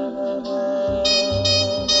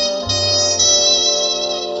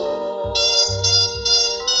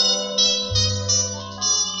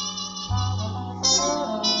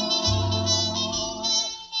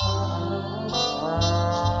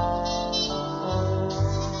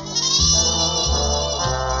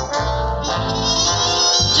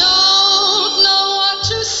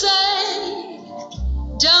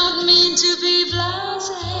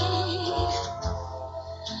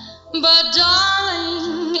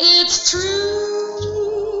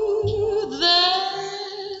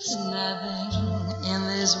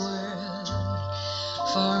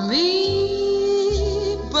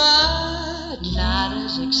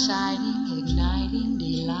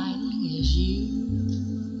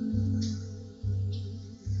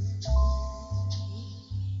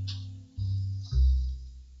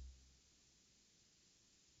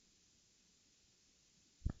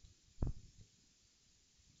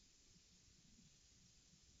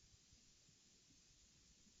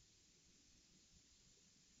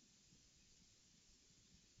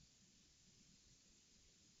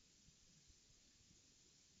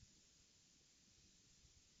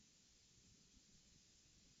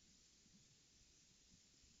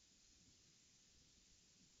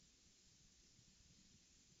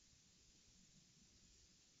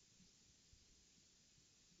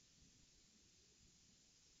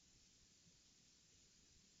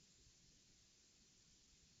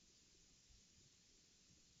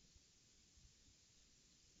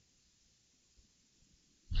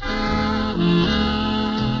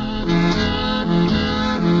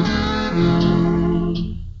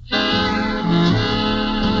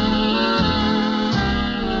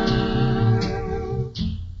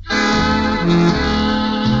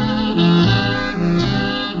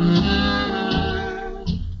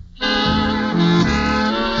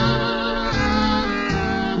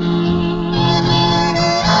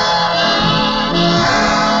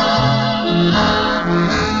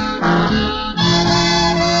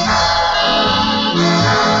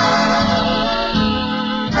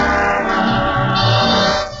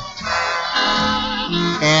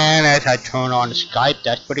 turn on the Skype.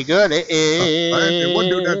 That's pretty good. It is. And what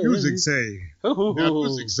do that music say? That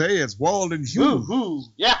music say it's Walden Hughes.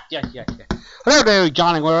 Yeah. Hello there,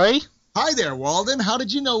 John and Larry. Hi there, Walden. How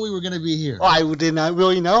did you know we were going to be here? Oh, I did not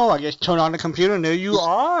really know. I just turned on the computer and there you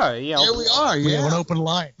are. There we are, We have an open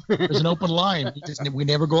line. There's an open line. We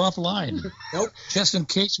never go offline. Nope. Just in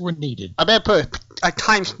case we're needed. I better put a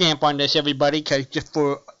timestamp on this, everybody, because just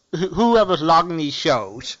for whoever's logging these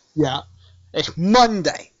shows. Yeah. It's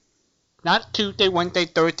Monday. Not Tuesday, Wednesday,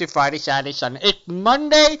 Thursday, Friday, Saturday, Sunday. It's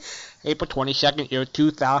Monday, April 22nd, year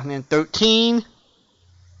 2013.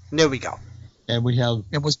 There we go. And we have...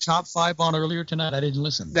 It was top 5 on earlier tonight. I didn't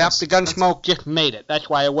listen. Yep, the Gunsmoke just made it. That's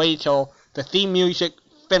why I waited till the theme music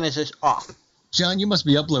finishes off. John, you must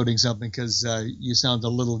be uploading something because you sound a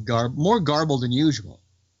little more garbled than usual.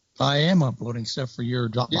 I am uploading stuff for your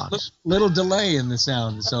Dropbox. Yeah, little delay in the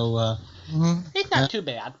sound, so... It's not too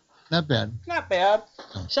bad. Not bad. Not bad.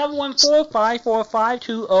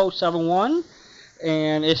 714-545-2071.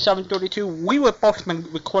 And it's 7:32. We were both been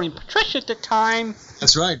recording Patricia at the time.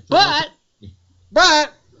 That's right.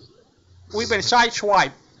 But we've been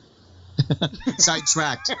sideswiped.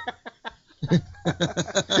 Sidetracked.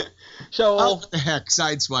 So what the heck?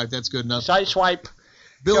 Sideswipe. That's good enough. Sideswipe.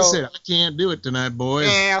 Bill said, I can't do it tonight, boys.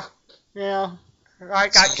 Yeah. I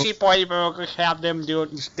got cheap labor. Just have them do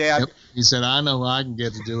it instead. Yep. He said, I know I can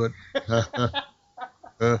get to do it.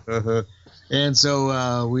 And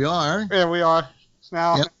so we are. Yeah, we are.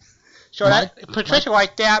 Now, so Patricia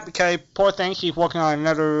like that because poor thing, she's working on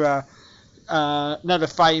another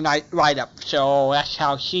Friday night write-up. So that's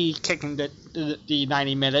how she's kicking the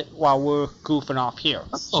 90-minute while we're goofing off here.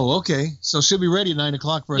 Oh, okay. So she'll be ready at 9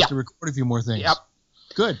 o'clock for us to record a few more things. Yep.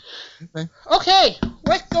 Good. Okay,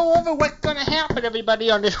 let's go over what's going to happen,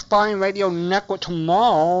 everybody, on this fine radio network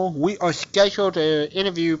tomorrow. We are scheduled to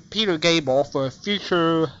interview Peter Gable for a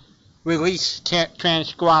future release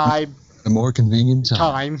transcribed a more convenient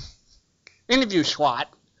time interview slot.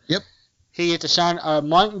 Yep. He is the son of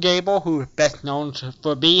Martin Gable, who is best known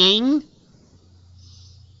for being...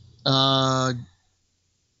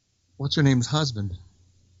 what's her name's husband?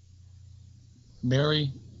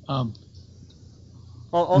 Mary,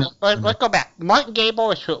 Let's go back. Martin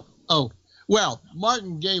Gable is who? Oh, well,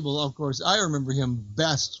 Martin Gable, of course, I remember him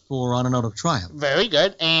best for On a Note of Triumph. Very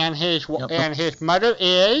good. And his mother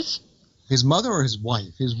is? His mother or his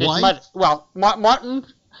wife? His wife? Mother. Well,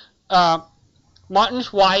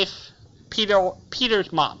 Martin's wife,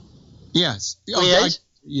 Peter's mom. Yes.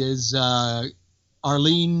 Is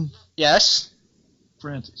Arlene? Yes.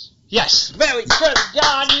 Francis. Yes, very good,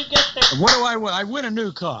 John. You get the. What do I win? I win a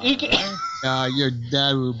new car. Your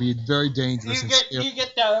dad would be very dangerous. You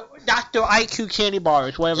get the Dr. IQ candy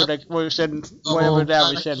bars, whatever that was in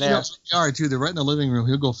there. All right, too. They're right in the living room.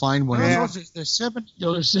 He'll go find one. They're 70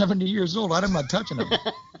 years old. I'm not touching them.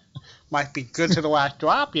 Might be good to the last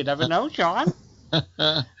drop. You never know, John.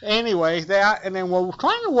 Anyway, that, and then we're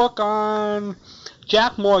trying to work on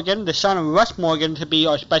Jack Morgan, the son of Russ Morgan, to be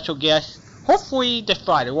our special guest. Hopefully this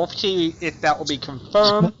Friday. We'll see if that will be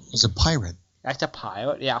confirmed. He's a pirate. That's a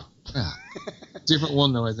pirate, yeah. Different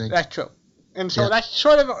one, though, I think. That's true. And so that's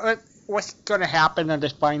sort of what's going to happen on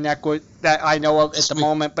this fine network that I know of at the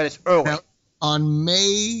moment, but it's early. Now, on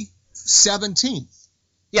May 17th,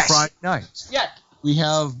 yes. Friday night, yes. we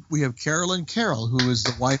have Carolyn Carroll, who is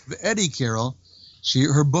the wife of Eddie Carroll.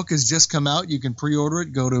 Her book has just come out. You can pre-order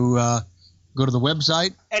it. Go to the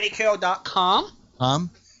website. EddieCarroll.com.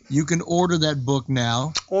 You can order that book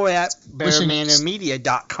now. Or at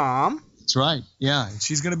BearManorMedia.com. That's right. Yeah,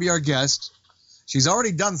 she's going to be our guest. She's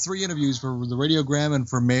already done 3 interviews for the Radiogram and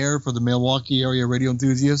for Mayor, for the Milwaukee area radio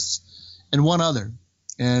enthusiasts, and one other.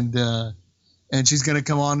 And she's going to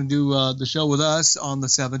come on and do the show with us on the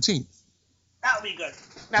 17th. That'll be good.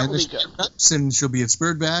 That'll be good. And she'll be at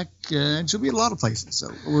Spiritback, and she'll be at a lot of places.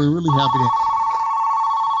 So we're really happy to.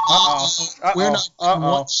 We're not doing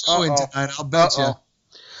one show in tonight, I'll bet you.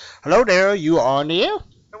 Hello there, you are on the air.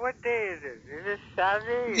 What day is it? Is it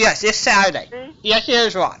Saturday? Yes, it's Saturday. Yes, it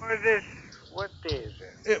is, Ron. What day is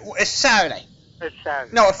it? It's Saturday. It's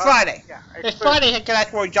Saturday. No, it's Friday. Yeah, it's Friday because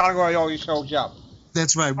that's where John Roy always shows up.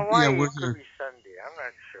 That's right. Hawaii, we're it could be Sunday. I'm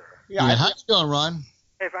not sure. Yeah, how you doing, Ron?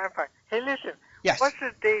 Hey, I'm fine. Hey, listen. Yes. What's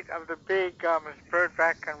the date of the big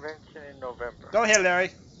Spiritback convention in November? Go ahead,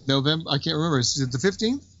 Larry. November? I can't remember. Is it the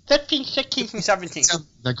 15th? 15th, 16th, and 17th.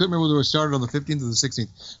 I couldn't remember whether it started on the 15th or the 16th.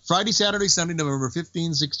 Friday, Saturday, Sunday, November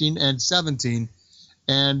 15, 16, and 17.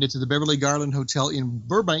 And it's at the Beverly Garland Hotel in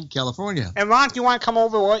Burbank, California. And Ron, do you want to come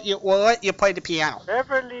over? We'll let you play the piano.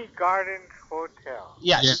 Beverly Garden Hotel.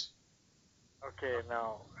 Yes. Yeah. Okay,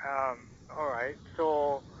 now, all right.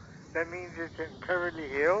 So that means it's in Beverly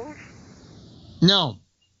Hills? No,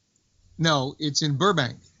 it's in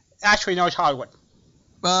Burbank. Actually, no, it's Hollywood.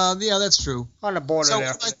 Yeah, that's true. On the border so there.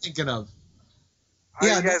 what am I thinking of? Are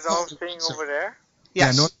Yeah, you guys North all Hollywood, staying sir. over there?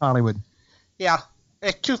 Yes. Yeah, North Hollywood. Yeah.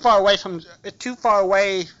 It's too far away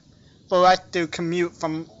for us to commute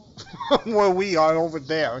from where we are over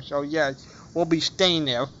there. So yeah, we'll be staying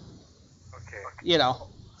there. Okay. You know.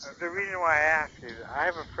 The reason why I ask is I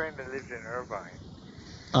have a friend that lives in Irvine.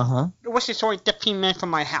 Uh-huh. Which is only 15 minutes from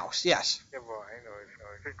my house. Yes. Yeah, well, I know it's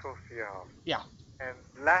pretty close to your house. Yeah. And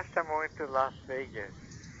last time I went to Las Vegas,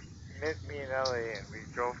 he met me in LA and we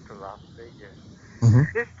drove to Las Vegas. Mm-hmm.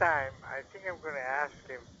 This time, I think I'm going to ask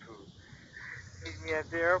him to meet me at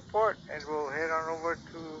the airport and we'll head on over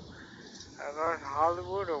to North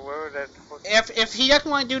Hollywood or wherever that hotel. If he doesn't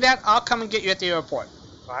want to do that, I'll come and get you at the airport.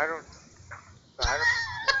 I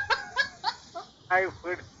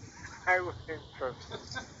wouldn't trust him.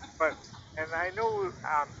 But, and I know,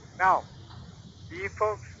 now, do you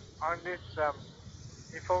folks on this,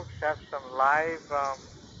 you folks have some live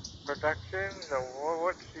productions, or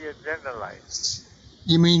what's the agenda like?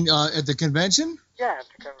 You mean at the convention? Yeah, at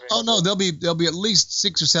the convention. Oh no, there'll be at least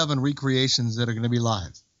 6 or 7 recreations that are going to be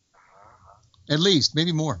live. At least,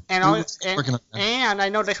 maybe more. And I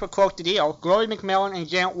know this will quote the deal. Glory McMillan and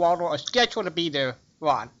Janet Waldo are scheduled to be there,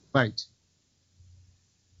 Ron. Right.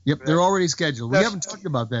 Yep, they're already scheduled. We haven't talked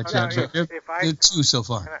about that yet, but they're 2 so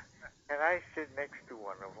far. Can I sit next to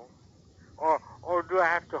one of them? Or do I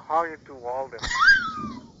have to hog it to Walden?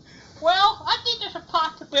 Well, I think there's a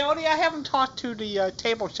possibility. I haven't talked to the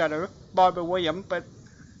table setter, Barbara Williams, but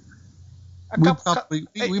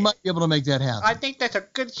we might be able to make that happen. I think that's a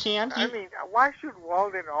good chance. I mean, why should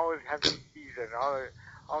Walden always have the keys and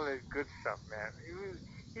all this good stuff, man?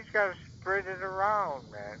 He's got to spread it around,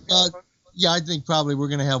 man. Yeah, I think probably we're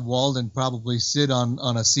going to have Walden probably sit on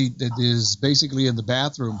a seat that is basically in the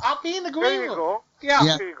bathroom. I'll be in the green room.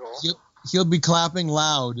 Yeah. He'll be clapping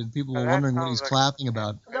loud, and people are wondering what he's clapping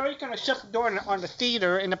about. No, he's going to shut the door on the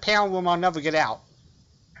theater in the panel room. I'll never get out.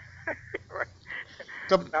 Right.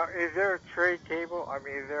 Now, is there a tray table? I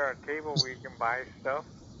mean, is there a table where you can buy stuff?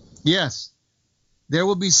 Yes. There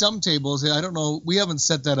will be some tables. I don't know. We haven't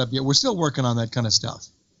set that up yet. We're still working on that kind of stuff.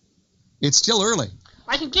 It's still early.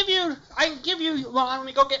 I can give you, well, let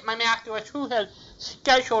me go get my master list who has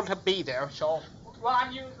scheduled to be there. So,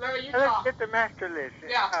 Ron, Larry, you Let's talk. get the master list.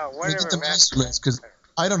 Yeah. Let's get the master list, because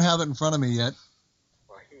I don't have it in front of me yet.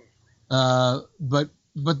 But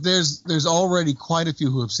there's already quite a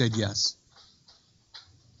few who have said yes.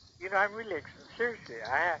 You know, I'm really excited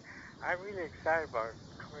about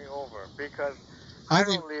coming over because I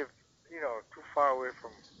don't live, too far away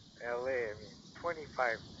from LA. I mean,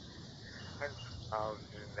 2,500 miles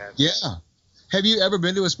in that. Yeah. Have you ever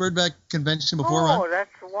been to a Spurtback convention before, Ron? Oh,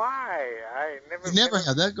 that's why. I never. You never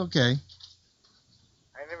have that? Okay.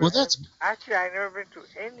 Actually, I never been to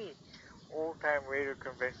any old-time radio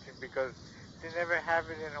convention because they never have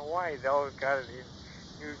it in Hawaii. They always got it in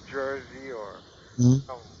New Jersey or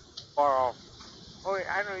some far off. Oh,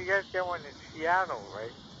 I know you guys got one in Seattle,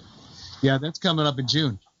 right? Yeah, that's coming up in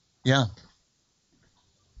June. Yeah.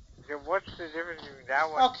 Then what's the difference between that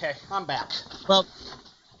one? Okay, I'm back. Well,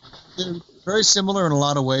 they're very similar in a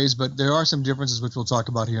lot of ways, but there are some differences which we'll talk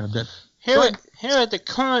about here in a bit. Here are the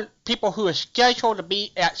current people who are scheduled to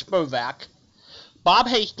be at Spurvac. Bob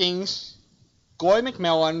Hastings, Glory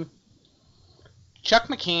McMillan, Chuck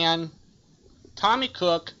McCann, Tommy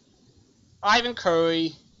Cook, Ivan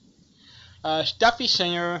Curry, Stuffy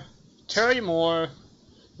Singer, Terry Moore,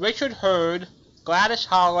 Richard Hurd, Gladys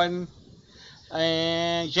Holland,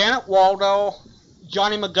 and Janet Waldo,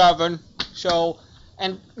 Johnny McGovern. So,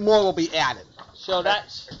 and more will be added. So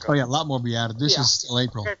that's. Oh yeah, a lot more will be added. This is still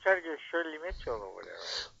April. I'm gonna try to get Shirley Mitchell over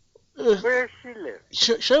there. Where does she live?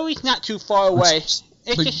 Shirley's not too far away.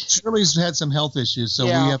 But Shirley's had some health issues, so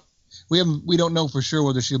we don't know for sure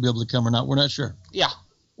whether she'll be able to come or not. We're not sure. Yeah,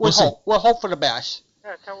 we'll hope for the best.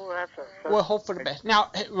 Yeah, we'll have some. We'll hope for the best. Now,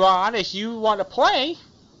 Ron, if you want to play,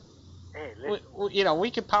 hey, we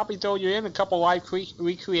could probably throw you in a couple live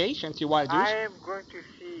recreations you want to do. I am going to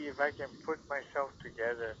see if I can put myself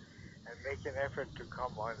together and make an effort to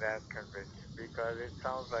come on that convention because it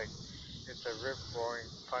sounds like it's a rip-roaring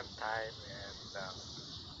fun time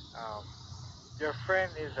and your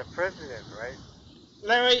friend is the president, right?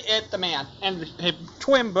 Larry is the man, and his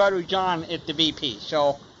twin brother John is the VP.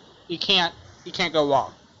 So you can't go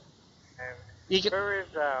wrong. And where's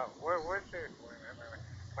it?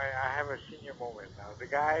 I have a senior moment now. The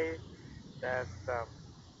guy that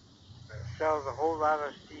sells a whole lot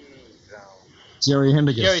of CDs now. Jerry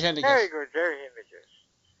Hendigas. Jerry Hendigas. There you go, Jerry Hendigas.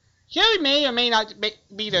 Jerry may or may not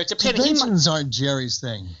be there. Depending. Conventions aren't Jerry's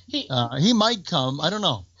thing. He might come. I don't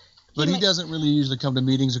know. But he doesn't really usually come to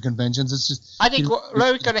meetings or conventions. It's just. I think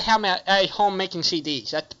Larry's going to have him at home making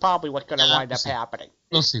CDs. That's probably what's going to wind up happening.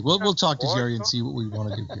 We'll see. We'll talk to Jerry and see what we want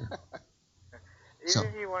to do here.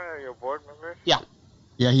 Isn't he one of your board members? Yeah.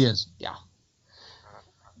 Yeah, he is. Yeah.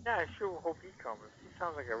 Yeah, I sure hope he comes. He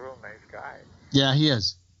sounds like a real nice guy. Yeah, he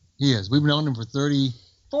is. He is. We've known him for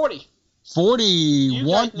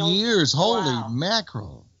 41 years. Holy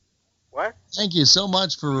mackerel. What? Thank you so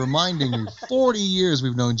much for reminding me. 40 years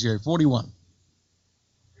we've known Jerry. 41.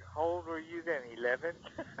 How old were you then? 11?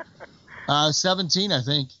 17, I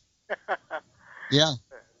think. Yeah.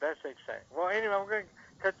 That's exciting. Well, anyway, I'm going to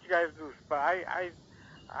cut you guys loose. But I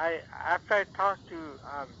after I talked to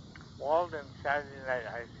Walden Saturday night,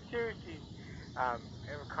 I seriously am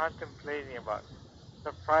contemplating about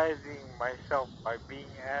surprising myself by being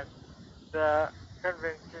at the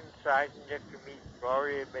convention so I can get to meet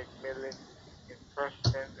Gloria McMillan in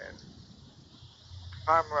person and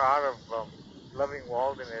charm her out of loving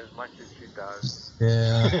Walden as much as she does.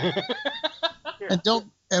 Yeah.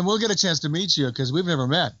 And we'll get a chance to meet you because we've never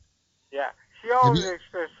met. Yeah. She always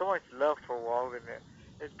expressed so much love for Walden.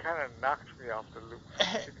 It kind of knocks me off the loop.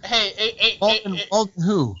 Hey. Walden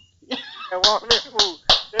who? Walden who?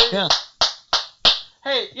 Yeah.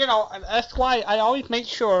 Hey, that's why I always make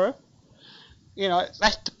sure,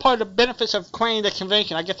 that's part of the benefits of planning the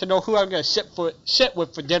convention. I get to know who I'm going to sit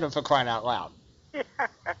with for dinner, for crying out loud.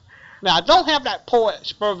 Now, I don't have that pull at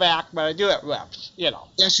Spurback, but I do at Reps,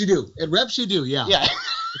 Yes, you do. At Reps, you do, yeah. Yeah. At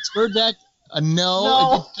Spurback,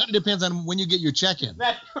 no. It kind of depends on when you get your check-in.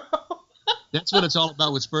 That's what it's all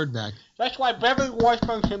about with Spurback. That's why Beverly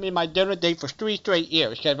Washburn can be my dinner date for 3 straight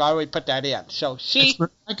years, because I already put that in. So, see.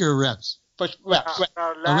 Spurback or Reps? For Reps.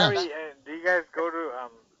 Larry, do you guys go to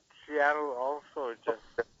Seattle also, or just?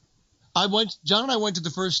 John and I went to the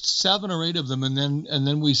first 7 or 8 of them, and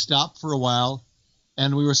then we stopped for a while,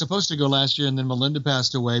 and we were supposed to go last year, and then Melinda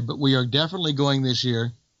passed away, but we are definitely going this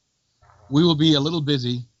year. We will be a little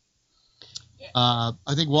busy. I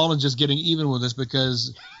think Walden's just getting even with us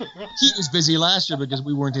because he was busy last year because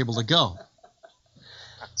we weren't able to go.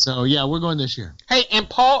 So, yeah, we're going this year. Hey, and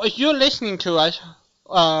Paul, if you're listening to us,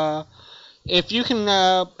 if you can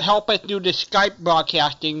help us do the Skype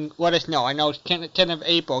broadcasting, let us know. I know it's 10th of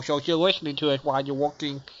April, so if you're listening to us while you're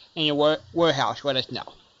working in your warehouse, let us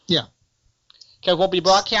know. Yeah. Because we'll be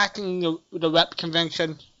broadcasting the rep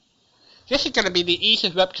convention. This is going to be the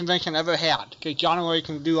easiest rep convention I've ever had, because John and Ray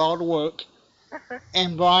can do all the work,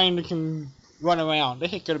 and Brian can run around.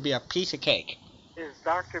 This is going to be a piece of cake. Is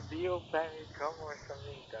Dr. Beal planning to come or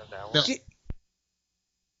something? That one?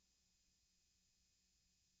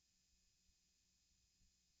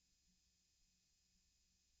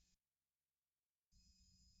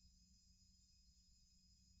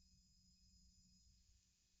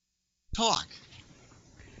 Talk.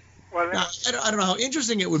 Well, now, I don't know how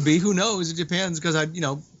interesting it would be. Who knows? It depends because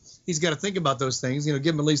he's got to think about those things. Give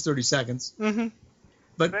him at least 30 seconds. Mm-hmm.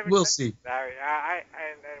 But we'll see. Larry,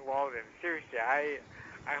 and Walden, seriously, I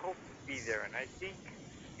hope to be there, and I think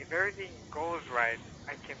if everything goes right,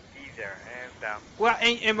 I can be there. And well,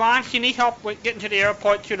 and Ron, if you need help with getting to the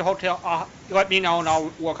airport to the hotel, let me know and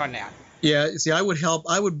I'll work on that. Yeah, see, I would help,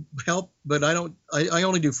 but I don't. I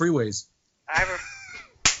only do freeways.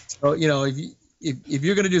 So, if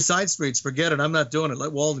you're going to do side streets, forget it. I'm not doing it.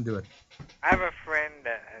 Let Walden do it. I have a friend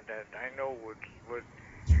that I know would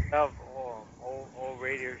love all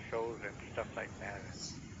radio shows and stuff like that.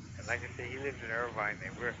 And like I say, he lives in Irvine,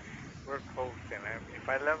 and we're close. And if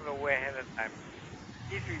I let him know way ahead of time,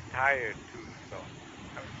 he's retired too, so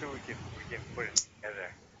I'm sure we can put it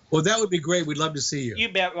together. Well, that would be great. We'd love to see you. You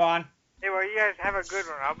bet, Ron. Hey, well, you guys have a good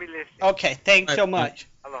one. I'll be listening. Okay, thanks so much.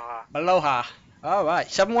 Aloha. Aloha. All right,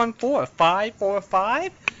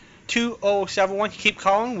 714-545-2071. Keep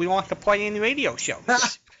calling. We want to play any radio show. Well,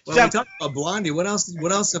 we talked about Blondie. What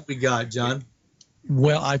else have we got, John?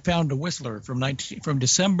 Well, I found a whistler from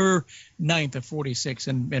December 9th of 46,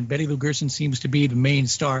 and Betty Lou Gerson seems to be the main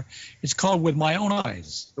star. It's called With My Own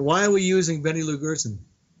Eyes. Why are we using Betty Lou Gerson?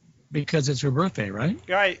 Because it's her birthday, right?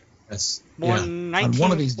 Right. Yes. Born on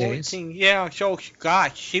one of these days. Yeah, so,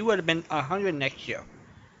 gosh, she would have been 100 next year.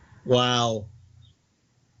 Wow.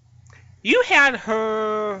 You had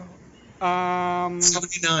her...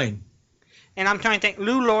 79. And I'm trying to think,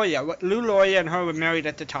 Lou Loya and her were married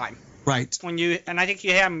at the time. Right. And I think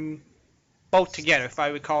you had them both together, if I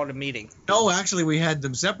recall the meeting. No, actually, we had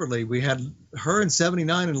them separately. We had her in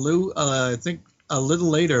 79 and Lou, I think, a little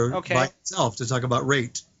later by himself to talk about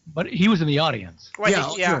rate. But he was in the audience.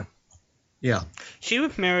 Well, yeah. Sure. Yeah. She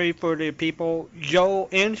was married for the people, Joe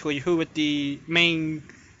Inslee, who was the main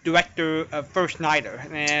director of First Nighter.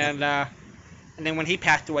 And then when he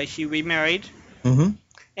passed away, she remarried. Mm-hmm.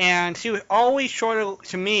 And she was always sort of,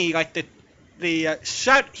 to me, like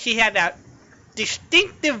she had that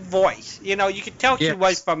distinctive voice. You know, you could tell she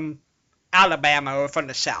was from Alabama or from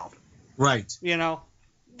the South. Right. You know,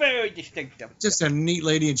 very distinctive. Just a neat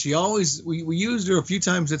lady, and she always, we used her a few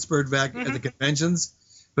times at Spurgeback at the conventions,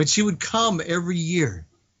 but she would come every year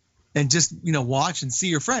and just, watch and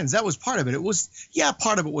see her friends. That was part of it. It was,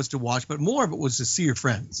 part of it was to watch, but more of it was to see her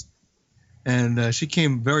friends. And she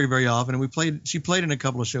came very, very often, and she played in a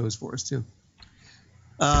couple of shows for us, too.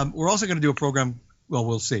 We're also going to do a program, well,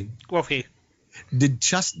 we'll see. We'll see. Did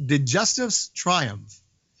Justice Triumph?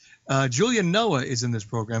 Julia Noah is in this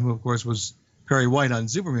program, who, of course, was Perry White on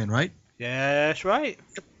Superman, right? That's right.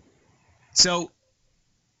 So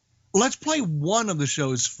let's play one of the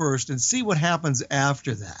shows first and see what happens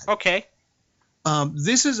after that. Okay.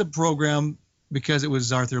 This is a program, because it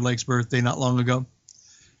was Arthur Lake's birthday not long ago.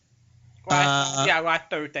 Last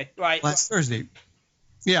Thursday. Right. Last Thursday.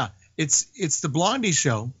 Yeah. It's the Blondie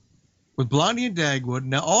Show with Blondie and Dagwood.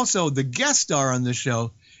 Now, also, the guest star on this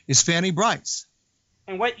show is Fanny Brice.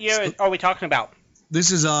 And what year are we talking about?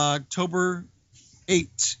 This is October 8,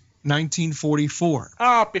 1944.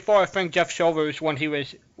 Oh, before our friend Jeff Silvers when he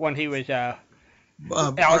was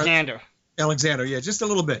Alexander. Alexander, yeah, just a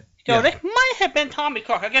little bit. So this might have been Tommy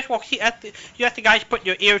Clark. I guess you have to guys put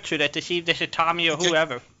your ear to that to see if this is Tommy or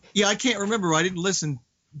whoever. Yeah, I can't remember. I didn't listen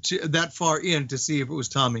to that far in to see if it was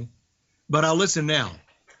Tommy, but I'll listen now.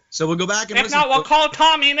 So we'll go back and listen. If not, we'll call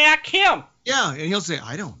Tommy and ask him. Yeah, and he'll say,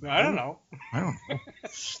 I don't know.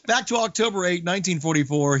 Back to October 8,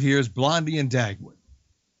 1944. Here's Blondie and Dagwood.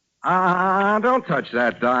 Don't touch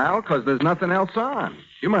that dial, because there's nothing else on.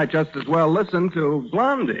 You might just as well listen to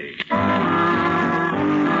Blondie.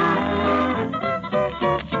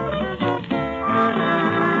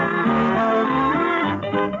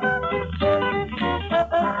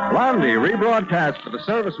 Blondie, rebroadcast for the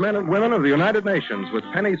servicemen and women of the United Nations with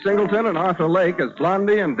Penny Singleton and Arthur Lake as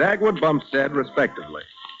Blondie and Dagwood Bumstead, respectively.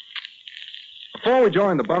 Before we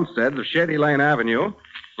join the Bumsteads of Shady Lane Avenue,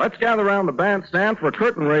 let's gather around the bandstand for a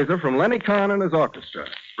curtain raiser from Lenny Kahn and his orchestra.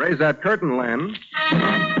 Raise that curtain, Len.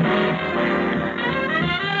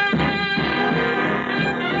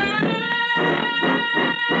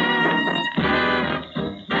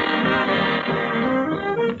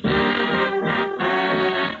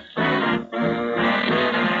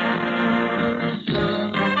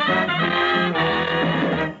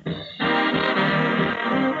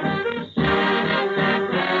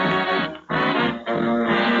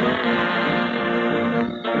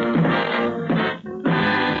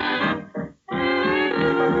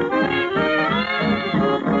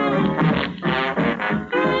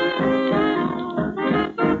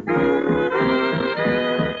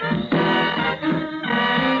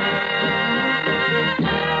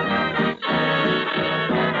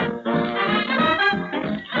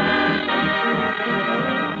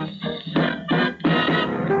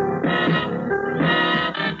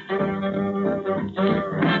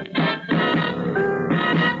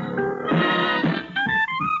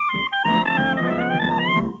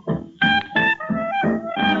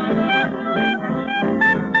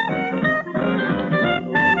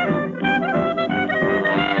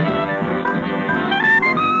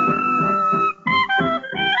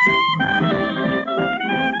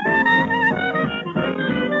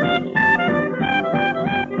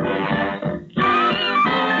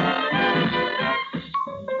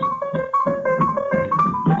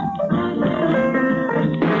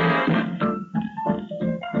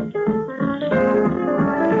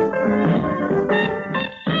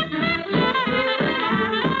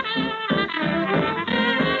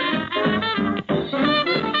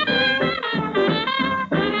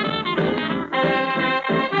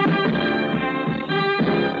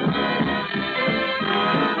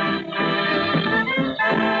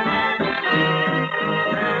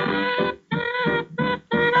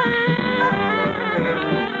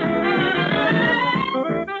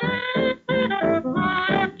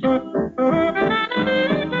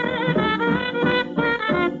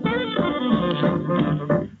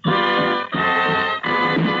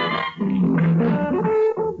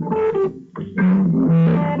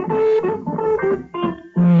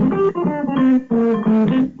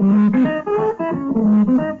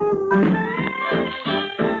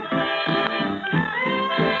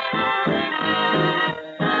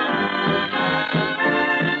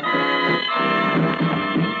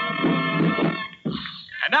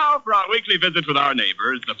 Weekly visit with our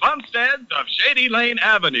neighbors, the Bumsteads of Shady Lane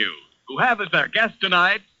Avenue, who have as their guest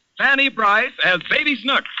tonight Fanny Bryce as Baby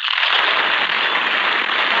Snooks.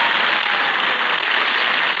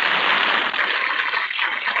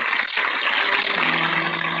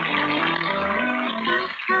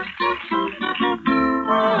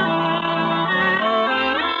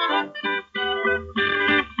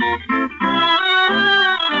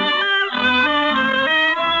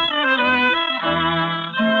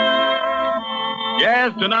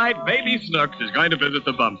 Yes, tonight, Baby Snooks is going to visit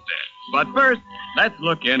the Bumstead. But first, let's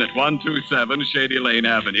look in at 127 Shady Lane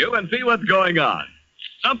Avenue and see what's going on.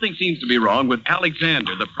 Something seems to be wrong with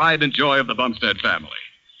Alexander, the pride and joy of the Bumstead family.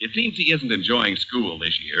 It seems he isn't enjoying school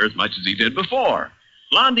this year as much as he did before.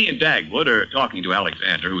 Blondie and Dagwood are talking to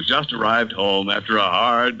Alexander, who's just arrived home after a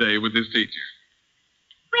hard day with his teacher.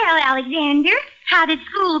 Well, Alexander, how did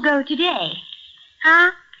school go today?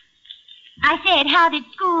 Huh? I said, how did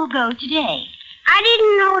school go today? I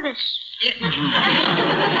didn't notice.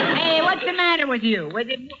 Hey, what's the matter with you?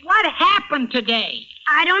 What happened today?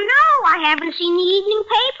 I don't know. I haven't seen the evening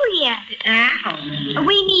paper yet. Oh.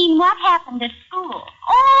 We mean what happened at school.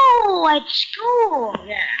 Oh, at school.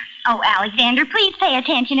 Yeah. Oh, Alexander, please pay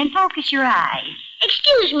attention and focus your eyes.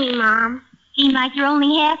 Excuse me, Mom. Seems like you're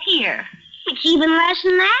only half here. It's even less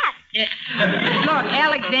than that. Look,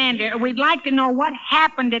 Alexander, we'd like to know what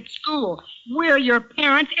happened at school. We're your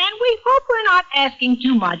parents, and we hope we're not asking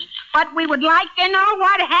too much, but we would like to know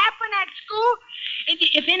what happened at school,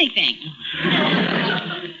 if anything.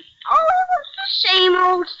 Oh, it's the same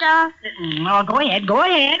old stuff. Oh, go ahead. What?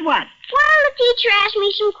 Well, the teacher asked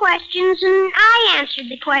me some questions, and I answered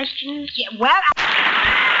the questions. Yeah, well,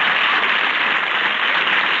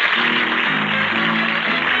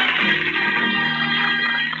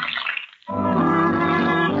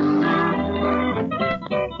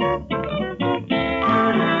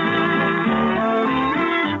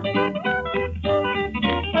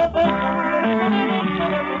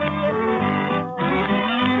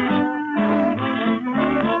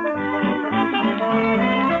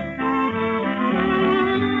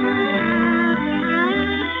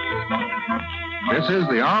 This is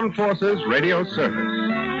the Armed Forces Radio Service.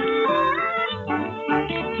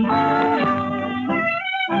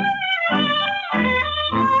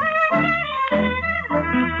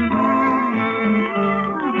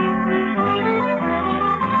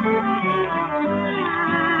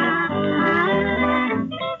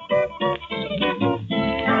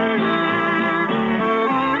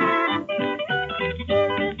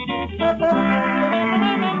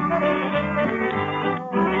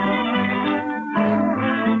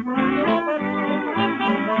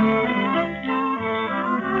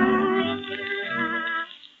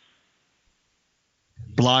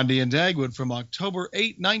 Blondie and Dagwood from October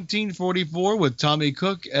 8, 1944, with Tommy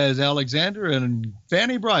Cook as Alexander and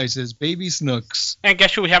Fanny Bryce as Baby Snooks. And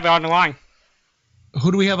guess who we have on the line?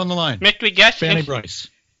 Who do we have on the line? Mr. Guest. Fanny Bryce.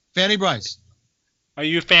 Fanny Bryce. Are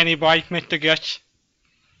you Fanny Bryce, Mr. Guest?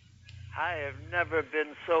 I have never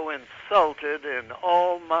been so insulted in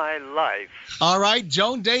all my life. All right,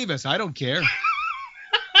 Joan Davis. I don't care.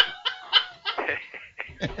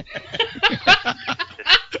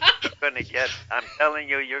 I'm telling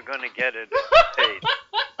you, you're going to get it paid.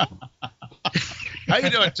 How you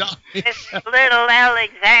doing, Tom? It's little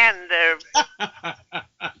Alexander.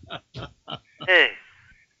 Hey.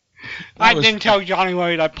 I didn't tell Johnny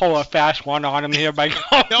Ray I'd pull a fast one on him here by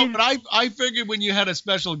going. No, but I figured when you had a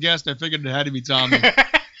special guest, I figured it had to be Tommy. Those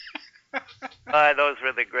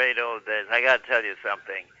were the great old days. I got to tell you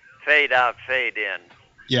something. Fade out, fade in.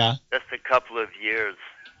 Yeah. Just a couple of years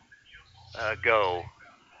ago,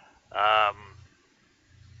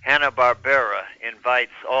 Hanna-Barbera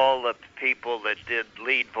invites all the people that did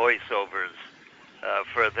lead voiceovers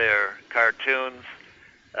for their cartoons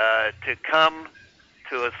to come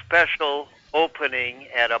to a special opening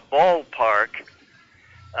at a ballpark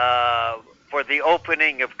for the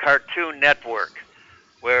opening of Cartoon Network,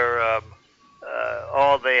 where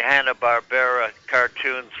all the Hanna-Barbera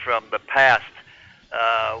cartoons from the past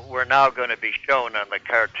were now going to be shown on the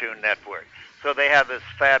Cartoon Network. So they have this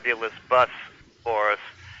fabulous bus for us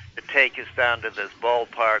to take us down to this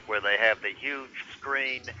ballpark where they have the huge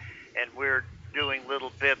screen, and we're doing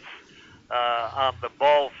little bits on the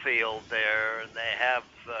ball field there, and they have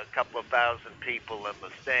a couple of thousand people in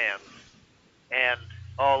the stands. And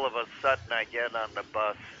all of a sudden I get on the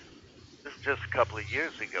bus. This is just a couple of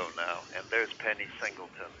years ago now, and there's Penny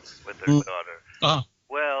Singleton with her daughter. Oh.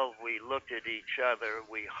 Well, we looked at each other,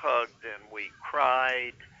 we hugged, and we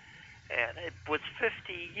cried. And it was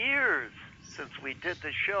 50 years since we did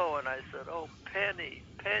the show, and I said, oh, Penny,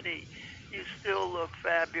 you still look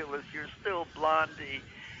fabulous. You're still Blondie.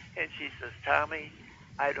 And she says, Tommy,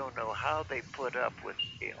 I don't know how they put up with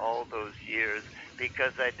me all those years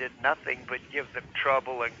because I did nothing but give them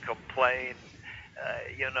trouble and complain.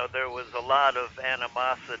 There was a lot of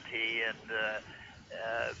animosity and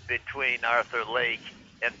between Arthur Lake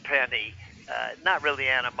and Penny. Not really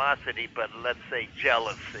animosity, but let's say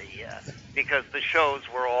jealousy, because the shows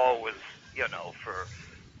were always, for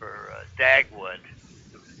Dagwood.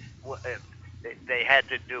 They had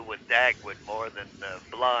to do with Dagwood more than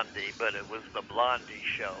Blondie, but it was the Blondie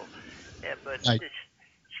show. But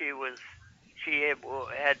she had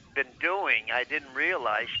been doing, I didn't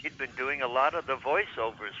realize she'd been doing a lot of the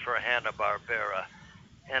voiceovers for Hanna-Barbera.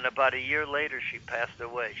 And about a year later, she passed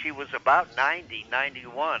away. She was about 90,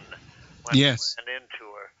 91 when I ran into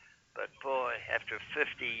her. But boy, after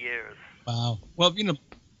 50 years. Wow. Well,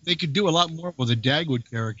 they could do a lot more with a Dagwood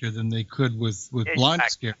character than they could with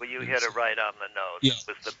Blondie's character. Well, you hit it right on the nose. Yeah. It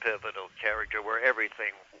was the pivotal character where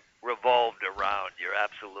everything revolved around. You're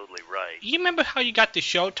absolutely right. You remember how you got the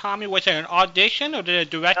show, Tommy? Was it an audition or did a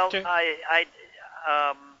director?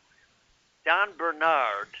 Well, Don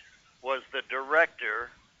Bernard was the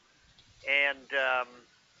director, and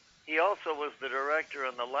he also was the director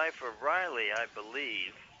in The Life of Riley, I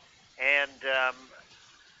believe. And,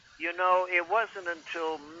 it wasn't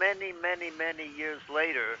until many, many, many years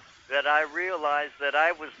later that I realized that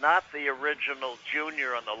I was not the original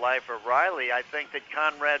Junior on The Life of Riley. I think that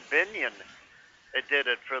Conrad Binion did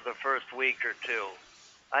it for the first week or two.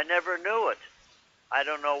 I never knew it. I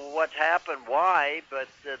don't know what happened, why, but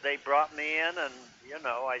they brought me in, and,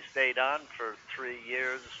 I stayed on for 3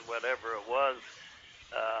 years, whatever it was,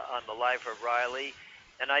 on The Life of Riley.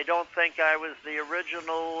 And I don't think I was the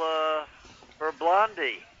original for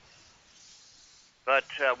Blondie. But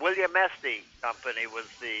William Esty Company was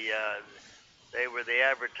they were the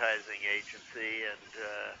advertising agency, and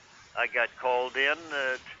I got called in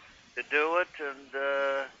to do it, and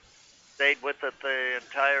stayed with it the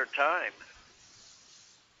entire time.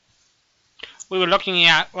 We were looking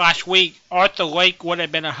at last week, Arthur Lake would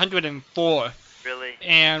have been 104. Really?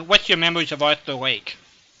 And what's your memories of Arthur Lake?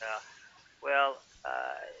 Well,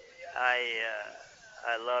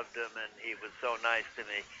 I loved him, and he was so nice to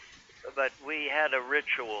me. But we had a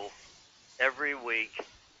ritual every week.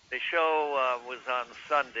 The show was on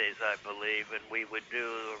Sundays, I believe, and we would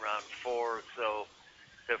do around 4 or so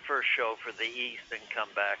the first show for the East and come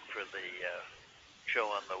back for the show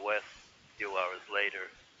on the West a few hours later.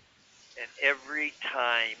 And every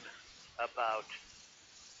time, about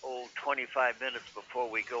 25 minutes before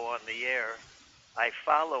we go on the air, I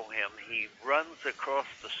follow him. He runs across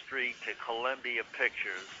the street to Columbia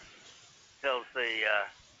Pictures, tells the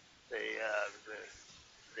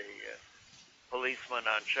policeman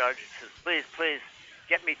on charge, he says, please,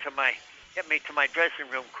 get me to my dressing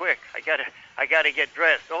room quick. I gotta get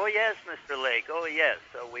dressed. Oh yes, Mr. Lake. Oh yes.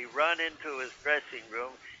 So we run into his dressing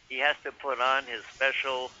room. He has to put on his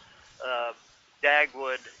special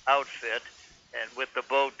Dagwood outfit, and with the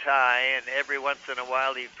bow tie, and every once in a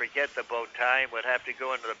while he'd forget the bow tie and would have to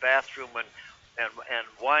go into the bathroom and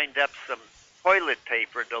wind up some toilet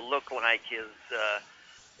paper to look like his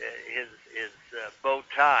bow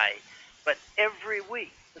tie. But every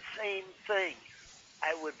week, the same thing.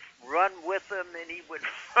 I would run with him, and he would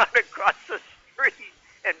run across the street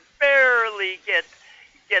and barely get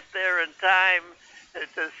there in time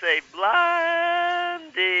to say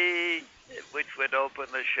Blondie, which would open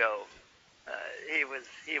the show. He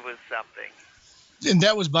was something. And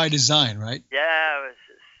that was by design, right? Yeah,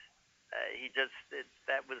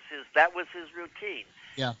 that was his routine.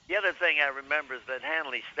 Yeah. The other thing I remember is that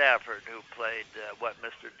Hanley Stafford, who played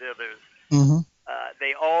Mr. Dithers,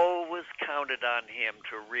 they always counted on him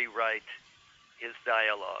to rewrite his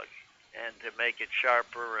dialogue and to make it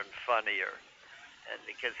sharper and funnier. And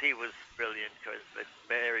because he was brilliant, because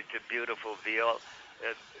married to beautiful Viola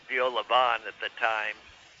Vaughn at the time,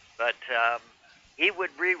 but he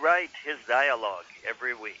would rewrite his dialogue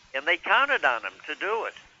every week, and they counted on him to do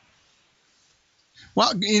it.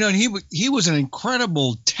 Well, and he was an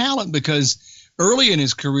incredible talent because early in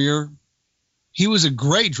his career, he was a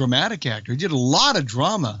great dramatic actor. He did a lot of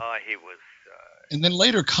drama. Oh, he was. And then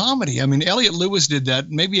later comedy. I mean, Elliot Lewis did that,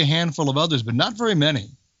 maybe a handful of others, but not very many.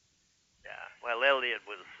 Yeah, well, Elliot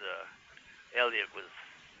was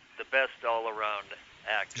the best all-around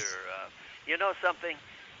actor. You know something?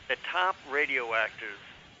 The top radio actors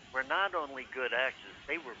were not only good actors,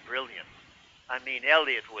 they were brilliant. I mean,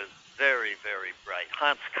 Elliot was very, very bright.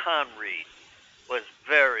 Hans Conried was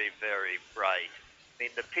very, very bright. I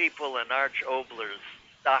mean, the people in Arch Obler's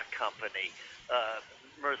stock company,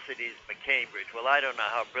 Mercedes McCambridge, well, I don't know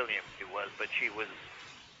how brilliant she was, but she was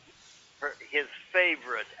his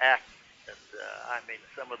favorite actor. And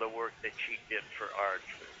some of the work that she did for Arch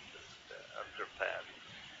was just unsurpassed.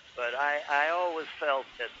 But I always felt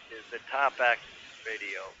that the top actors in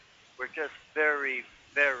radio were just very,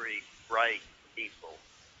 very bright people.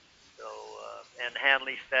 So, and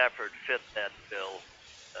Hanley Stafford fit that bill,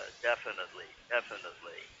 definitely.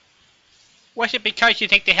 Was it because you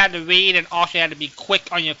think they had to read and also had to be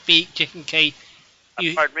quick on your feet just in case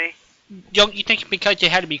you... Pardon me? Don't you think because they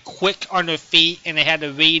had to be quick on their feet and they had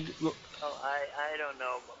to read... Oh, I don't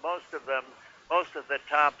know. Most of the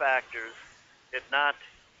top actors did not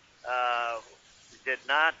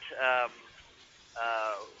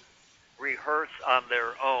rehearse on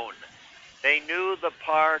their own. They knew the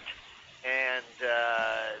part, and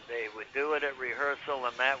they would do it at rehearsal,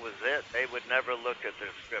 and that was it. They would never look at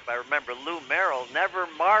their script. I remember Lou Merrill never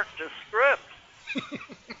marked a script.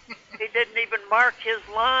 He didn't even mark his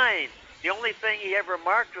line. The only thing he ever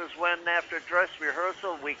marked was when, after dress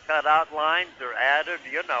rehearsal, we cut out lines or added,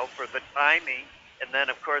 for the timing, and then,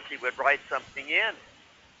 of course, he would write something in.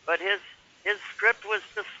 But his script was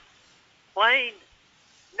just plain,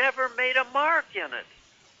 never made a mark in it.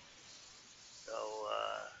 So,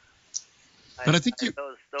 but I think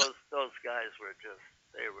those guys were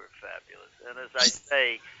they were fabulous. And as I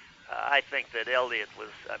say, I think that Elliot was,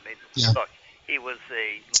 look, he was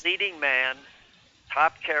a leading man,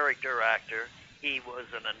 top character actor. He was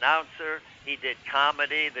an announcer. He did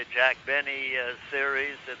comedy, the Jack Benny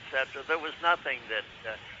series, etc. There was nothing that...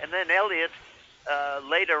 and then Elliot,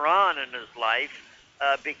 later on in his life,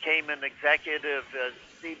 became an executive at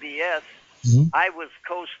CBS. Mm-hmm. I was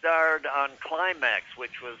co-starred on Climax,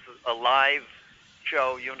 which was a live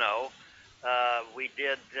show, we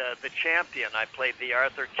did The Champion. I played the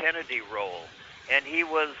Arthur Kennedy role. And he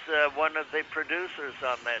was one of the producers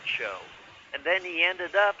on that show. And then he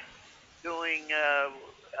ended up doing,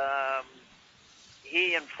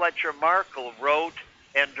 he and Fletcher Markle wrote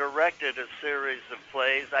and directed a series of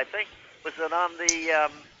plays. I think, was it on the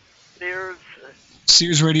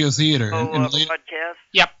Sears Radio Theater. Broadcast?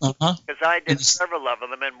 Yep. Because I did several of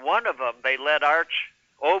them, and one of them, they let Arch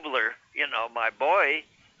Obler, my boy,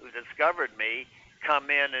 who discovered me, come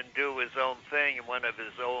in and do his own thing in one of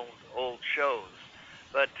his old shows.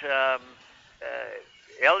 But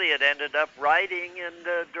Elliot ended up writing and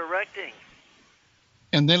directing.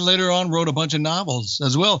 And then later on wrote a bunch of novels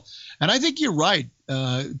as well. And I think you're right,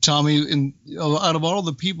 Tommy. Out of all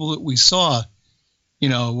the people that we saw,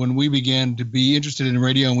 when we began to be interested in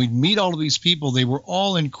radio and we'd meet all of these people, they were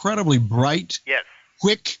all incredibly bright,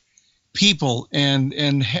 quick people and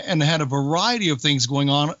had a variety of things going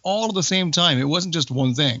on all at the same time. It wasn't just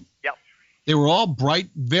one thing. Yep. They were all bright,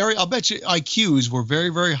 I'll bet you IQs were very,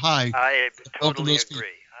 very high. I totally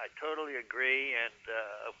agree. And,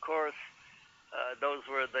 of course, those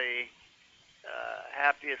were the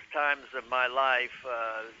happiest times of my life.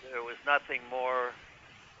 There was nothing more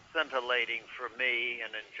scintillating for me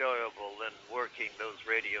and enjoyable than working those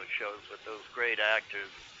radio shows with those great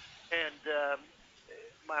actors. And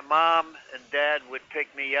my mom and dad would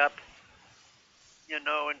pick me up,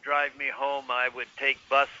 and drive me home. I would take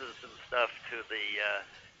buses and stuff to the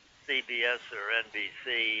CBS or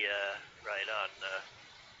NBC right on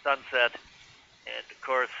Sunset. And, of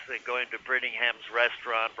course, going to Brittingham's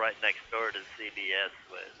restaurant right next door to CBS,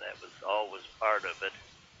 that was always part of it.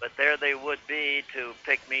 But there they would be to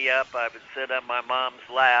pick me up. I would sit on my mom's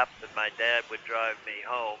lap, and my dad would drive me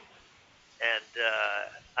home. And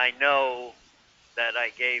I know that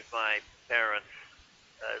I gave my parents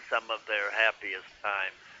some of their happiest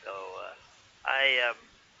times. So I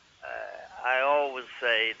always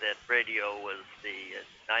say that radio was the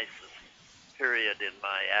nicest period in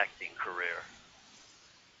my acting career.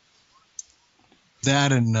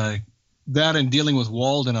 That and dealing with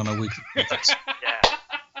Walden on a weekly basis. Yeah.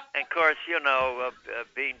 And of course,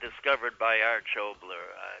 being discovered by Arch Obler.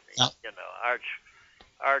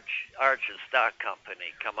 Arch's stock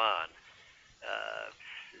company. Come on.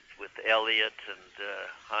 With Elliot and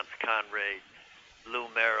Hans Conrad, Lou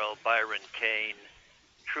Merrill, Byron Kane,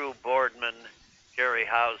 True Boardman, Jerry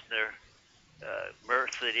Hausner,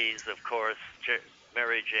 Mercedes, of course,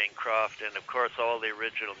 Mary Jane Croft, and of course all the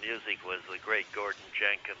original music was the great Gordon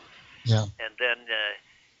Jenkins. Yeah. And then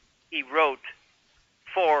he wrote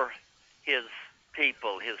for his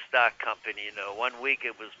people, his stock company. 1 week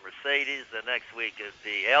it was Mercedes, the next week it'd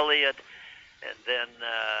be Elliot, and then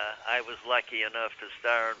I was lucky enough to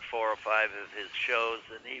star in 4 or 5 of his shows,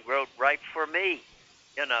 and he wrote right for me.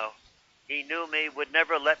 He knew me, would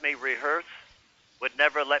never let me rehearse, would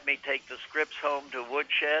never let me take the scripts home to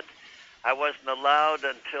Woodshed. I wasn't allowed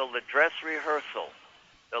until the dress rehearsal,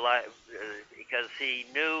 because he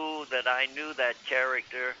knew that I knew that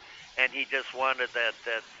character, and he just wanted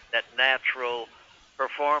that natural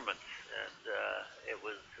performance, and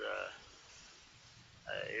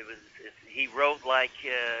he wrote like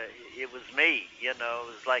it was me, it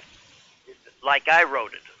was like I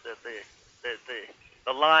wrote it.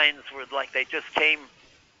 The lines were like they just came.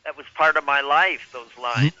 That was part of my life. Those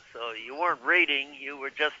lines. So you weren't reading. You were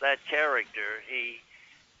just that character.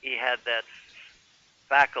 He had that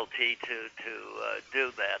faculty to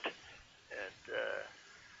do that, and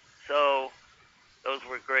so those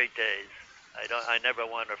were great days. I never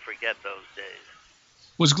want to forget those days.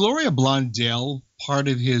 Was Gloria Blondell part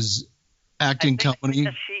of his acting company?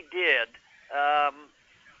 Yes, she did.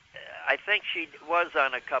 I think she was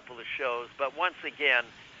on a couple of shows, but once again,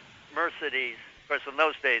 Mercedes. Of course, in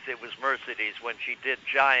those days it was Mercedes. When she did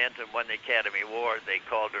Giant and won the Academy Award, they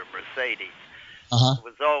called her Mercedes. It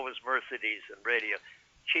was always Mercedes in radio.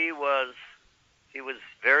 She was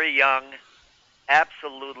very young,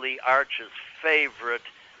 absolutely Arch's favorite.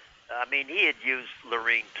 I mean, he had used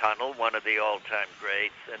Lorene Tunnell, one of the all-time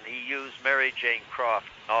greats, and he used Mary Jane Croft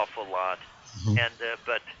an awful lot. And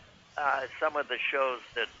but some of the shows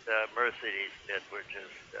that Mercedes did were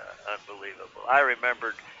just unbelievable. I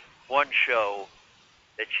remembered one show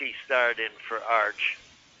that she starred in for Arch.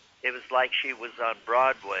 It was like she was on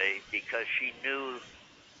Broadway because she knew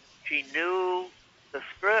the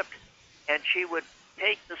script, and she would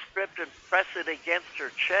take the script and press it against her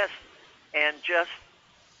chest and just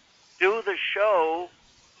do the show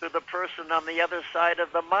to the person on the other side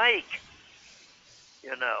of the mic.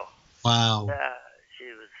 Wow.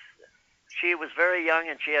 She was very young,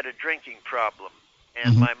 and she had a drinking problem.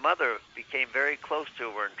 And my mother became very close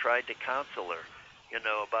to her and tried to counsel her,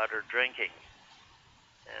 about her drinking.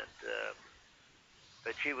 And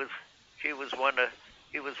but she was one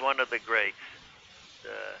of the greats.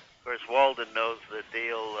 Of course, Walden knows the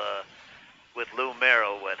deal with Lou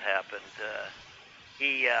Merrill. What happened?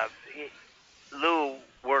 Lou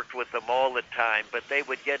worked with them all the time, but they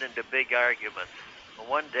would get into big arguments.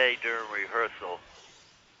 One day during rehearsal,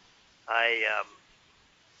 I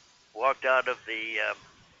walked out of the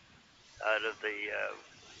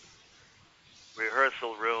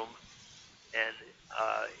rehearsal room, and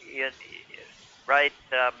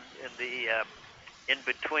in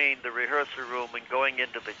between the rehearsal room and going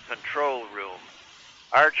into the control room,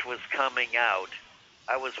 Arch was coming out.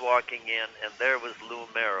 I was walking in, and there was Lou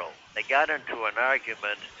Merrill. They got into an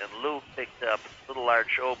argument, and Lou picked up little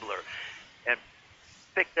Arch Obler and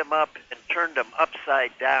picked him up and turned him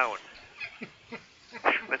upside down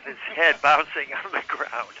with his head bouncing on the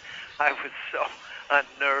ground. I was so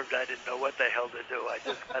unnerved, I didn't know what the hell to do. I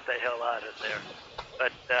just got the hell out of there.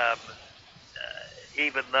 But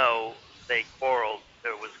even though they quarreled,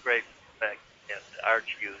 there was great respect, and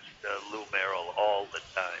Arch used Lou Merrill all the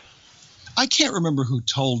time. I can't remember who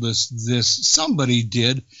told us this. Somebody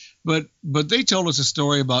did, but they told us a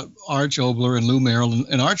story about Arch Obler and Lou Merrill,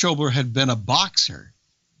 and Arch Obler had been a boxer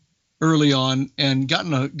early on and got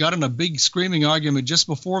in a big screaming argument just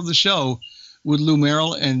before the show with Lou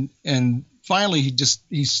Merrill, and finally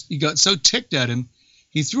he got so ticked at him,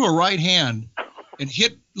 he threw a right hand and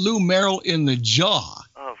hit Lou Merrill in the jaw.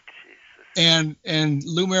 Oh, Jesus. And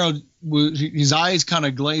Lou Merrill, his eyes kind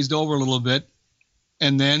of glazed over a little bit,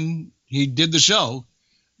 and then he did the show,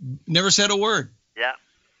 never said a word. Yeah.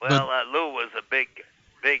 Well, Lou was a big,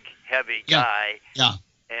 heavy guy. Yeah.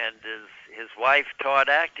 And his wife taught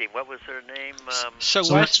acting. What was her name?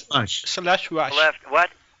 Celeste Rush. Celeste Rush. What?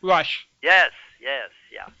 Rush. Yes, yeah.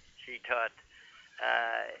 She taught.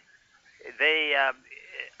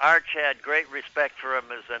 Arch had great respect for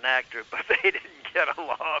him as an actor, but they didn't get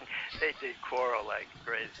along. They did quarrel like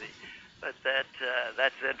crazy. But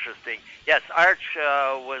that's interesting. Yes, Arch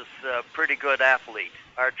was a pretty good athlete.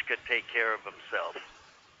 Arch could take care of himself.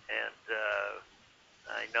 And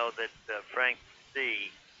I know that Frank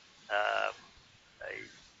C.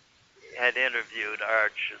 had interviewed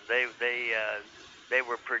Arch, and they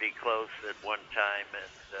were pretty close at one time.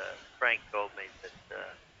 And Frank told me that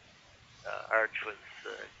Arch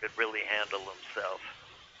could really handle himself.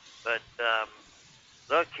 But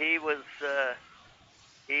look, he was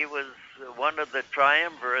one of the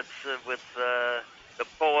triumvirates with the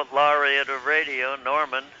poet laureate of radio,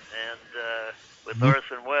 Norman, and with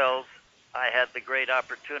Orson Welles. I had the great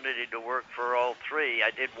opportunity to work for all three.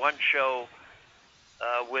 I did one show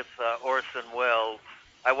with Orson Welles.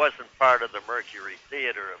 I wasn't part of the Mercury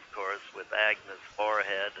Theater, of course, with Agnes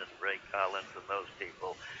Moorehead and Ray Collins and those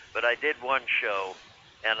people. But I did one show,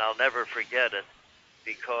 and I'll never forget it,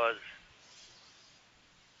 because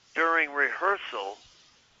during rehearsal,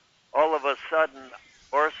 all of a sudden,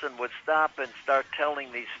 Orson would stop and start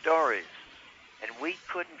telling these stories. and we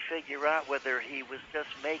couldn't figure out whether he was just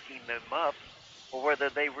making them up or whether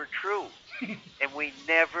they were true. And we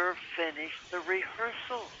never finished the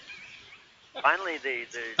rehearsal. Finally, the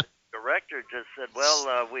director just said,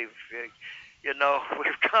 well, we've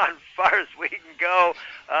gone far as we can go.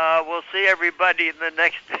 We'll see everybody in the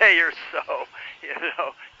next day or so.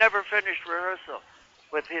 Never finished rehearsal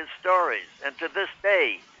with his stories. And to this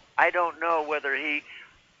day, I don't know whether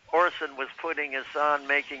Orson was putting us on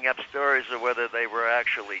making up stories or whether they were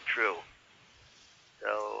actually true.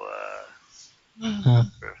 So,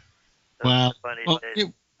 Wow. funny Well,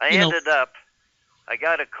 days. I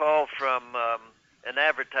got a call from an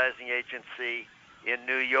advertising agency in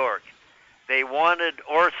New York. They wanted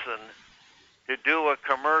Orson to do a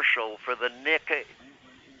commercial for the Nika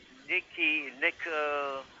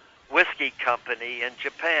whiskey company in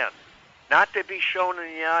Japan. Not to be shown in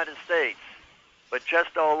the United States, but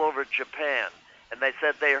just all over Japan. And they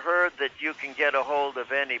said they heard that you can get a hold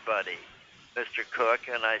of anybody, Mr. Cook.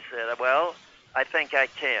 And I said, well, I think I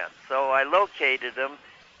can. So I located him.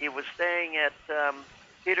 He was staying at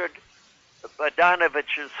Peter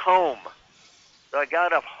Bogdanovich's home. So I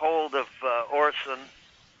got a hold of Orson,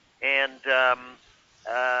 and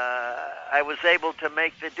I was able to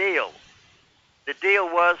make the deal. The deal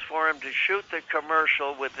was for him to shoot the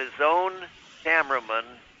commercial with his own cameraman,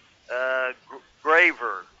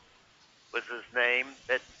 Graver was his name,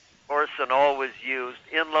 that Orson always used,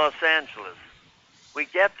 in Los Angeles. We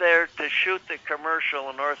get there to shoot the commercial,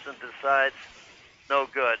 and Orson decides, no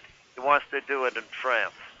good. He wants to do it in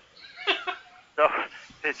France. So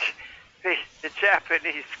the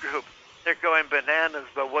Japanese group, they're going bananas,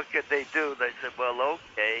 but what could they do? They said, well,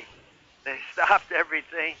 okay. They stopped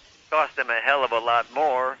everything, cost them a hell of a lot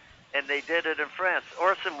more, and they did it in France.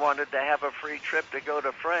 Orson wanted to have a free trip to go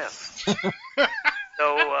to France.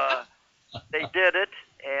 So they did it,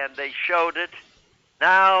 and they showed it.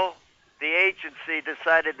 Now the agency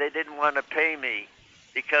decided they didn't want to pay me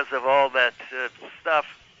because of all that stuff,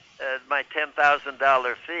 my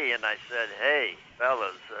 $10,000 fee, and I said, hey,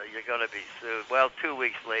 fellas, you're going to be sued. Well, 2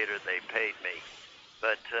 weeks later, they paid me.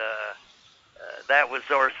 But that was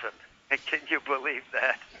Orson. Can you believe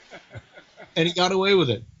that? And he got away with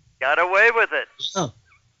it. Got away with it. Oh.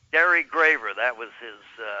 Gary Graver, that was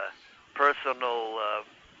his personal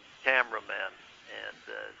cameraman. And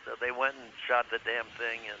so they went and shot the damn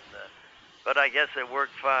thing. But I guess it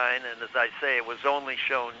worked fine. And as I say, it was only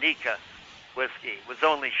shown, Nika whiskey was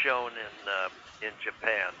only shown in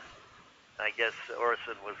Japan. I guess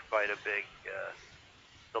Orson was quite a big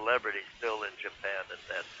celebrity still in Japan at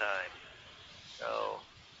that time. So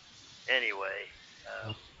anyway,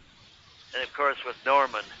 and of course with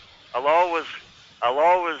Norman, I'll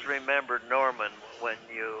always remember Norman when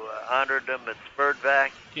you honored him at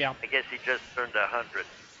Spurtback. Yeah. I guess he just turned 100.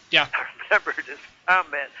 Yeah. I remember his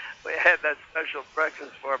comment. We had that special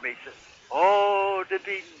breakfast for me. He said, oh, to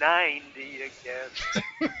be 90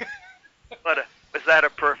 again. Was that a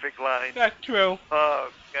perfect line? That's true.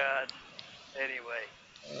 Oh, God.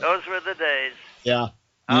 Anyway, those were the days. Yeah.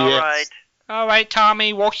 All right. All right,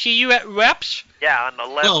 Tommy. We'll see you at Reps. Yeah, on the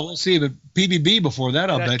 11th. No, we'll see, but PBB before that,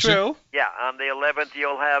 I'll bet That's true. Yeah, on the 11th,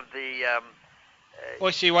 you'll have the...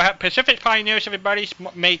 we'll see. We'll have Pacific Pioneers, everybody's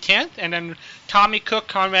May 10th, and then Tommy Cook,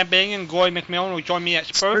 Conrad Bing, and Glory McMillan will join me at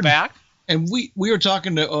Spurtback. And we were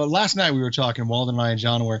talking to, last night we were talking, Walden and I and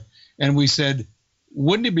John were, and we said,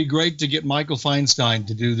 wouldn't it be great to get Michael Feinstein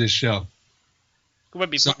to do this show? It would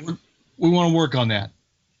be fun. We want to work on that.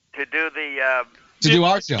 To do the... do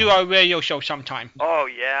our show. Do our radio show sometime. Oh,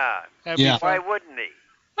 yeah. Yeah. Why wouldn't he?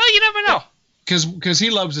 Well, you never know. Because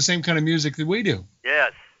he loves the same kind of music that we do.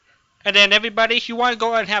 Yes. And then everybody, if you want to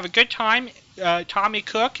go and have a good time, Tommy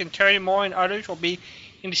Cook and Terry Moore and others will be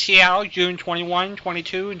in Seattle June 21,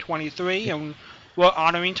 22, and 23, and we're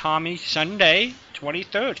honoring Tommy Sunday,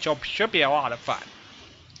 23rd, so it should be a lot of fun.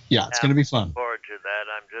 Yeah, it's going to be fun. Looking forward to that.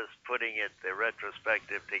 I'm just putting the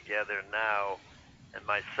retrospective together now, and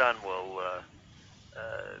my son will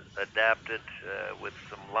adapt it with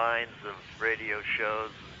some lines of radio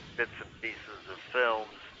shows, bits and pieces of films,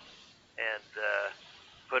 and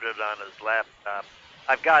put it on his laptop.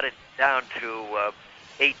 I've got it down to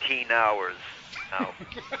 18 hours now.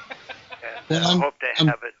 And I hope to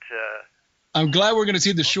have it... I'm glad we're going to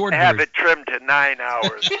see the short have version. it trimmed to 9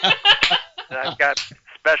 hours. And I've got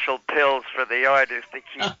special pills for the artist to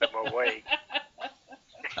keep them awake.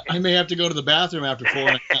 I may have to go to the bathroom after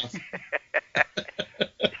 4.5.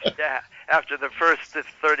 Yeah, after the first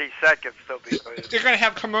 30 seconds, they'll be... They're going to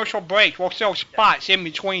have commercial breaks. We'll sell spots in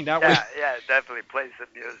between that way. Yeah, definitely play some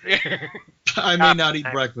music. I may not eat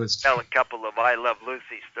breakfast. Tell a couple of I Love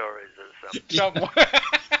Lucy stories or something.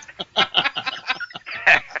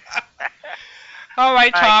 All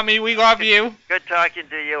right, Hi. Tommy, we love you. Good talking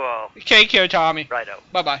to you all. Take care, Tommy. Righto.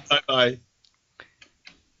 Bye-bye. Bye-bye.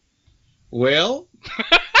 Well,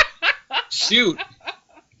 shoot.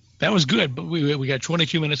 That was good, but we got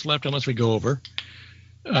 22 minutes left unless we go over.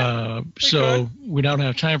 So we don't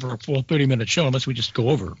have time for a full 30-minute show unless we just go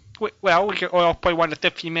over. Well, we can play one of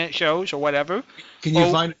the 15-minute shows or whatever. Can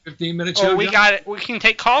you find a 15-minute show? Oh, we got it. We can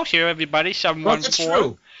take calls here, everybody.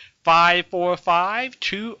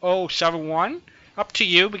 714-545-2071. Up to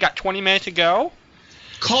you. We got 20 minutes to go.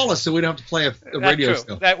 Call us so we don't have to play a radio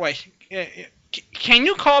show. That way. Can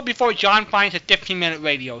you call before John finds a 15-minute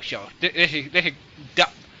radio show? This is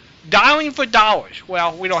dialing for dollars.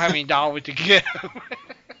 Well, we don't have any dollars to give.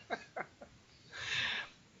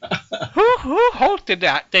 Who hosted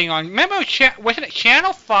that thing on? Remember, wasn't it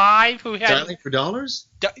Channel 5 who had... Dialing for dollars?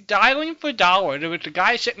 Dialing for dollars. There was a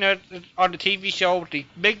guy sitting there on the TV show with the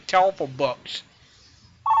big telephone books.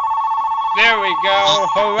 There we go.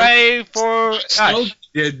 Hooray for us.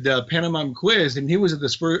 Did Panama Quiz, and he was at the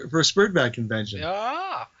first Spiritback convention.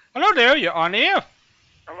 Ah. Hello there. You're on the air.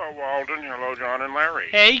 Hello, Walden. Hello, John and Larry.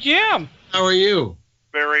 Hey, Jim. How are you?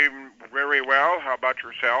 Very, very well. How about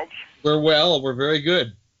yourselves? We're well. We're very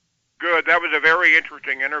good. Good. That was a very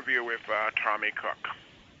interesting interview with Tommy Cook.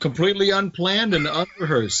 Completely unplanned and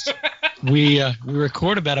unrehearsed. We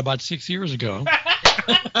recorded that about 6 years ago.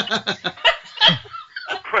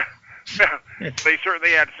 They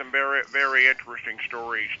certainly had some very, very interesting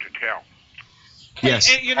stories to tell. Yes.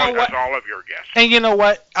 And you know what? All of your guests. And you know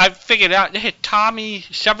what? I figured out this is Tommy's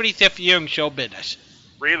 75th year in show business.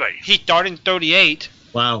 Really? He started in 38.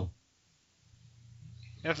 Wow.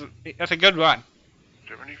 That's a good run.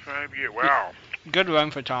 75 years. Wow. Good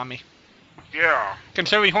run for Tommy. Yeah.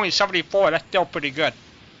 Considering he's only 74, that's still pretty good.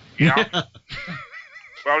 Yeah.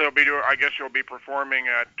 Well, I guess he'll be performing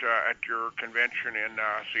at your convention in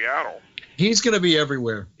Seattle. He's going to be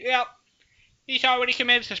everywhere. Yep. He's already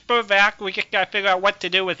committed to Spurvac. We just got to figure out what to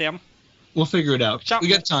do with him. We'll figure it out. We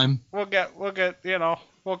got time. We'll get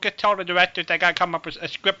tell the directors they got to come up with a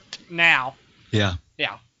script now. Yeah.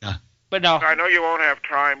 Yeah. Yeah. But no. I know you won't have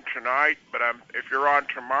time tonight, but if you're on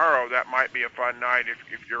tomorrow, that might be a fun night.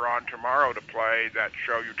 If you're on tomorrow to play that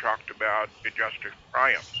show you talked about, Injustice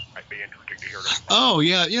Triumphs, might be interesting to hear that. Oh,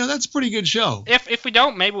 yeah. That's a pretty good show. If we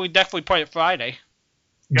don't, maybe we definitely play it Friday.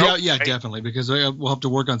 Yeah, definitely, because we'll have to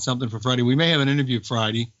work on something for Friday. We may have an interview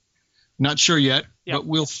Friday. Not sure yet, but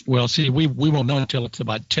we'll... Well, see, we won't know until it's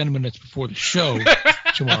about 10 minutes before the show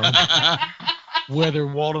tomorrow whether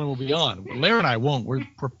Walden will be on. Larry and I won't.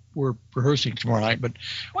 We're rehearsing tomorrow night, but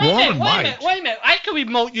Walden might. Wait a minute. I can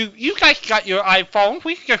remote you. You guys got your iPhone.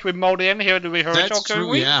 We can just remote in here to rehearsal. That's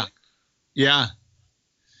true, yeah. Yeah,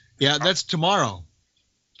 that's tomorrow.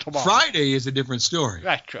 Friday is a different story.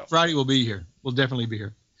 That's true. Friday we'll be here. We'll definitely be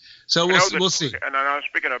here. So we'll see. And I know,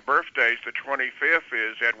 speaking of birthdays, the 25th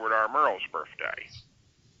is Edward R. Murrow's birthday.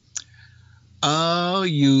 Oh,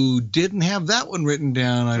 you didn't have that one written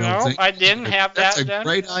down, I don't think. No, I didn't have that. That's a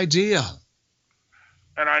great idea.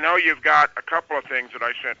 And I know you've got a couple of things that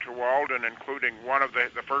I sent to Walden, including one of the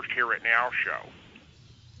first Hear It Now show.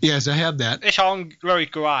 Yes, I have that. It's on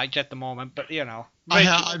Larry's garage at the moment, but I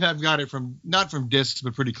have got it not from discs,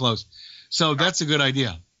 but pretty close. So that's a good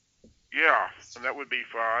idea. Yeah, and that would be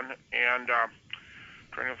fun. And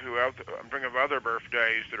trying to think of other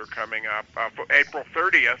birthdays that are coming up. April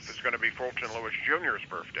 30th is going to be Fulton Lewis Jr.'s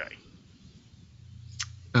birthday.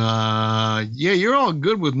 Yeah, you're all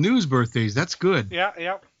good with news birthdays. That's good. Yeah,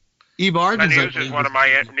 yep. Eve Arden's news is one of my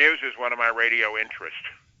radio interests.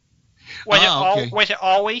 Was it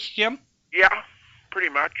always, Jim? Yeah, pretty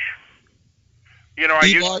much. I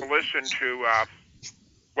used to listen to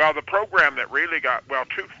the program that really got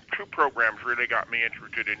two programs really got me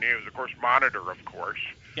interested in news. Of course, Monitor, of course.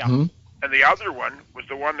 Yeah. Mm-hmm. And the other one was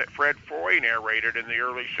the one that Fred Foy narrated in the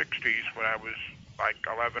early '60s when I was like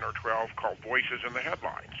 11 or 12, called Voices in the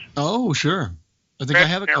Headlines. Oh, sure. I think I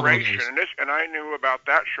have a couple of those. And I knew about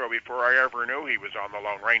that show before I ever knew he was on the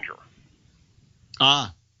Lone Ranger.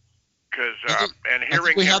 Ah. Because I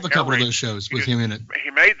think we have a couple of those shows with him in it.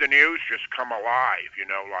 He made the news just come alive,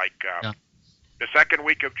 the second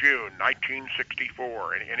week of June,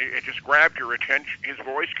 1964, and it just grabbed your attention. His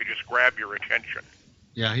voice could just grab your attention.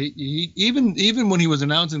 Yeah, he even when he was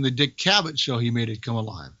announcing the Dick Cavett show, he made it come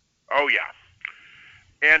alive. Oh yeah.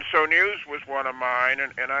 And so news was one of mine,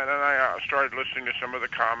 and I started listening to some of the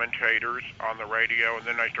commentators on the radio, and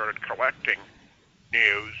then I started collecting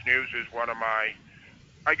news. News is one of my,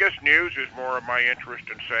 I guess news is more of my interest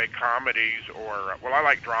in, say, comedies or, I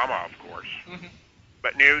like drama, of course. Mm-hmm.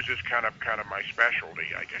 But news is kind of my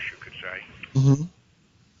specialty, I guess you could say. Mm-hmm.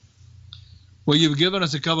 Well, you've given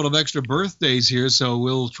us a couple of extra birthdays here, so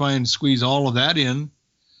we'll try and squeeze all of that in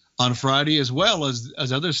on Friday as well as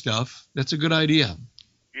other stuff. That's a good idea.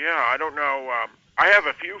 Yeah, I don't know. I have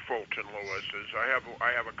a few Fulton Lewises. I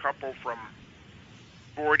have a couple from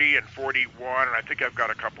 40 and 41, and I think I've got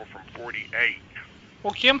a couple from 48.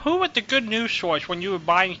 Well, Jim, who was the good news source when you were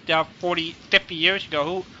buying stuff 40, 50 years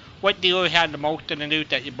ago? What dealer had the most of the news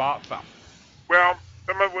that you bought from? Well,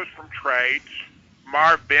 some of it was from trades.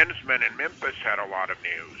 Marv Bensman in Memphis had a lot of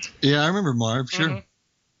news. Yeah, I remember Marv, sure.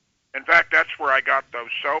 Mm-hmm. In fact, that's where I got those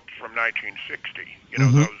soaps from 1960. You know,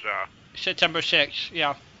 those... September 6th,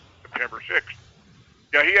 yeah. September 6th.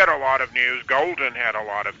 Yeah, he had a lot of news. Golden had a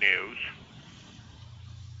lot of news.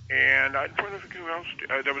 And I don't know who else.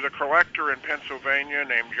 There was a collector in Pennsylvania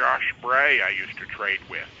named Josh Bray I used to trade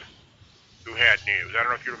with who had news. I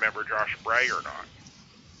don't know if you remember Josh Bray or not.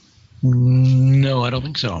 No, I don't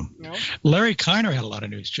think so. No? Larry Kiner had a lot of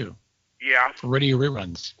news, too. Yeah. For radio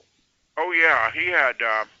reruns. Oh, yeah. He had...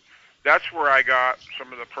 that's where I got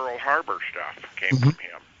some of the Pearl Harbor stuff came from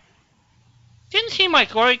him. Didn't seem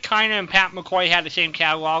like Larry Kiner and Pat McCoy had the same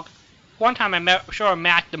catalog. One time I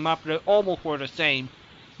matched them up, they almost were the same.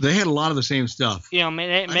 They had a lot of the same stuff. You know,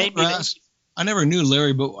 maybe... I never knew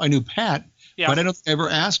Larry, but I knew Pat. Yeah. But I don't ever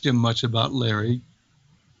asked him much about Larry.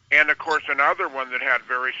 And, of course, another one that had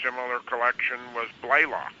very similar collection was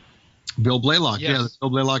Blaylock. Bill Blaylock, Yes. yeah, the Bill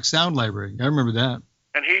Blaylock Sound Library. I remember that.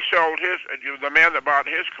 And he sold his... The man that bought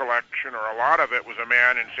his collection, or a lot of it, was a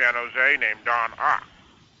man in San Jose named Don Ock.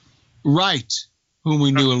 Right, whom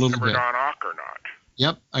we knew a little Remember bit. Don Ock or not?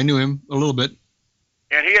 Yep, I knew him a little bit.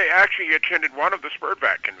 And he actually attended one of the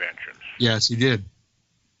Spurtback conventions. Yes, he did.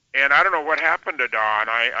 And I don't know what happened to Don.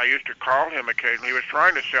 I used to call him occasionally. He was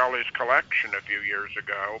trying to sell his collection a few years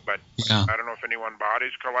ago, but Yeah. I don't know if anyone bought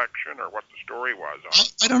his collection or what the story was on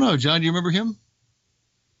it. I don't know, John. Do you remember him?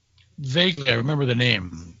 Vaguely, I remember the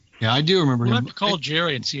name. Yeah, I do remember We'll him. have to call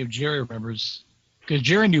Jerry and see if Jerry remembers. Because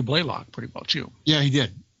Jerry knew Blaylock pretty well, too. Yeah, he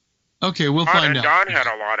did. Okay, we'll Don, find and out. Don had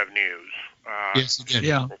a lot of news. Yes, he did.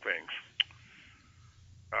 Yeah. Things.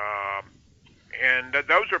 And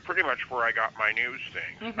those are pretty much where I got my news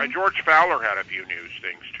things. George Fowler had a few news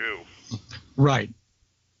things, too. Right.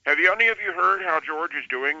 Have any of you heard how George is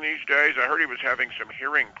doing these days? I heard he was having some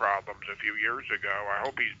hearing problems a few years ago. I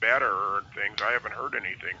hope he's better and things. I haven't heard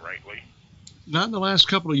anything lately. Not in the last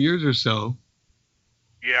couple of years or so.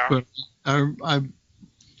 Yeah. But I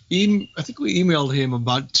think we emailed him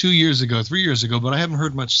about 3 years ago, but I haven't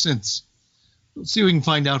heard much since. Let's see if we can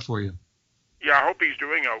find out for you. Yeah, I hope he's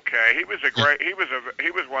doing okay. He was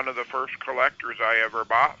he was one of the first collectors I ever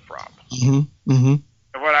bought from.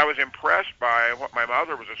 And what I was impressed by, and what my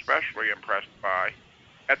mother was especially impressed by,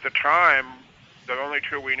 at the time, the only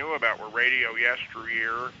two we knew about were Radio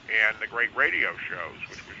Yesteryear and the Great Radio Shows,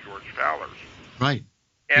 which was George Fowler's. Right.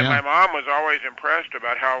 And my mom was always impressed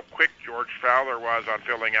about how quick George Fowler was on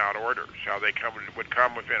filling out orders, how they would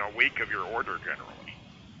come within a week of your order generally.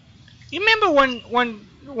 You remember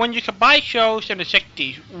when you could buy shows in the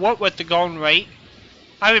 60s, what was the going rate?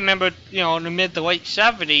 I remember, in the mid to late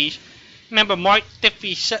 70s, remember Mark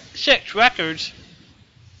 56 records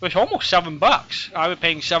was almost $7. I was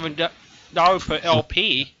paying $7 per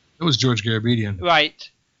LP. It was George Garabedian. Right.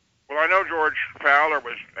 Well, I know George Fowler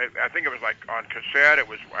was, I think it was like on cassette,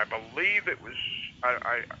 I believe it was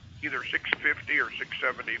either $6.50 or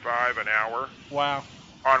 $6.75 an hour. Wow.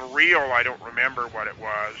 On reel, I don't remember what it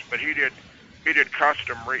was, but he did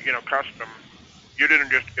custom. You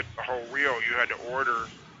didn't just get the whole reel; you had to order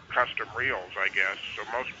custom reels, I guess.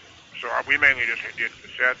 So we mainly just did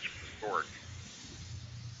cassettes for it.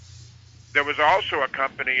 There was also a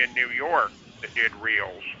company in New York that did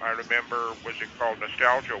reels. I remember, was it called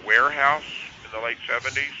Nostalgia Warehouse in the late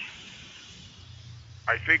 70s?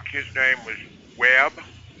 I think his name was Webb.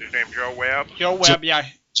 His name Joe Webb. Joe Webb, yeah.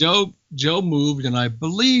 Joe moved, and I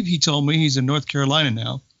believe he told me he's in North Carolina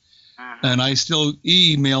now. And I still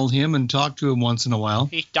emailed him and talked to him once in a while.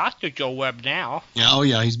 He's Dr. Joe Webb now. Yeah, oh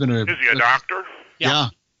yeah, he's been Is he a doctor? Yeah.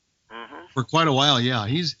 For quite a while, yeah.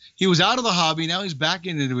 He was out of the hobby, now he's back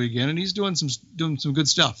into it again, and he's doing some good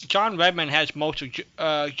stuff. John Redmond has most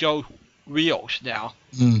of Joe reels now.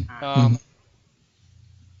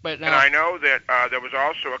 But and I know that there was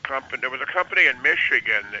also a company in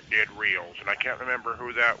Michigan that did reels, and I can't remember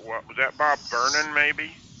who that was. Was that Bob Vernon,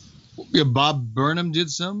 maybe? Yeah, Bob Burnham did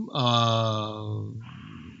some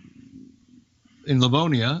in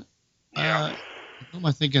Livonia. Yeah. Who am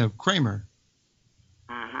I thinking of? Kramer.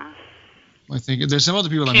 I think there's some other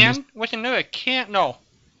people. Ken? What's another? Ken? No.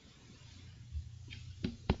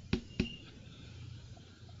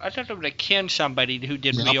 I thought it was a Ken somebody who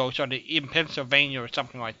did reels in Pennsylvania or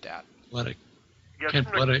something like that. Yes, Ken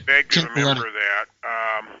I Follett. vaguely remember that.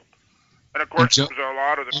 And of course, there was a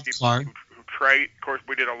lot of the people who trade. Of course,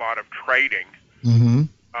 we did a lot of trading Mm-hmm.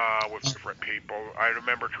 with different people. I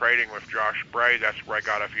remember trading with Josh Bray. That's where I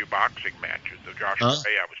got a few boxing matches. The Josh Bray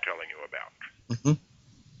I was telling you about. Mm-hmm.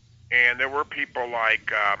 And there were people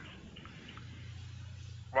like,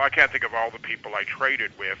 well, I can't think of all the people I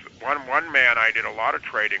traded with. One man I did a lot of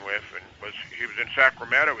trading with, and he was in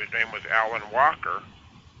Sacramento. His name was Alan Walker.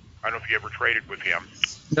 I don't know if you ever traded with him.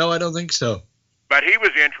 No, I don't think so. But he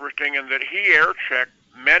was interesting in that he air-checked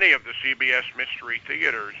many of the CBS Mystery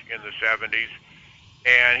Theaters in the 70s,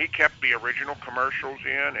 and he kept the original commercials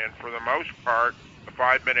in, and for the most part, the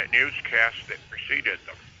 5-minute newscasts that preceded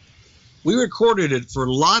them. We recorded it for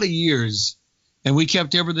a lot of years, and we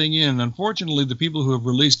kept everything in. Unfortunately, the people who have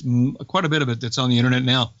released quite a bit of it that's on the internet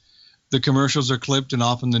now, the commercials are clipped, and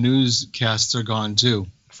often the newscasts are gone, too.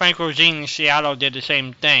 Frank Rosine in Seattle did the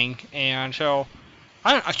same thing, and so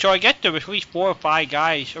I guess there was at least 4 or 5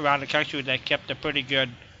 guys around the country that kept a pretty good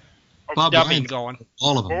dubbing going.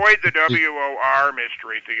 All of them. Avoid the WOR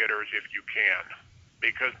Mystery Theaters if you can,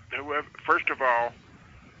 because first of all,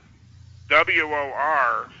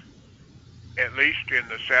 WOR, at least in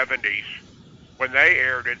the 70s, when they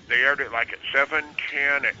aired it like at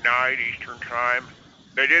 7:10 at night Eastern Time.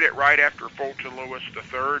 They did it right after Fulton Lewis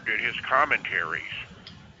III did his commentaries.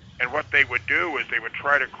 And what they would do is they would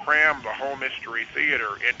try to cram the whole Mystery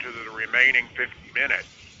Theater into the remaining 50 minutes.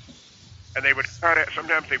 And they would cut it,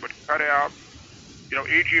 sometimes they would cut out,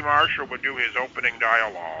 E.G. Marshall would do his opening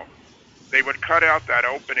dialogue. They would cut out that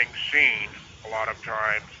opening scene a lot of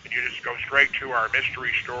times, and you just go straight to our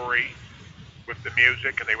mystery story with the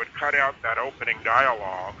music, and they would cut out that opening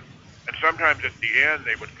dialogue. And sometimes at the end,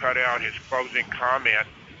 they would cut out his closing comment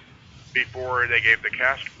before they gave the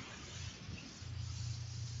cast.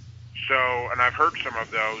 So, and I've heard some of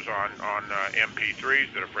those on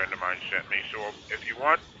MP3s that a friend of mine sent me. So if you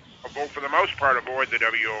want, for the most part, avoid the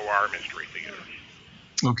WOR Mystery Theaters.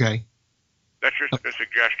 Okay. That's just a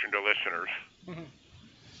suggestion to listeners. Mm-hmm.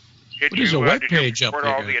 Did a web did you page up record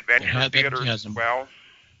there all the adventure theaters as well?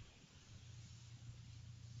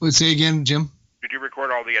 Let's say again, Jim. Did you record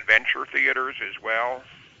all the adventure theaters as well?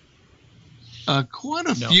 Quite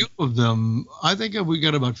a few of them. I think we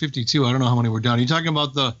got about 52. I don't know how many were done. Are you talking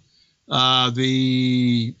about the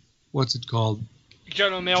what's it called?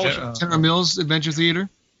 General Mills. General Mills Adventure Theater.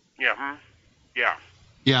 Yeah. Yeah.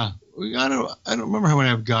 Yeah. I don't remember how many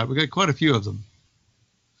I've got. We got quite a few of them.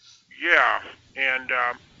 Yeah, and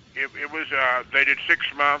it was they did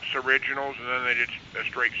 6 months originals, and then they did a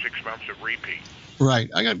straight 6 months of repeat. Right.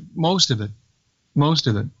 I got most of it.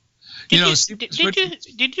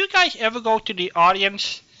 Did you guys ever go to the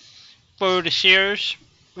audience for the Sears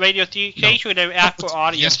radio theater case, or they asked for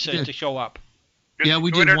audiences to show up?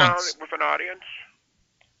 We did once. With an audience?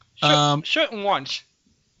 Certain ones.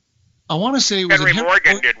 I want to say it was Henry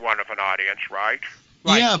Morgan did one of an audience, right?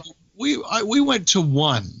 Yeah, we went to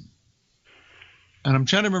one, and I'm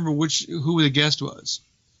trying to remember who the guest was.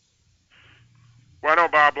 Well, I know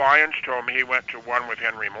Bob Lyons told me he went to one with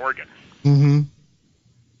Henry Morgan. Mm-hmm.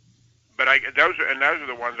 But those are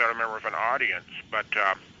the ones I remember with an audience. But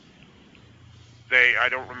I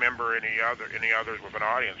don't remember any others with an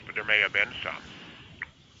audience. But there may have been some.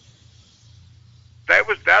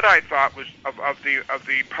 That I thought was of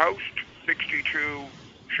the post 62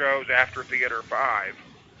 shows after Theater 5.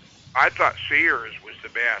 I thought Sears was the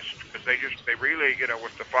best because they really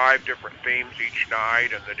with the 5 different themes each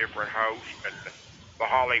night and the different hosts and the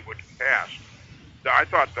Hollywood cast. I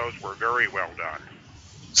thought those were very well done.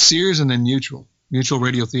 Sears and then Mutual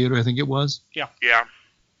Radio Theater, I think it was. Yeah. Yeah.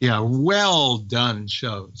 Yeah, well done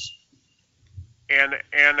shows. And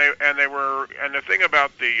the thing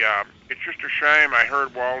about it's just a shame. I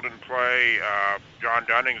heard Walden play John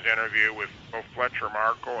Dunning's interview with both Fletcher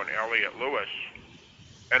Markle and Elliot Lewis,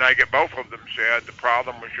 and both of them said the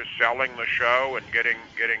problem was just selling the show and getting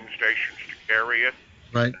stations to carry it.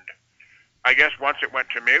 Right. And I guess once it went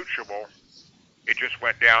to Mutual, it just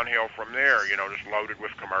went downhill from there. Just loaded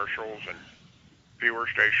with commercials and fewer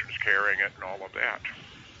stations carrying it and all of that.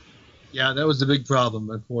 Yeah, that was the big problem,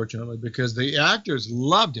 unfortunately, because the actors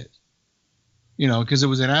loved it. Because it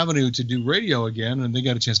was an avenue to do radio again, and they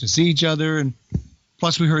got a chance to see each other. And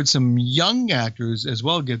plus, we heard some young actors as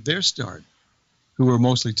well get their start, who were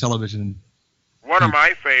mostly television. One of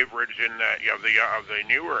my favorites of the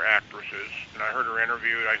newer actresses, and I heard her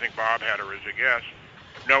interviewed. I think Bob had her as a guest.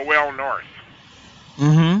 Noelle North.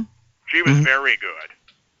 Mm-hmm. She was very good,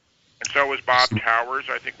 and so was Bob Towers.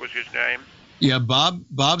 I think was his name. Yeah,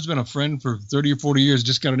 Bob's been a friend for 30 or 40 years.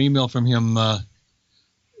 Just got an email from him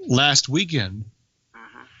last weekend.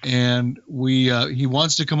 Mm-hmm. and he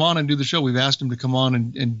wants to come on and do the show. We've asked him to come on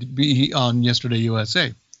and be on Yesterday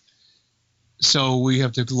USA. So we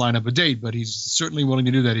have to line up a date, but he's certainly willing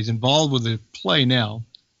to do that. He's involved with the play now.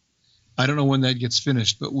 I don't know when that gets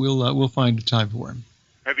finished, but we'll find a time for him.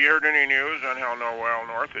 Have you heard any news on how Noel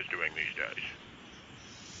North is doing these days?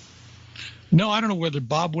 No, I don't know whether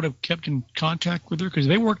Bob would have kept in contact with her because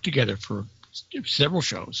they worked together for several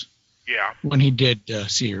shows. Yeah. When he did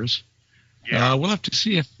Sears. Yeah. We'll have to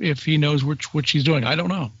see if he knows what she's doing. I don't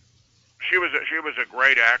know. She was a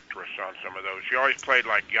great actress on some of those. She always played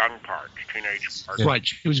like young parts, teenage parts. Right.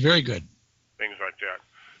 She was very good. Things like that.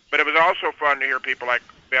 But it was also fun to hear people like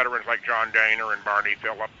veterans like John Daner and Barney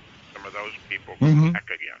Phillip, some of those people back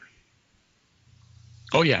again.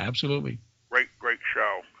 Oh yeah, absolutely. Great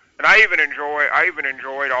show. And I even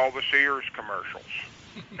enjoyed all the Sears commercials.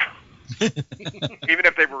 Even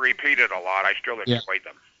if they were repeated a lot, I still enjoyed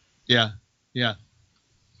them. Yeah.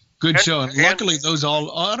 Good show. And luckily, those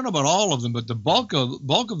I don't know about all of them, but the bulk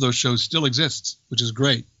of those shows still exists, which is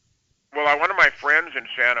great. Well, one of my friends in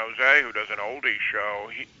San Jose who does an oldies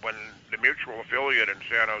show, when the mutual affiliate in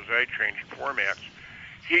San Jose changed formats,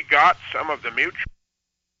 he got some of the mutual